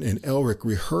Horton and Elric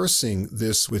rehearsing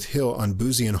this with Hill on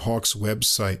Boozy and Hawk's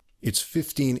website. It's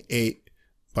 15/8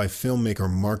 by filmmaker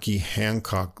Marky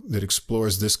Hancock that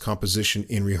explores this composition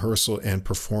in rehearsal and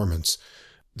performance.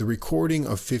 The recording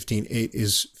of 15/8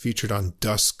 is featured on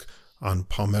Dusk on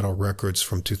Palmetto Records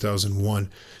from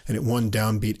 2001, and it won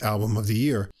Downbeat Album of the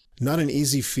Year. Not an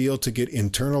easy feel to get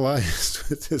internalized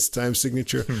with this time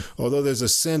signature, although there's a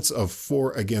sense of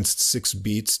 4/6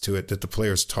 beats to it that the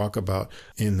players talk about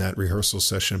in that rehearsal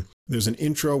session. There's an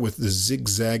intro with the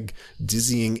zigzag,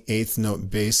 dizzying eighth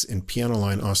note bass and piano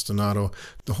line ostinato.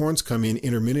 The horns come in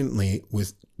intermittently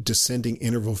with descending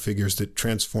interval figures that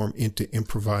transform into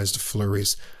improvised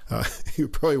flurries. You're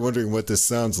probably wondering what this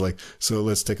sounds like, so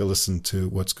let's take a listen to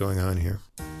what's going on here.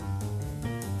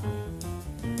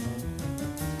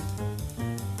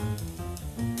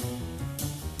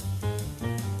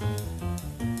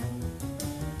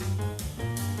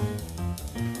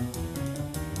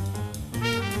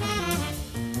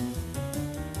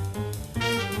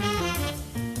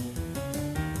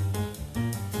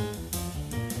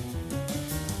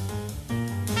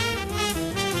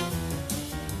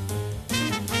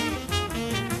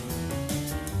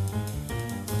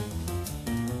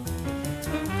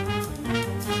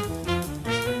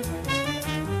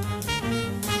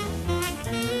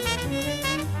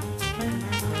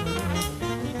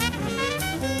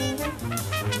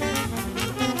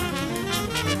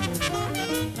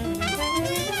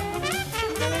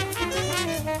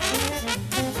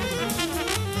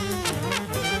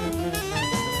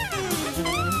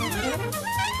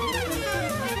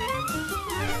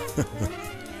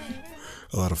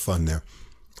 A lot of fun there.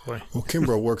 Boy. Well,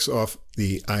 Kimbrough works off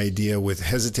the idea with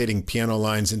hesitating piano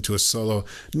lines into a solo.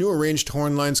 New arranged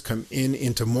horn lines come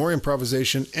into more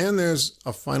improvisation, and there's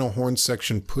a final horn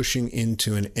section pushing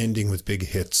into an ending with big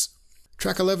hits.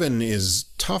 Track 11 is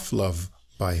Tough Love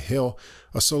by Hill,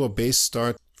 a solo bass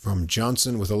start from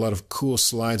Johnson with a lot of cool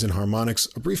slides and harmonics,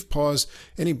 a brief pause,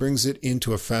 and he brings it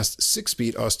into a fast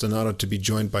 6-beat ostinato to be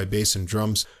joined by bass and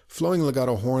drums. Flowing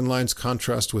legato horn lines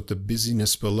contrast with the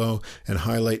busyness below and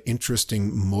highlight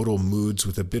interesting modal moods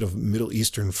with a bit of Middle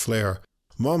Eastern flair.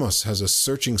 Momus has a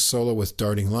searching solo with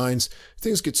darting lines.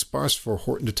 Things get sparse for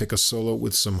Horton to take a solo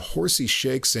with some horsey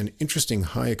shakes and interesting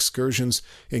high excursions,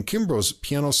 and Kimbrough's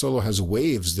piano solo has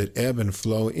waves that ebb and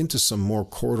flow into some more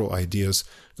chordal ideas.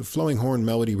 The flowing horn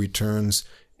melody returns,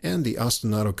 and the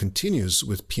ostinato continues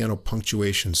with piano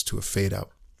punctuations to a fade-out.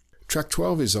 Track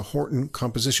 12 is a Horton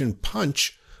composition,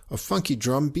 Punch. A funky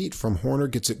drum beat from Horner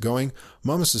gets it going.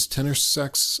 Momus's tenor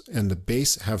sax and the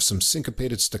bass have some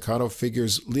syncopated staccato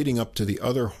figures leading up to the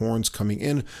other horns coming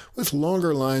in with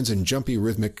longer lines and jumpy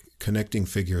rhythmic connecting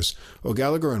figures.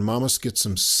 O'Gallagher and Momus get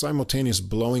some simultaneous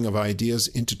blowing of ideas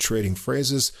into trading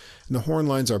phrases, and the horn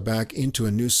lines are back into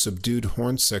a new subdued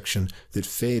horn section that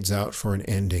fades out for an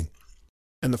ending.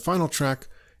 And the final track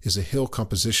is a Hill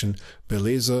composition,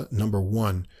 Beleza No.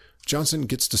 1. Johnson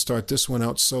gets to start this one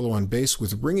out solo on bass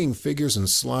with ringing figures and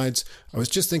slides. I was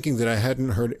just thinking that I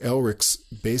hadn't heard Elric's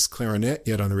bass clarinet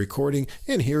yet on the recording,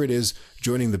 and here it is,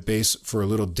 joining the bass for a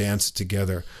little dance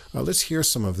together. Let's hear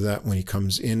some of that when he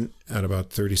comes in at about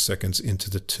 30 seconds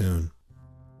into the tune.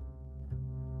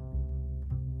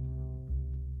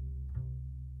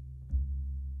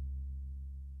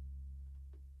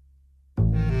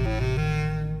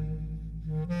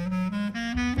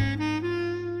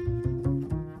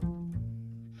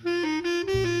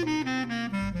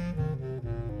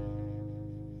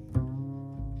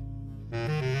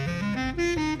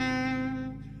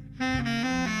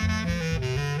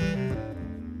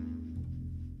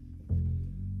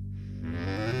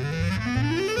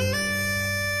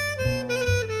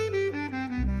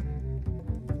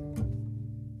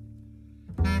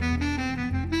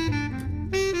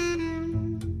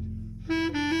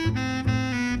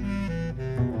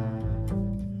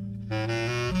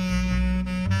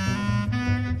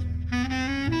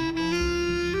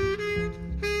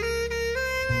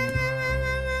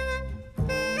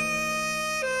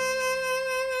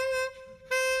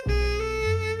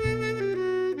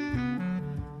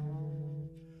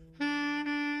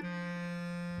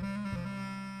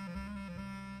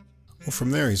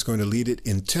 From there, he's going to lead it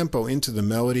in tempo into the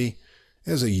melody.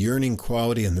 There's a yearning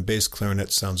quality, and the bass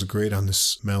clarinet sounds great on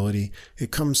this melody.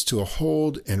 It comes to a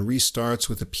hold and restarts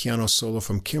with a piano solo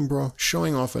from Kimbrough,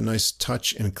 showing off a nice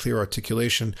touch and clear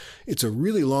articulation. It's a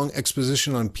really long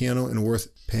exposition on piano and worth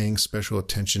paying special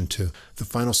attention to. The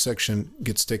final section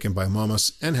gets taken by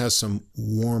Momus and has some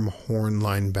warm horn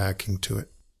line backing to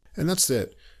it. And that's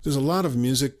it. There's a lot of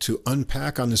music to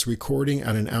unpack on this recording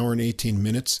at 1 hour and 18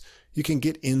 minutes. You can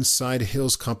get inside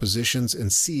Hill's compositions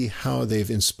and see how they've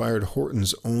inspired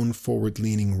Horton's own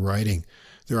forward-leaning writing.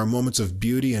 There are moments of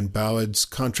beauty and ballads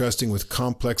contrasting with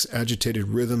complex, agitated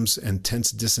rhythms and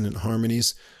tense, dissonant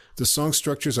harmonies. The song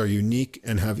structures are unique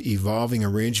and have evolving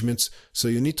arrangements, so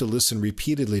you need to listen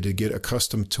repeatedly to get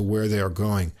accustomed to where they are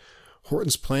going.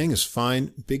 Horton's playing is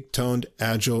fine, big-toned,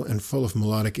 agile, and full of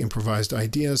melodic improvised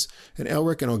ideas, and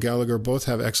Elric and O'Gallagher both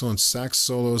have excellent sax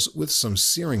solos with some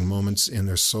searing moments in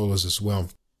their solos as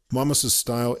well. Momus's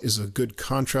style is a good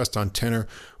contrast on tenor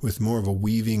with more of a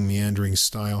weaving, meandering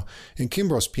style, and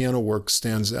Kimbrough's piano work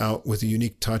stands out with a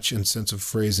unique touch and sense of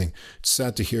phrasing. It's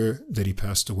sad to hear that he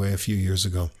passed away a few years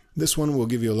ago. This one will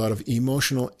give you a lot of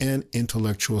emotional and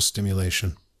intellectual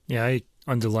stimulation. Yeah, I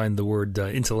underlined the word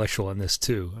intellectual on this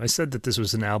too. I said that this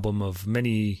was an album of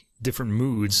many different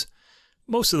moods.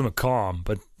 Most of them are calm,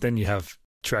 but then you have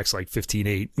tracks like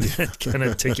 15-8 that kind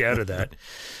of take you out of that.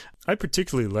 I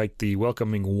particularly like the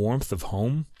welcoming warmth of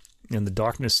home and the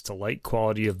darkness to light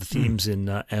quality of the themes in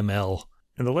ML.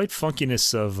 And the light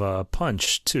funkiness of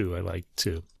Punch, too, I like,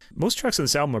 too. Most tracks on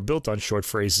this album are built on short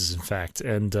phrases, in fact,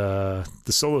 and the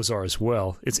solos are as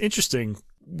well. It's interesting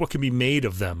what can be made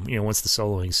of them, once the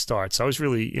soloing starts. I was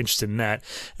really interested in that.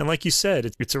 And like you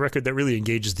said, it's a record that really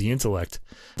engages the intellect.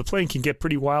 The playing can get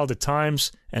pretty wild at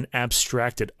times and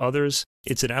abstract at others.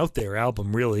 It's an out there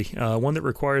album, really. One that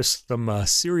requires some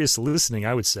serious listening,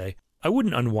 I would say. I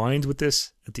wouldn't unwind with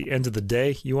this. At the end of the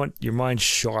day, you want your mind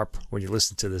sharp when you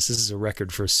listen to this. This is a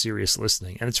record for serious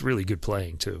listening, and it's really good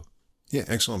playing, too. Yeah,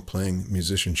 excellent playing,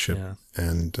 musicianship,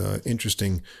 and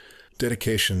interesting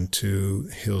dedication to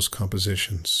Hill's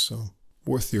compositions, so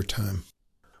worth your time.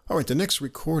 All right, the next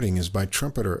recording is by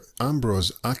trumpeter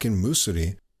Ambroz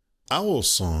Akinmusiri. Owl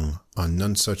Song on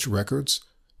Nonesuch Records,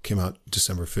 came out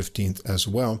December 15th as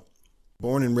well.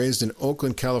 Born and raised in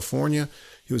Oakland, California,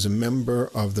 he was a member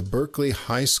of the Berkeley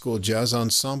High School Jazz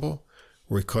Ensemble,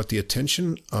 where he caught the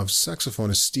attention of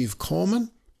saxophonist Steve Coleman,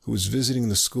 who was visiting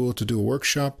the school to do a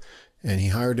workshop, and he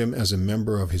hired him as a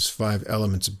member of his Five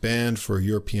Elements band for a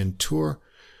European tour.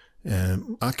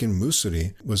 And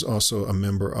Akinmusiri was also a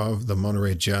member of the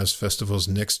Monterey Jazz Festival's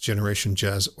Next Generation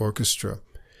Jazz Orchestra.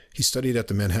 He studied at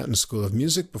the Manhattan School of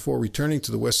Music before returning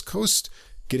to the West Coast,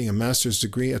 getting a master's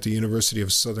degree at the University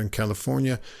of Southern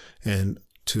California, and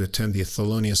to attend the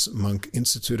Thelonious Monk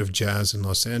Institute of Jazz in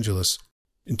Los Angeles.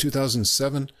 In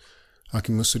 2007,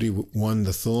 Aki Musuri won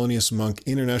the Thelonious Monk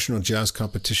International Jazz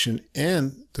Competition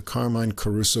and the Carmine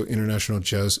Caruso International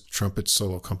Jazz Trumpet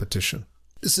Solo Competition.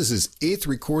 This is his 8th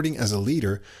recording as a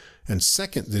leader and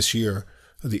 2nd this year.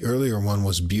 The earlier one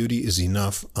was Beauty Is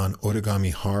Enough on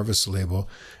Origami Harvest label,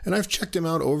 and I've checked him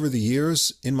out over the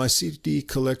years. In my CD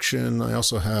collection, I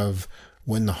also have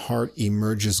When the Heart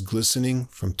Emerges Glistening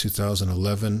from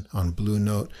 2011 on Blue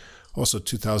Note, also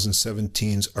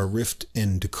 2017's A Rift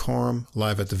in Decorum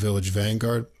live at the Village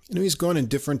Vanguard. He's gone in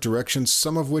different directions,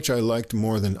 some of which I liked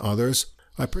more than others.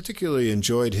 I particularly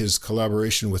enjoyed his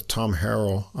collaboration with Tom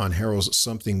Harrell on Harrell's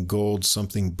Something Gold,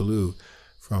 Something Blue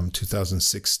from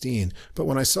 2016. But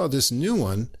when I saw this new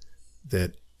one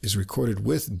that is recorded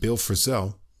with Bill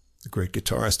Frisell, the great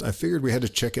guitarist, I figured we had to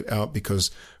check it out because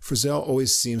Frisell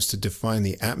always seems to define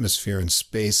the atmosphere in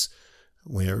space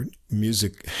where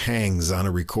music hangs on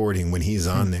a recording when he's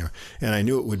on there. And I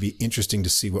knew it would be interesting to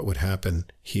see what would happen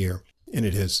here. And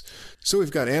it is. So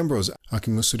we've got Ambrose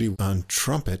Aki Musuri on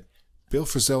trumpet, Bill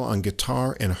Frisell on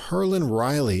guitar, and Herlin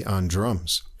Riley on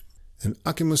drums. And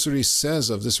Aki Musuri says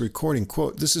of this recording,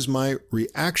 quote, "This is my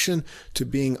reaction to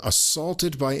being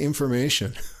assaulted by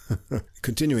information."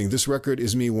 Continuing, "This record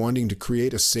is me wanting to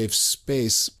create a safe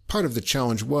space. Part of the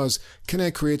challenge was, can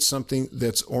I create something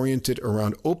that's oriented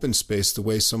around open space the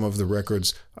way some of the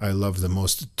records I love the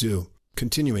most do?"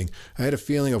 Continuing, "I had a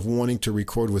feeling of wanting to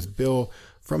record with Bill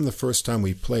from the first time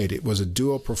we played. It was a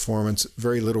duo performance,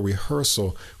 very little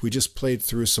rehearsal. We just played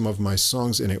through some of my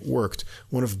songs and it worked.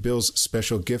 One of Bill's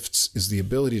special gifts is the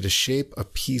ability to shape a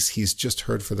piece he's just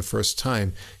heard for the first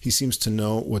time. He seems to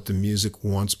know what the music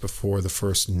wants before the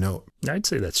first note." I'd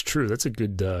say that's true. That's a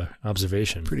good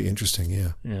observation. Pretty interesting,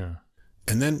 yeah. Yeah.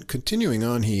 And then continuing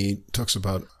on, he talks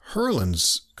about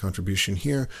Herlin's contribution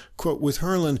here. Quote, "With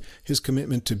Herlin, his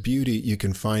commitment to beauty you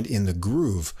can find in the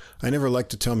groove. I never like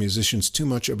to tell musicians too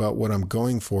much about what I'm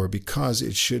going for because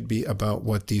it should be about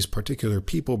what these particular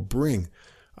people bring.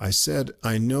 I said,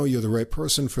 I know you're the right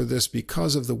person for this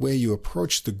because of the way you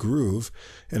approach the groove.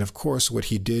 And of course, what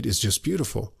he did is just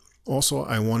beautiful. Also,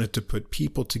 I wanted to put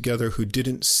people together who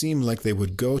didn't seem like they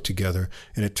would go together,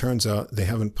 and it turns out they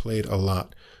haven't played a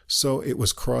lot. So it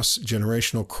was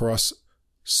cross-generational,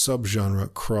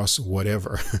 cross-subgenre,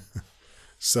 cross-whatever."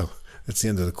 So that's the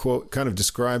end of the quote. Kind of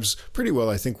describes pretty well,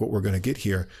 I think, what we're going to get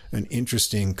here. An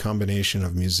interesting combination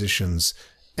of musicians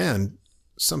and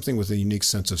something with a unique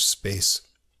sense of space.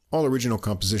 All original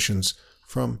compositions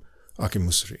from Aki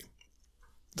Musuri.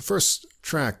 The first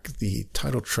track, the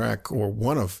title track, or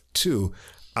one of two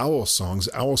Owl songs,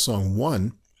 Owl Song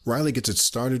 1, Riley gets it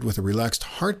started with a relaxed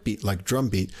heartbeat like drum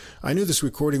beat. I knew this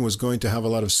recording was going to have a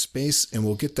lot of space, and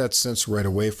we'll get that sense right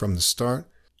away from the start.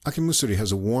 Aki Musuri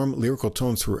has a warm lyrical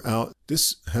tone throughout.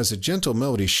 This has a gentle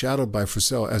melody shadowed by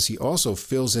Frisell as he also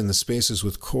fills in the spaces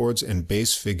with chords and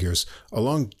bass figures. A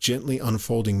long, gently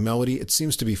unfolding melody. It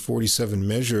seems to be 47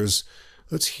 measures.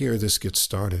 Let's hear this get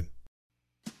started.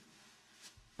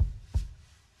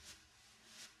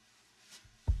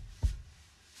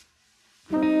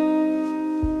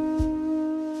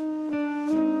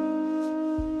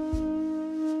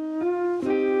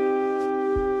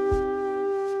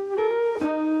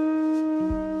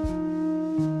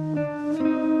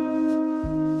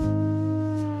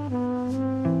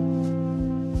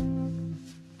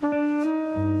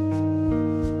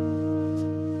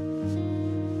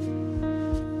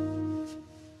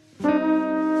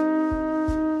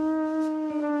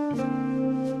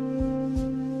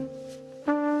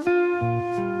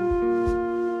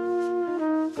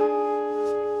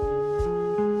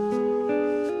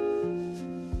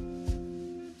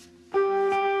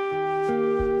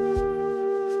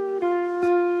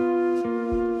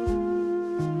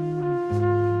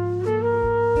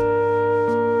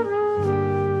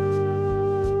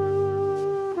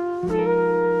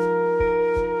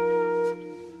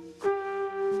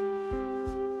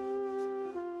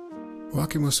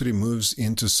 Aki Musuri moves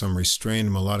into some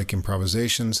restrained melodic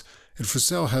improvisations, and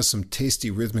Frisell has some tasty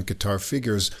rhythmic guitar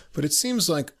figures, but it seems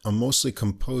like a mostly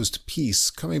composed piece,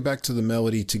 coming back to the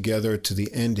melody together to the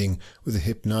ending with a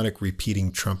hypnotic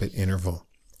repeating trumpet interval.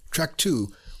 Track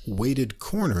 2, Weighted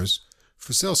Corners.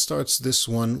 Frisell starts this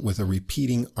one with a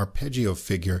repeating arpeggio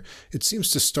figure. It seems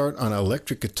to start on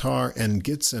electric guitar and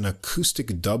gets an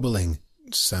acoustic doubling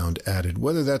sound added.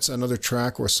 Whether that's another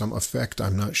track or some effect,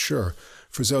 I'm not sure.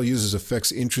 Frisell uses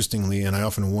effects interestingly, and I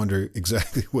often wonder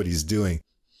exactly what he's doing.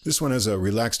 This one has a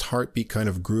relaxed heartbeat kind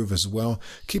of groove as well.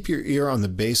 Keep your ear on the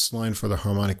bass line for the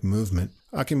harmonic movement.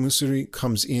 Ake Musuri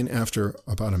comes in after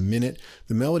about a minute.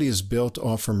 The melody is built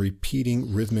off from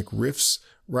repeating rhythmic riffs.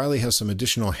 Riley has some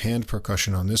additional hand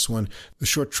percussion on this one. The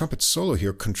short trumpet solo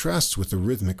here contrasts with the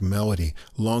rhythmic melody.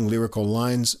 Long lyrical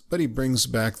lines, but he brings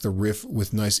back the riff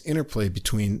with nice interplay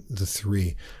between the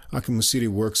three. Ake Musuri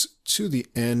works to the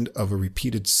end of a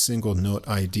repeated single note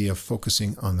idea,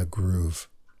 focusing on the groove.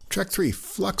 Track 3,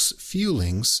 Flux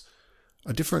Feelings.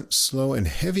 A different slow and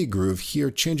heavy groove here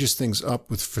changes things up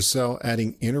with Frisell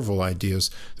adding interval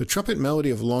ideas. The trumpet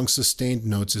melody of long sustained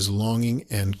notes is longing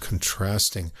and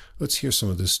contrasting. Let's hear some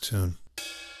of this tune.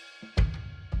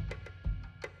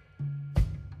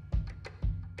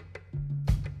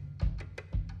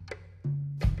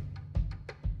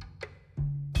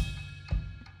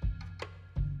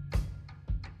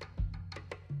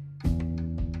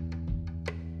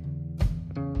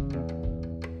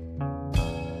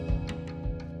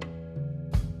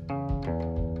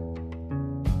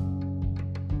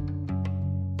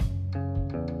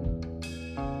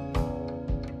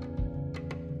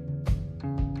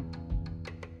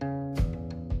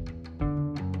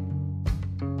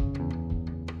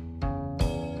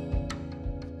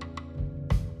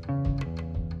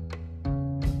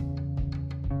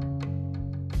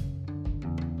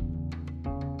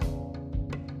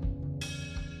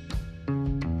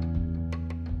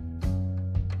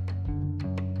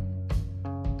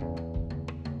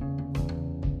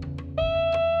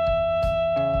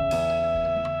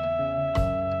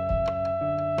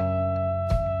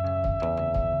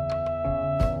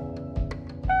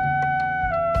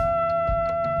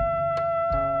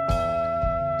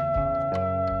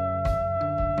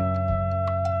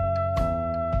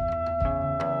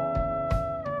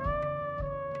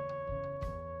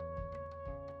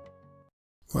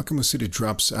 Ake Musuri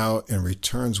drops out and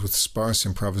returns with sparse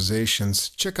improvisations.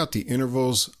 Check out the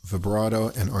intervals, vibrato,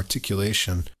 and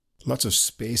articulation. Lots of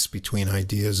space between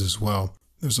ideas as well.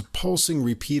 There's a pulsing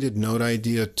repeated note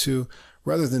idea too.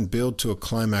 Rather than build to a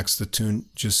climax, the tune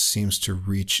just seems to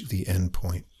reach the end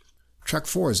point. Track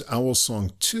 4 is Owl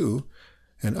Song 2,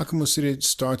 and Ake Musuri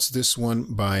starts this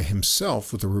one by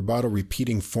himself with a rubato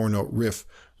repeating 4-note riff.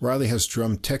 Riley has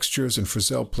drum textures and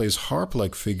Frisell plays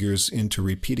harp-like figures into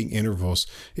repeating intervals.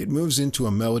 It moves into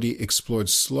a melody explored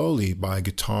slowly by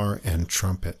guitar and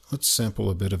trumpet. Let's sample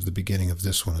a bit of the beginning of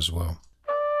this one as well.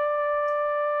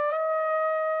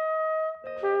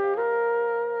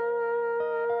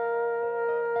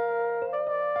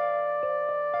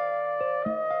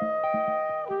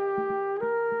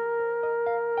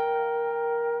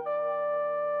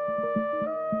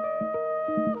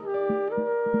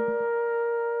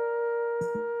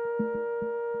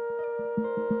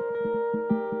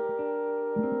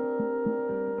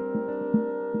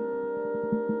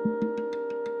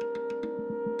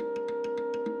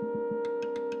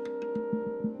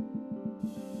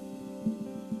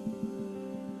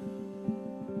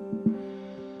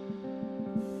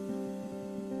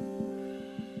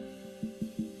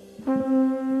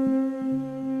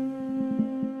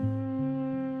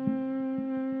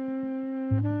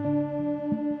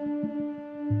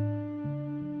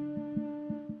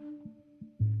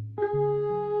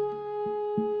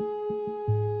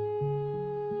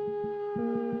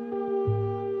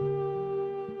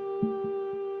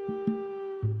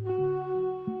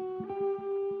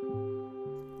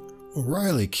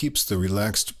 Riley keeps the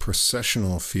relaxed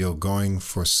processional feel going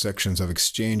for sections of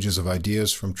exchanges of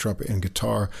ideas from trumpet and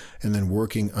guitar and then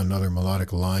working another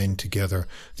melodic line together.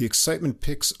 The excitement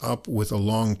picks up with a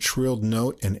long trilled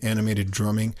note and animated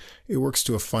drumming. It works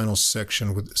to a final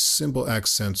section with cymbal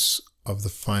accents of the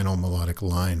final melodic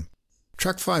line.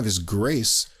 Track 5 is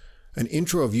Grace, an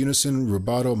intro of unison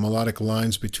rubato melodic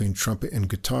lines between trumpet and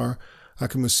guitar.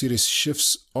 Ake Musuri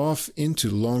shifts off into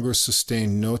longer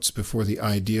sustained notes before the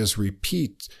ideas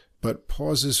repeat, but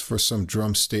pauses for some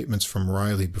drum statements from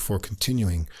Riley before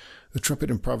continuing. The trumpet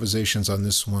improvisations on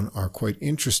this one are quite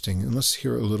interesting, and let's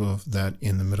hear a little of that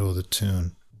in the middle of the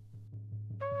tune.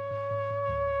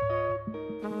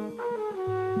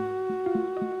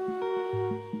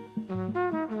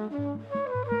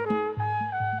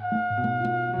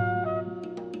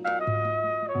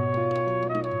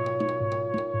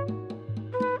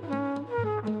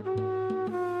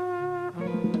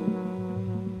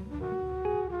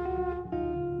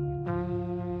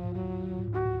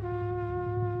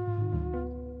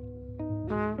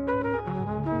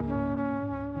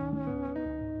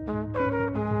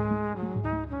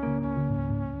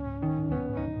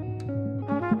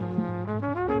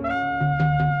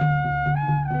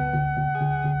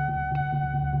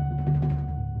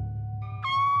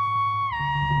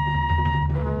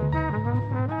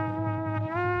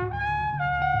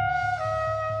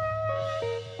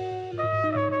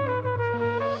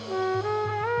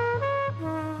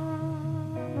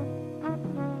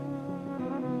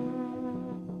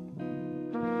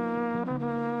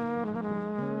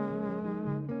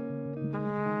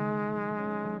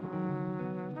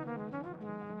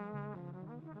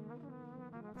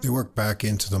 They work back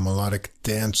into the melodic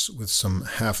dance with some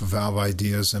half-valve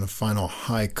ideas and a final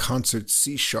high concert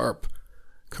C-sharp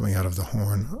coming out of the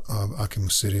horn of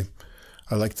Akimusiri.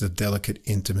 I like the delicate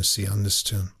intimacy on this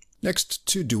tune. Next,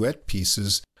 2 duet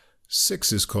pieces.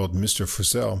 6 is called Mr.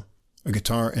 Frizzell, a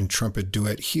guitar and trumpet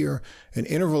duet here. An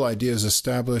interval idea is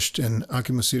established, and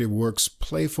Akimusiri works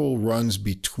playful runs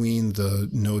between the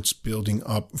notes building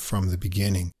up from the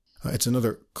beginning. It's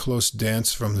another close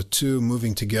dance from the two,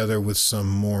 moving together with some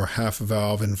more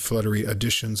half-valve and fluttery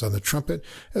additions on the trumpet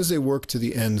as they work to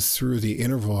the end through the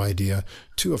interval idea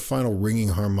to a final ringing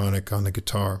harmonic on the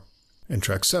guitar. In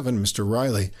track 7, Mr.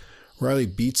 Riley. Riley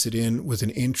beats it in with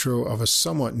an intro of a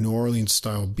somewhat New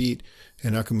Orleans-style beat,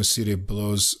 and Akimusiri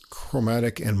blows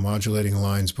chromatic and modulating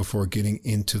lines before getting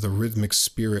into the rhythmic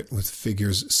spirit with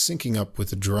figures syncing up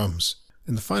with the drums.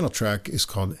 And the final track is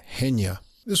called Henya.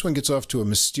 This one gets off to a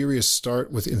mysterious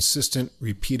start with insistent,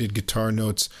 repeated guitar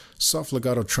notes, soft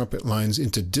legato trumpet lines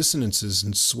into dissonances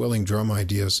and swelling drum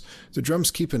ideas. The drums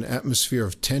keep an atmosphere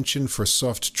of tension for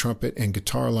soft trumpet and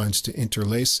guitar lines to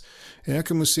interlace, and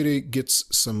Akimusiri gets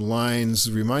some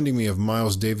lines reminding me of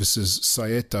Miles Davis's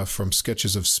Saeta from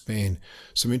Sketches of Spain.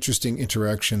 Some interesting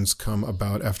interactions come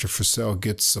about after Frizzell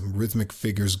gets some rhythmic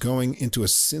figures going into a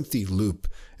synthy loop,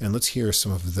 and let's hear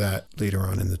some of that later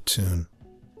on in the tune.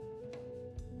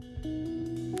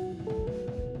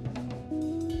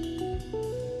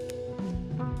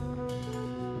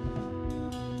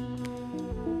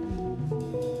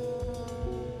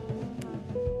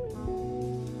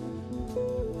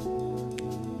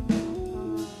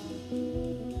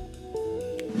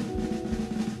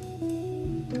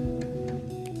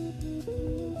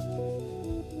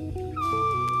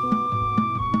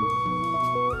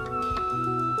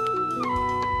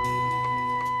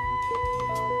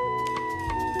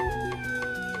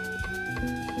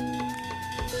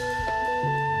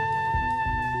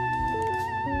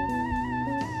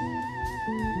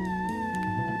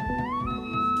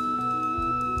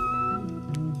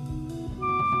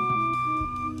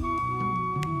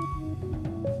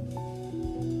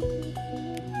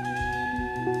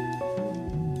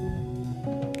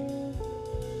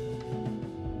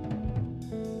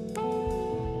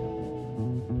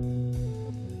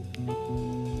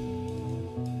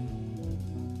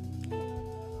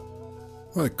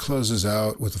 Well, it closes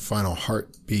out with a final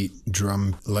heartbeat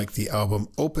drum like the album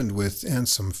opened with, and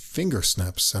some finger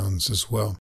snap sounds as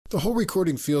well. The whole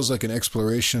recording feels like an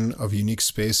exploration of unique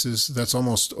spaces. That's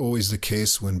almost always the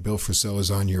case when Bill Frisell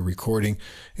is on your recording,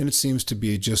 and it seems to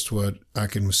be just what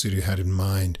Akimusiri had in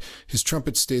mind. His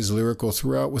trumpet stays lyrical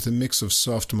throughout with a mix of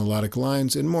soft melodic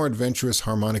lines and more adventurous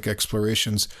harmonic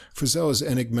explorations. Frisell is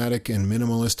enigmatic and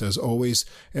minimalist as always,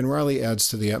 and Riley adds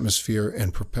to the atmosphere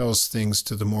and propels things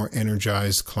to the more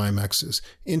energized climaxes.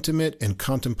 Intimate and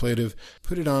contemplative.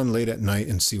 Put it on late at night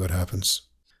and see what happens.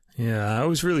 Yeah, I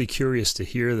was really curious to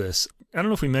hear this. I don't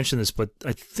know if we mentioned this, but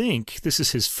I think this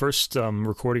is his first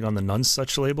recording on the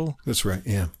Nonesuch label. That's right,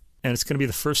 yeah. And it's going to be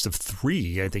the first of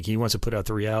 3. I think he wants to put out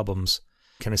 3 albums.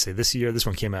 Can I say this year? This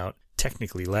one came out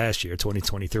technically last year,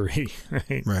 2023,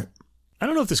 right? Right. I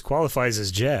don't know if this qualifies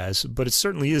as jazz, but it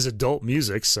certainly is adult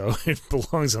music, so it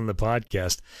belongs on the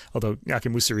podcast. Although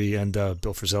Akimusiri and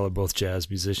Bill Frisell are both jazz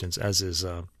musicians, as is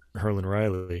Herlin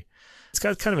Riley. It's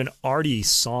got kind of an arty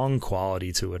song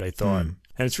quality to it, I thought. And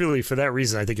it's really, for that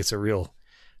reason, I think it's a real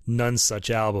Nonesuch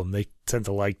album. They tend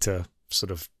to like to sort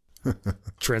of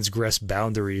transgress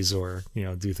boundaries or,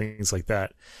 do things like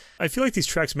that. I feel like these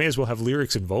tracks may as well have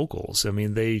lyrics and vocals. I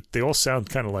mean, they all sound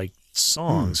kind of like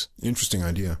songs. Interesting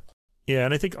idea. Yeah,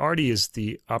 and I think arty is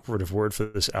the operative word for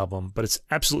this album, but it's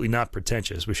absolutely not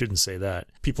pretentious. We shouldn't say that.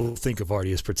 People think of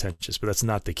arty as pretentious, but that's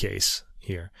not the case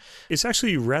here. It's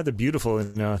actually rather beautiful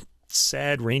in a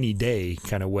sad rainy day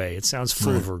kind of way. It sounds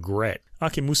full of regret.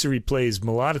 Akimusiri plays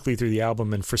melodically through the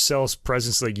album, and Frisell's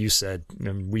presence, like you said,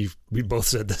 and we both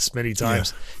said this many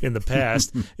times in the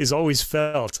past, is always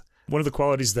felt. One of the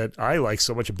qualities that I like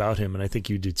so much about him, and I think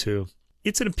you do too.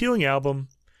 It's an appealing album,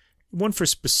 one for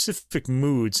specific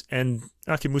moods, and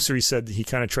Akimusiri said he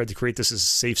kind of tried to create this as a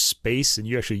safe space, and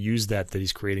you actually used that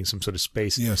he's creating some sort of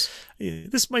space. Yes.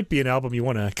 This might be an album you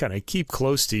want to kind of keep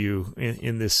close to you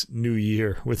in this new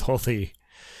year with all the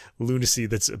lunacy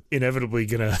that's inevitably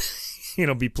going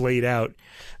to be played out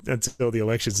until the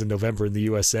elections in November in the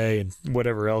USA and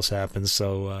whatever else happens.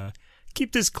 So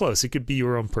keep this close. It could be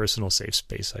your own personal safe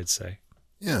space, I'd say.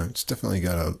 Yeah, it's definitely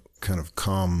got a kind of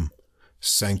calm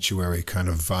sanctuary kind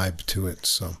of vibe to it.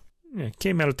 So yeah, it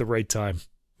came out at the right time.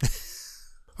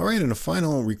 All right, in a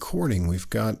final recording, we've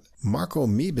got Marco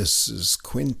Mebus's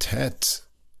quintet,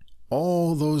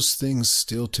 All Those Things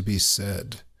Still to Be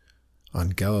Said, on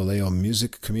Galileo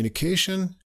Music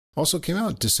Communication. Also came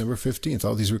out December 15th.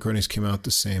 All these recordings came out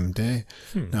the same day.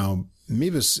 Now,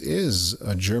 Mebus is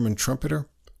a German trumpeter,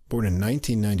 born in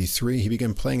 1993. He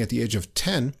began playing at the age of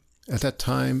 10. At that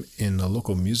time, in a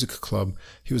local music club,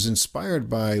 he was inspired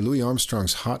by Louis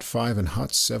Armstrong's Hot 5 and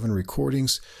Hot 7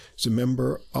 recordings. He's a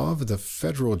member of the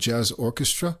Federal Jazz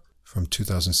Orchestra from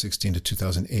 2016 to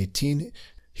 2018.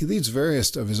 He leads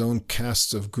various of his own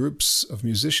casts of groups of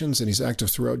musicians, and he's active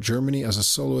throughout Germany as a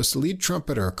soloist, lead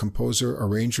trumpeter, composer,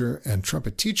 arranger, and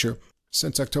trumpet teacher.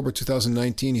 Since October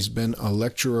 2019, he's been a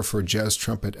lecturer for jazz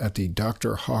trumpet at the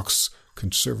Dr. Hawkes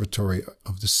Conservatory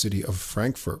of the city of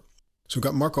Frankfurt. So we've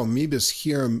got Marco Mebus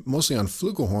here, mostly on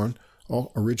flugelhorn,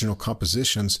 all original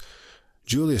compositions.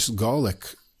 Julius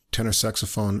Gaulick, tenor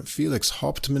saxophone. Felix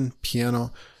Hauptmann,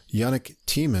 piano. Yannick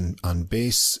Thiemann on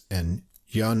bass. And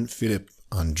Jan Philipp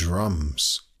on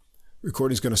drums.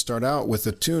 Recording's going to start out with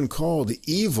a tune called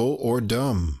Evil or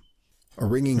Dumb. A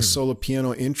ringing solo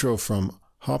piano intro from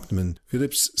Hauptmann.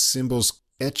 Philipp's cymbals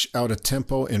etch out a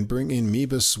tempo and bring in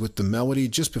Mebus with the melody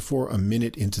just before a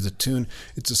minute into the tune.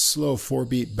 It's a slow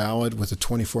 4-beat ballad with a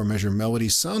 24-measure melody.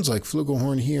 Sounds like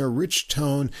flugelhorn here, rich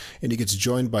tone, and he gets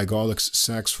joined by Gaulick's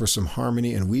sax for some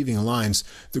harmony and weaving lines.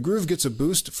 The groove gets a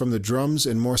boost from the drums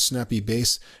and more snappy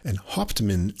bass, and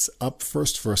Hauptmann's up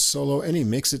first for a solo, and he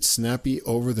makes it snappy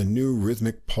over the new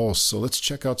rhythmic pulse. So let's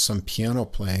check out some piano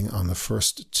playing on the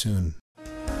first tune.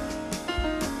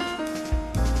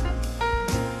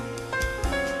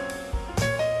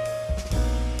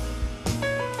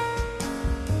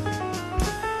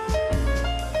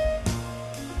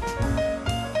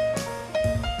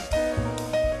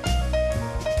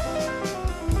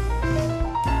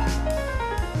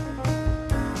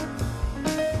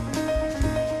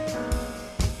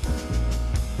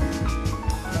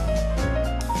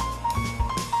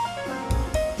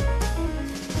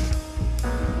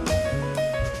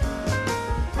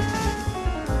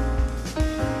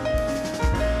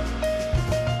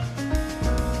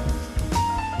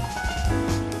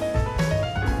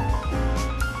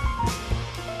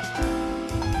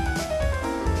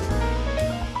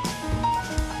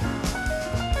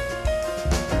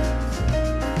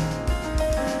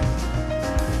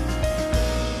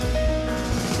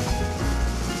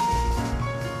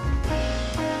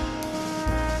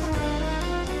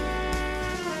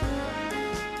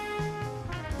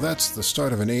 That's the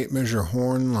start of an 8-measure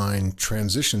horn line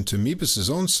transition to Mebus's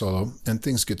own solo, and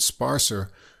things get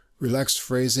sparser, relaxed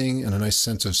phrasing, and a nice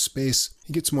sense of space.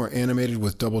 He gets more animated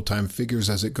with double-time figures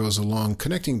as it goes along,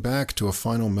 connecting back to a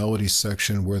final melody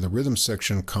section where the rhythm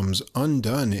section comes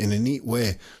undone in a neat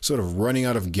way, sort of running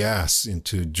out of gas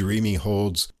into dreamy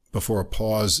holds before a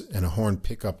pause and a horn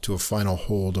pickup to a final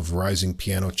hold of rising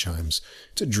piano chimes.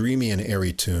 It's a dreamy and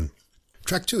airy tune.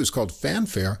 Track 2 is called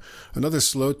Fanfare, another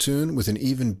slow tune with an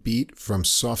even beat from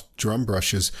soft drum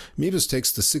brushes. Mebus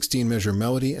takes the 16-measure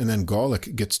melody, and then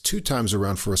Gaulick gets 2 times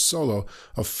around for a solo,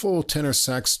 a full tenor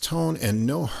sax tone, and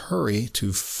no hurry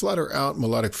to flutter out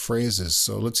melodic phrases.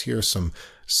 So let's hear some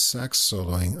sax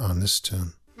soloing on this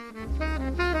tune.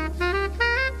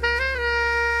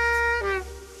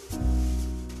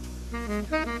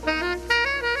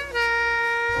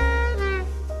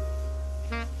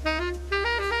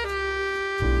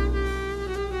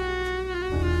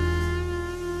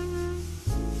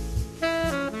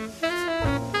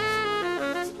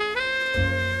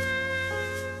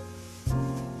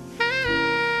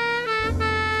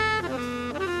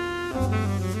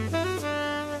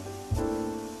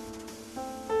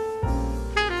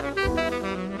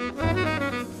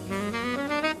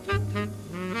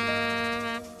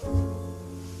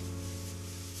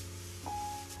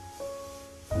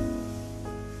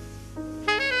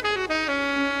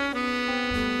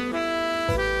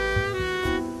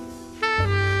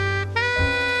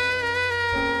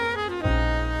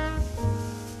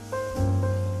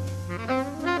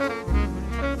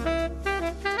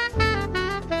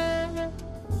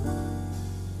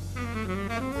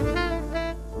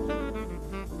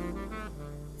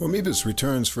 When Mebus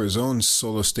returns for his own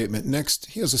solo statement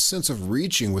next, he has a sense of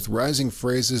reaching with rising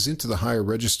phrases into the higher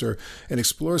register and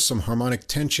explores some harmonic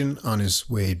tension on his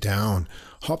way down.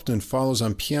 Hauptmann follows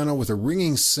on piano with a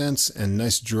ringing sense and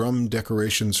nice drum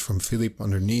decorations from Philipp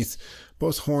underneath.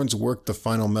 Both horns work the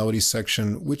final melody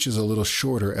section, which is a little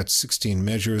shorter at 16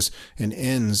 measures and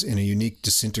ends in a unique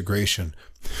disintegration.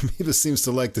 Mebus seems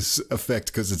to like this effect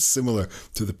because it's similar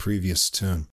to the previous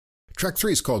tune. Track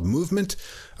 3 is called Movement,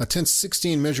 a tense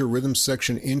 16-measure rhythm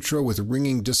section intro with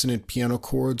ringing dissonant piano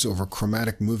chords over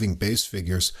chromatic moving bass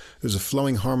figures. There's a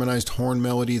flowing harmonized horn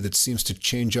melody that seems to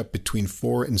change up between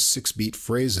 4 and 6 beat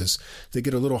phrases. They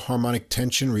get a little harmonic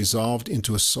tension resolved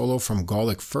into a solo from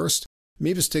Golic first.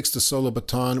 Mebus takes the solo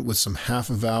baton with some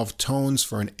half-valve tones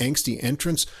for an angsty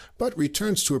entrance, but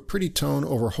returns to a pretty tone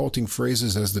over halting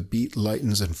phrases as the beat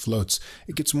lightens and floats.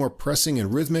 It gets more pressing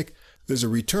and rhythmic. There's a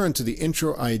return to the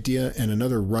intro idea and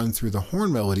another run through the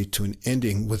horn melody to an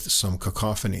ending with some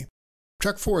cacophony.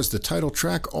 Track 4 is the title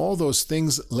track, All Those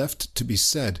Things Left to Be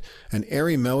Said. An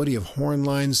airy melody of horn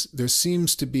lines. There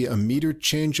seems to be a meter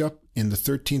change up in the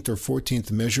 13th or 14th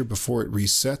measure before it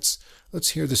resets. Let's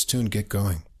hear this tune get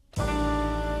going.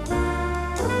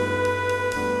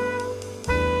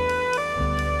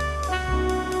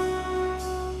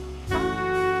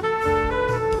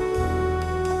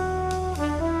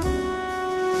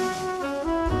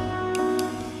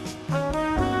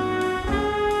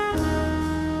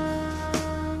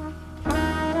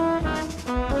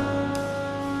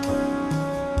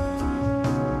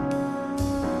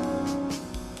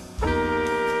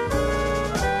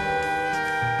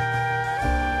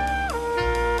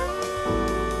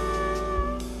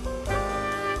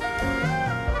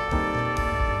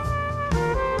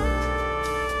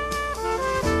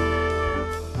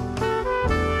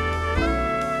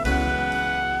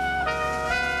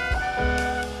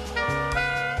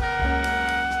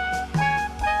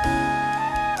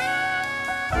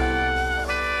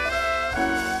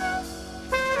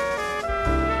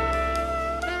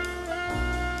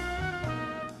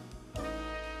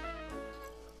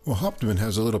 Well, Hauptmann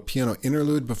has a little piano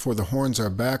interlude before the horns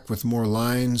are back with more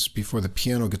lines before the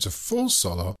piano gets a full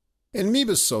solo. And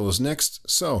Mebus solos next.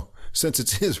 So, since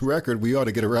it's his record, we ought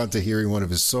to get around to hearing one of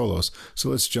his solos. So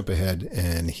let's jump ahead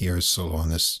and hear his solo on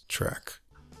this track.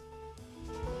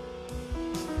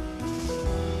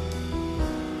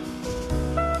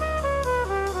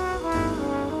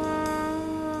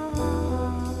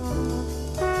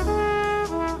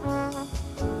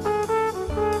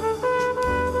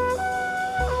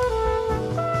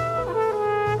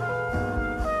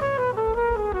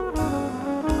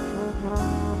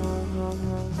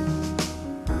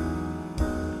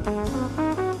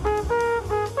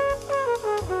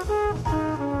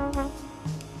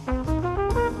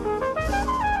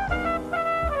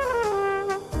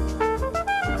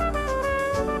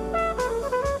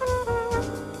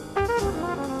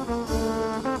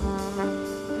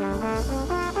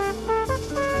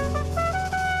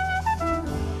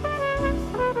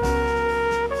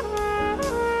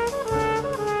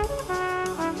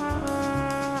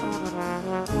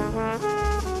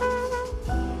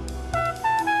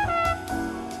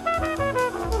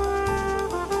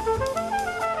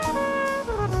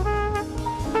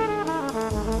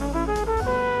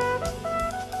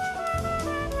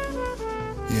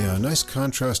 Yeah, a nice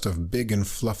contrast of big and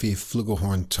fluffy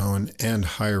flugelhorn tone and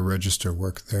higher register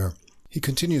work there. He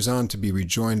continues on to be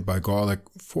rejoined by Golic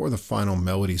for the final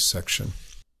melody section.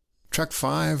 Track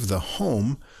 5, The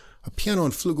Home, a piano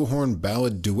and flugelhorn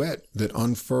ballad duet that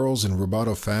unfurls in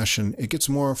rubato fashion. It gets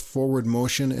more forward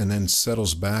motion and then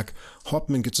settles back.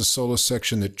 Hauptmann gets a solo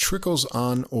section that trickles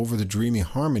on over the dreamy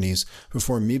harmonies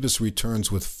before Mebus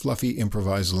returns with fluffy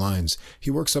improvised lines. He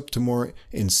works up to more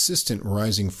insistent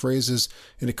rising phrases,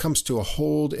 and it comes to a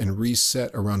hold and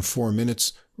reset around 4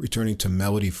 minutes, returning to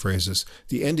melody phrases.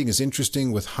 The ending is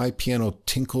interesting with high piano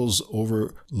tinkles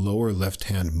over lower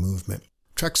left-hand movement.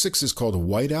 Track 6 is called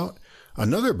Whiteout,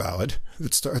 another ballad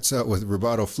that starts out with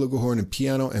rubato flugelhorn and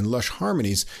piano and lush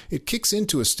harmonies. It kicks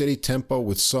into a steady tempo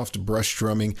with soft brush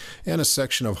drumming and a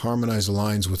section of harmonized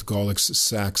lines with Golic's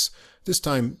sax. This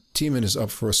time, Tiemann is up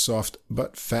for a soft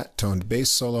but fat-toned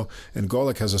bass solo, and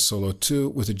Golic has a solo too,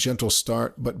 with a gentle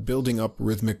start but building up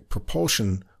rhythmic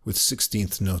propulsion with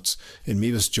 16th notes, and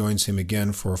Mebus joins him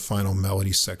again for a final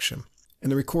melody section.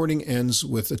 And the recording ends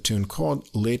with a tune called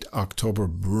Late October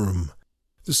Broom.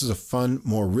 This is a fun,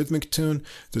 more rhythmic tune.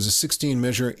 There's a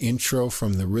 16-measure intro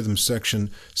from the rhythm section,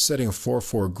 setting a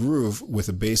 4/4 groove with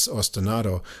a bass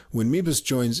ostinato. When Mebus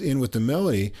joins in with the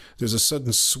melody, there's a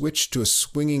sudden switch to a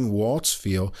swinging waltz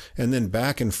feel, and then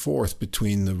back and forth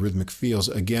between the rhythmic feels,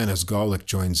 again as Golic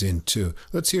joins in too.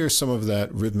 Let's hear some of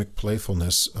that rhythmic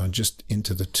playfulness just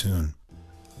into the tune.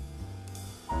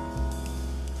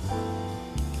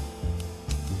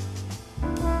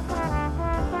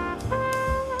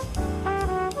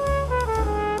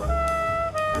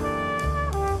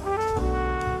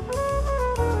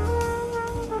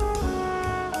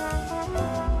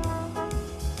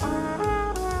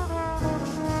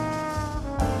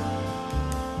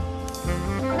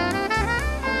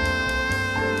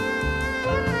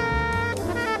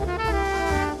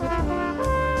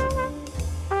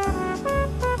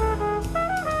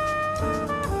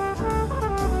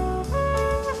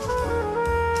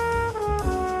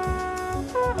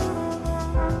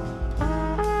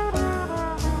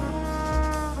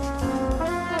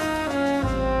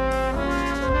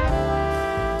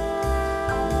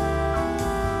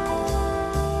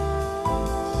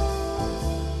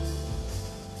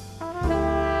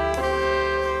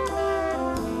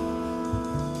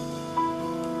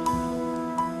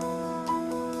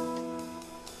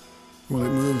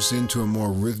 moves into a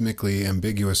more rhythmically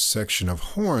ambiguous section of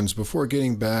horns before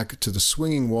getting back to the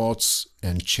swinging waltz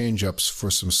and change-ups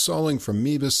for some soloing from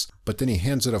Mebus, but then he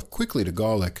hands it off quickly to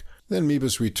Golic. Then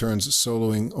Mebus returns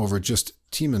soloing over just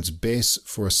Tiemann's bass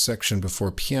for a section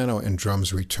before piano and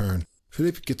drums return.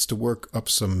 Philippe gets to work up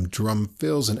some drum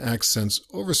fills and accents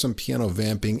over some piano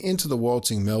vamping into the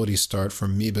waltzing melody start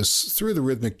from Mebus through the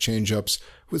rhythmic change-ups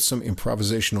with some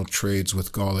improvisational trades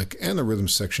with Golic, and the rhythm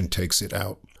section takes it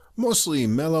out. Mostly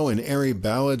mellow and airy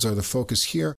ballads are the focus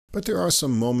here, but there are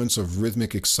some moments of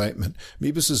rhythmic excitement.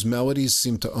 Mebus's melodies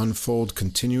seem to unfold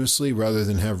continuously rather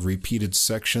than have repeated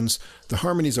sections. The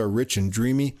harmonies are rich and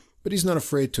dreamy, but he's not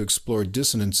afraid to explore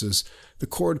dissonances. The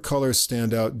chord colors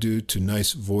stand out due to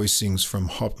nice voicings from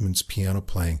Hauptmann's piano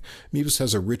playing. Mebus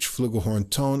has a rich flugelhorn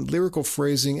tone, lyrical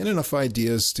phrasing, and enough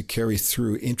ideas to carry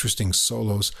through interesting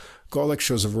solos. Golic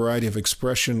shows a variety of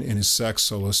expression in his sax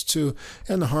solos too,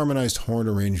 and the harmonized horn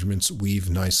arrangements weave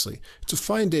nicely. It's a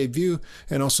fine debut,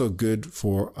 and also good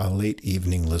for a late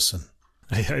evening listen.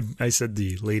 I said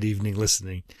the late evening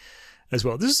listening as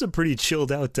well. This is a pretty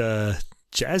chilled out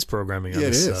jazz programming on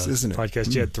this isn't it?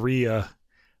 podcast. You had three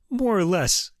more or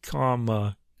less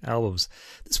calm albums.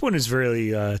 This one is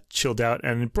very chilled out,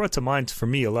 and it brought to mind for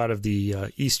me a lot of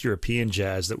the East European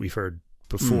jazz that we've heard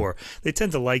before. They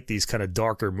tend to like these kind of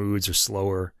darker moods or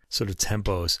slower sort of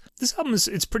tempos. This album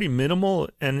it's pretty minimal,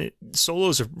 and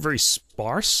solos are very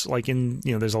sparse. Like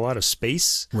there's a lot of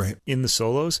space in the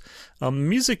solos.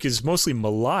 Music is mostly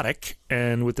melodic,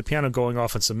 and with the piano going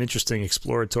off on some interesting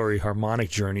exploratory harmonic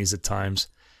journeys at times,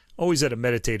 always at a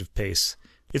meditative pace.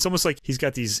 It's almost like he's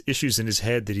got these issues in his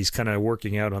head that he's kind of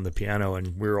working out on the piano,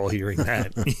 and we're all hearing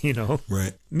that,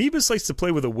 Right. Mebus likes to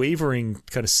play with a wavering,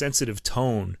 kind of sensitive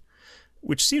tone,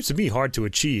 which seems to me hard to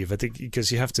achieve. I think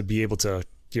because you have to be able to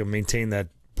maintain that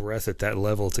breath at that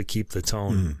level to keep the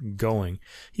tone going.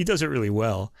 He does it really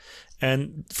well.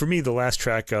 And for me, the last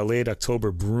track, Late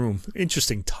October Broom,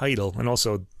 interesting title, and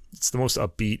also it's the most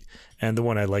upbeat and the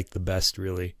one I like the best,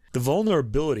 really. The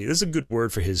vulnerability, this is a good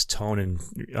word for his tone and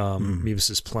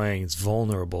Mebus's playing. It's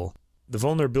vulnerable. The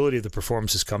vulnerability of the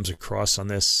performances comes across on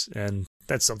this, and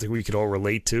that's something we could all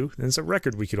relate to. And it's a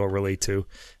record we could all relate to.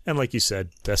 And like you said,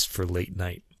 best for late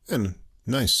night. And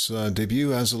nice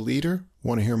debut as a leader.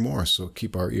 Want to hear more, so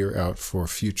keep our ear out for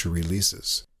future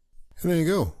releases. And there you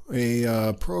go.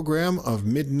 A program of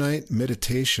midnight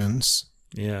meditations.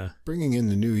 Yeah. Bringing in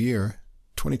the new year,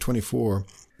 2024.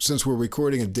 Since we're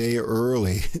recording a day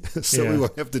early, so we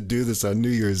won't have to do this on New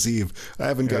Year's Eve. I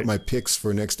haven't got my picks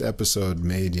for next episode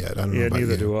made yet. I don't know about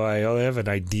neither you. do I. I have an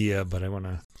idea, but I want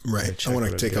to... Right. I want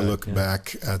to take a look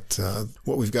back at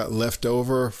what we've got left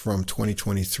over from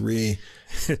 2023.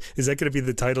 Is that going to be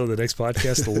the title of the next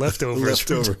podcast? The Leftovers.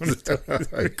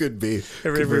 It could be.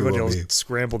 Everybody will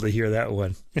scramble to hear that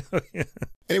one.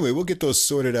 Anyway, we'll get those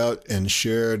sorted out and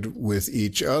shared with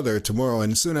each other tomorrow.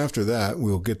 And soon after that,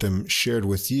 we'll get them shared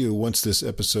with you. Once this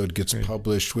episode gets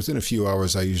published, within a few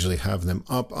hours, I usually have them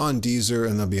up on Deezer,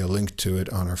 and there'll be a link to it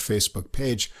on our Facebook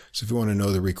page. So if you want to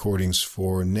know the recordings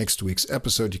for next week's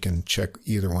episode, you can check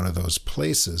either one of those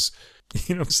places.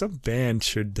 Some band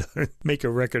should make a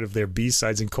record of their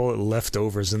B-sides and call it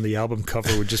Leftovers, and the album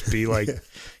cover would just be like,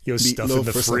 stuff in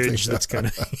the fridge that's kind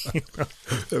of,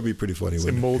 That'd be pretty funny.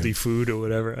 Some moldy food or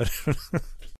whatever.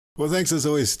 Well, thanks as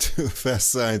always to Fast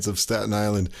Science of Staten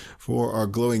Island for our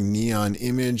glowing neon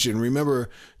image. And remember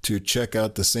to check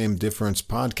out the Same Difference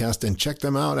podcast and check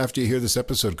them out after you hear this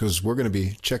episode, because we're going to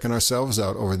be checking ourselves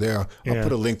out over there. I'll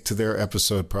put a link to their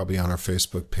episode probably on our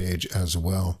Facebook page as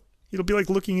well. It'll be like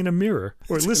looking in a mirror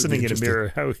or listening in a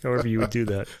mirror, however you would do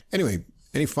that. Anyway,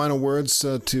 any final words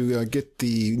to get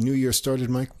the new year started,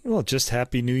 Mike? Well, just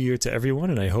Happy New Year to everyone,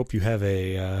 and I hope you have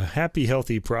a happy,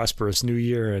 healthy, prosperous New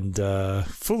Year and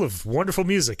full of wonderful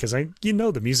music, because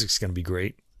the music's going to be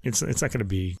great. It's not going to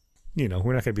be, we're not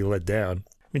going to be let down.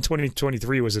 I mean,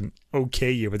 2023 was an okay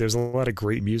year, but there's a lot of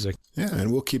great music. Yeah,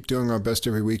 and we'll keep doing our best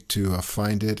every week to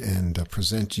find it and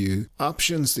present you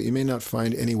options that you may not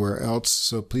find anywhere else.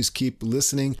 So please keep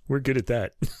listening. We're good at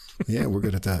that. Yeah, we're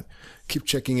good at that. Keep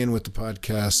checking in with the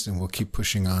podcast, and we'll keep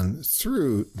pushing on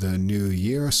through the new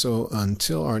year. So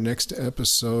until our next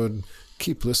episode,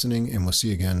 keep listening, and we'll see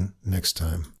you again next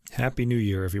time. Happy New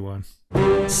Year, everyone.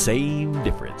 Same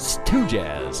difference. 2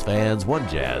 jazz fans, 1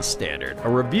 jazz standard. A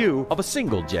review of a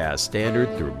single jazz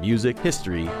standard through music,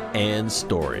 history, and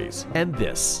stories. And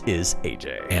this is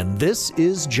AJ. And this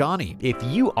is Johnny. If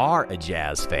you are a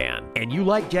jazz fan and you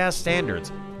like jazz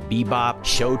standards, bebop,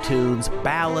 show tunes,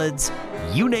 ballads,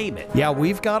 you name it. Yeah,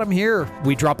 we've got them here.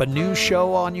 We drop a new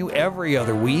show on you every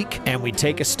other week, and we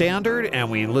take a standard and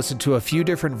we listen to a few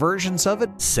different versions of it.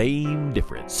 Same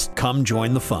difference. Come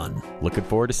join the fun. Looking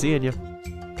forward to seeing you.